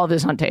 I have all of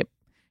this on tape.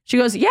 She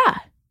goes, yeah.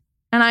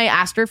 And I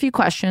asked her a few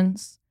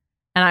questions.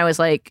 And I was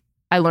like,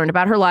 I learned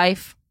about her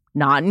life.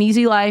 Not an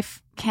easy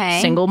life.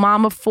 Okay. Single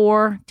mom of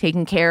 4,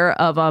 taking care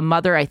of a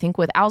mother, I think,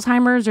 with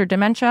Alzheimer's or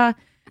dementia.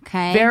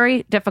 Okay.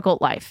 Very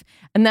difficult life.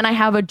 And then I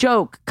have a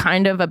joke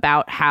kind of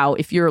about how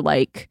if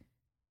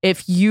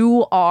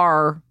you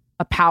are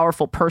a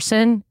powerful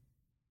person,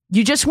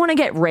 you just want to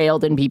get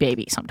railed and be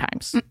baby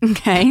sometimes.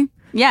 Okay.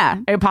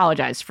 Yeah. I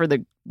apologize for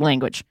the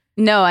language.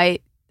 No,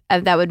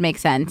 that would make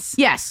sense.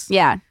 Yes.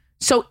 Yeah.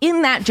 So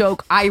in that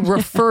joke, I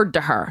referred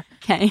to her.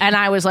 Okay. And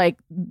I was like,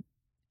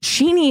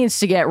 she needs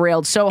to get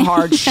railed so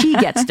hard, she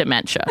gets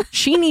dementia.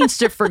 She needs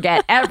to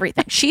forget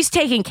everything. She's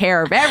taking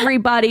care of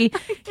everybody.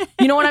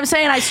 You know what I'm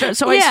saying? I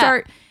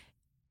start.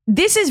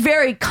 This is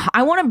very,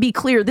 I want to be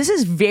clear, this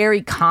is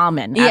very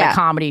common at a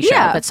comedy show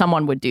that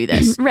someone would do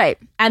this. Right.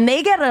 And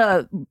they get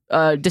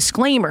a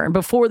disclaimer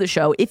before the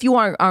show. If you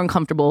are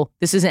uncomfortable,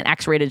 this is an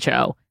X-rated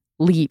show.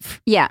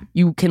 Leave. Yeah.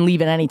 You can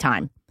leave at any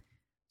time.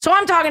 So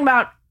I'm talking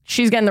about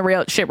she's getting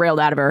the shit railed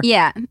out of her.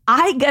 Yeah.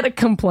 I get a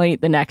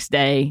complaint the next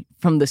day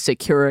from the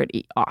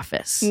security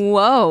office.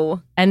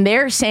 Whoa. And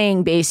they're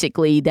saying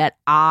basically that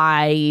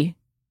I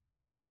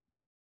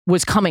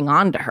was coming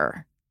on to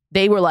her.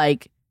 They were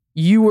like,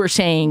 you were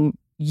saying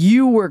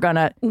you were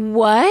gonna...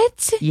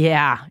 What?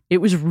 Yeah, it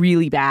was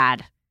really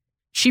bad.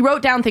 She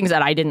wrote down things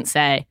that I didn't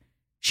say.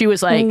 She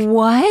was like...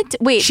 What?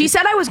 Wait. She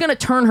said I was gonna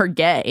turn her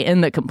gay in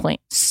the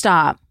complaint.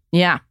 Stop.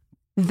 Yeah.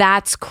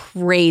 That's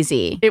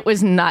crazy. It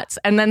was nuts.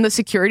 And then the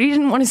security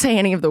didn't want to say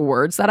any of the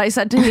words that I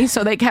said to me.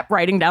 So they kept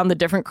writing down the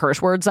different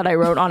curse words that I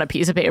wrote on a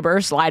piece of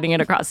paper, sliding it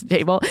across the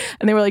table.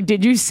 And they were like,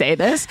 did you say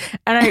this?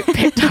 And I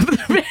picked up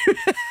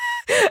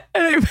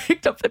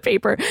the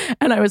paper.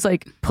 And I was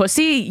like,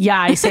 pussy?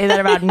 Yeah, I say that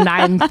about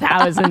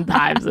 9,000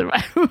 times in my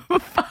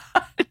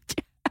podcast.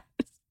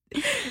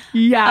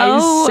 Yeah,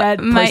 I said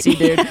pussy,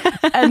 dude.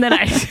 And then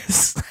I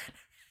just...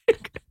 they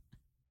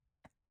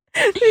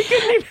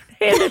couldn't even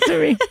hand it to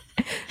me.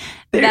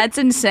 That's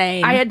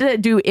insane. I had to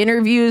do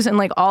interviews and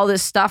like all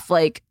this stuff.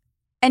 Like,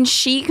 and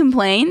she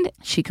complained?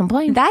 She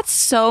complained. That's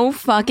so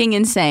fucking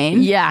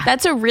insane. Yeah.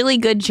 That's a really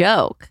good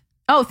joke.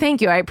 Oh,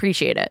 thank you. I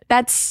appreciate it.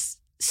 That's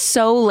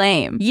so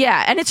lame.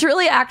 Yeah. And it's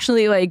really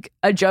actually like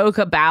a joke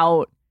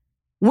about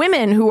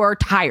women who are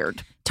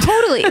tired.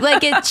 Totally.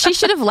 Like she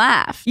should have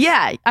laughed.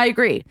 Yeah, I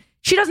agree.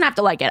 She doesn't have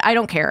to like it. I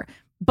don't care.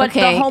 But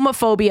the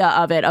homophobia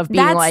of it, of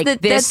being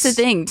that's the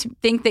thing. To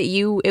think that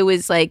it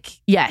was like...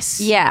 Yes.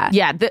 Yeah.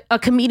 Yeah. A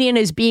comedian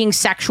is being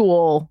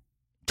sexual,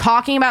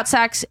 talking about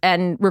sex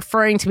and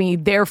referring to me,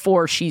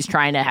 therefore she's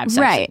trying to have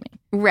sex with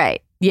me.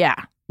 Right. Yeah.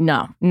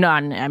 No.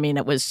 None. I mean,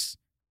 it was...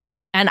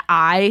 And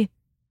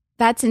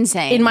That's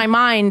insane. In my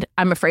mind,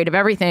 I'm afraid of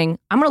everything.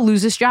 I'm going to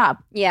lose this job.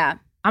 Yeah.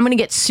 I'm going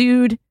to get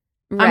sued.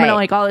 Right. I'm going to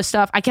like all this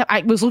stuff.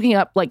 I was looking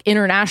up like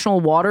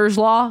international waters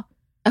law.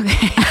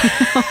 Okay.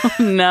 Oh,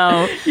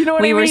 no. You know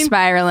what I mean? We were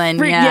spiraling.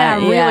 Really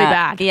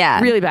bad.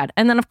 Yeah. Really bad.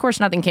 And then, of course,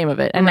 nothing came of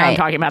it. And now I'm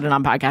talking about it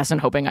on podcast and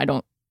hoping I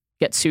don't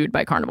get sued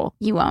by Carnival.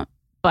 You won't.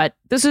 But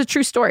this is a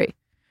true story.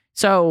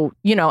 So,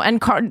 you know,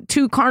 and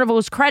to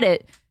Carnival's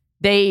credit,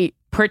 they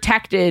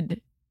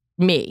protected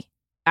me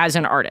as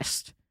an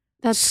artist.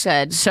 That's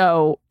good.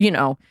 So, you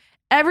know,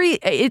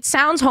 it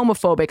sounds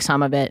homophobic,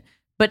 some of it,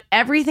 but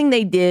everything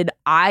they did,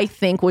 I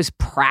think, was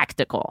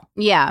practical.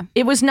 Yeah.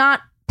 It was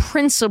not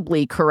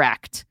principally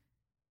correct,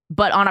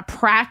 but on a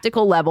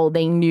practical level,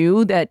 they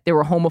knew that there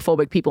were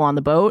homophobic people on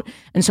the boat,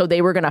 and so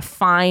they were going to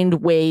find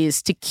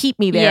ways to keep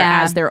me there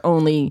as their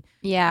only...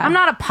 Yeah. I'm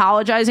not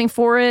apologizing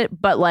for it,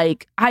 but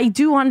like, I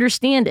do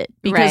understand it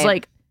because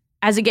like,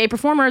 as a gay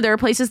performer, there are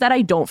places that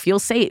I don't feel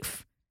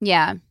safe.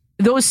 Yeah.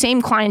 Those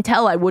same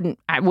clientele, I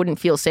wouldn't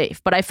feel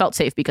safe, but I felt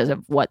safe because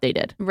of what they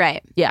did.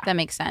 Right. Yeah. That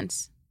makes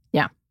sense.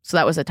 Yeah. So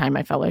that was a time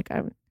I felt like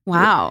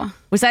Wow.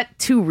 Was that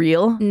too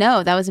real?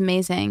 No, that was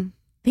amazing.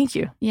 Thank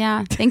you.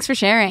 Yeah. Thanks for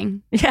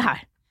sharing. Yeah.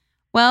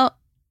 Well,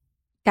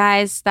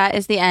 guys, that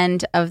is the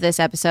end of this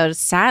episode.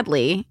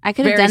 Sadly, I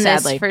could have done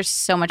this for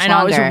so much longer. I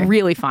know, it was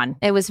really fun.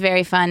 It was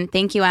very fun.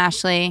 Thank you,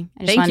 Ashley.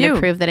 I just wanted to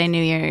prove that I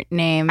knew your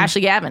name.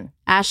 Ashley Gavin.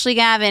 Ashley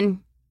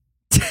Gavin.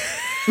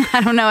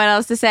 I don't know what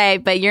else to say,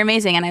 but you're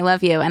amazing and I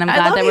love you. And I'm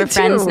glad that we're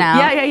friends now.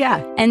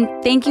 Yeah. And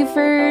thank you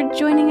for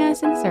joining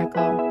us in the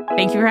circle.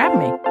 Thank you for having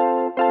me.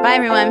 Bye,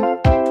 everyone.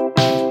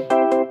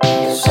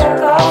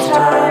 Circle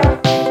time.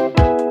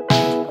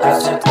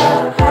 Let's have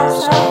some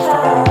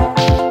fun.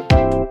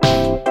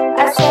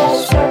 I said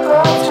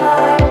circle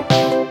time.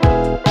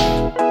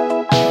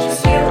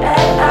 Just you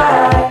and I.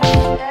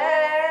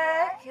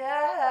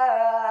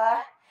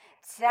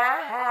 Circle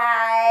time.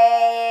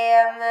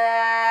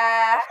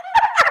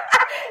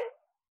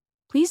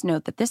 Please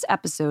note that this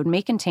episode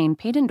may contain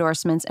paid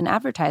endorsements and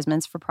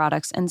advertisements for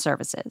products and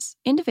services.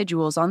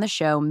 Individuals on the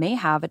show may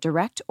have a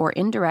direct or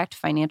indirect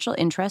financial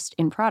interest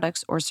in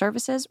products or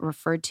services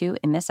referred to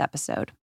in this episode.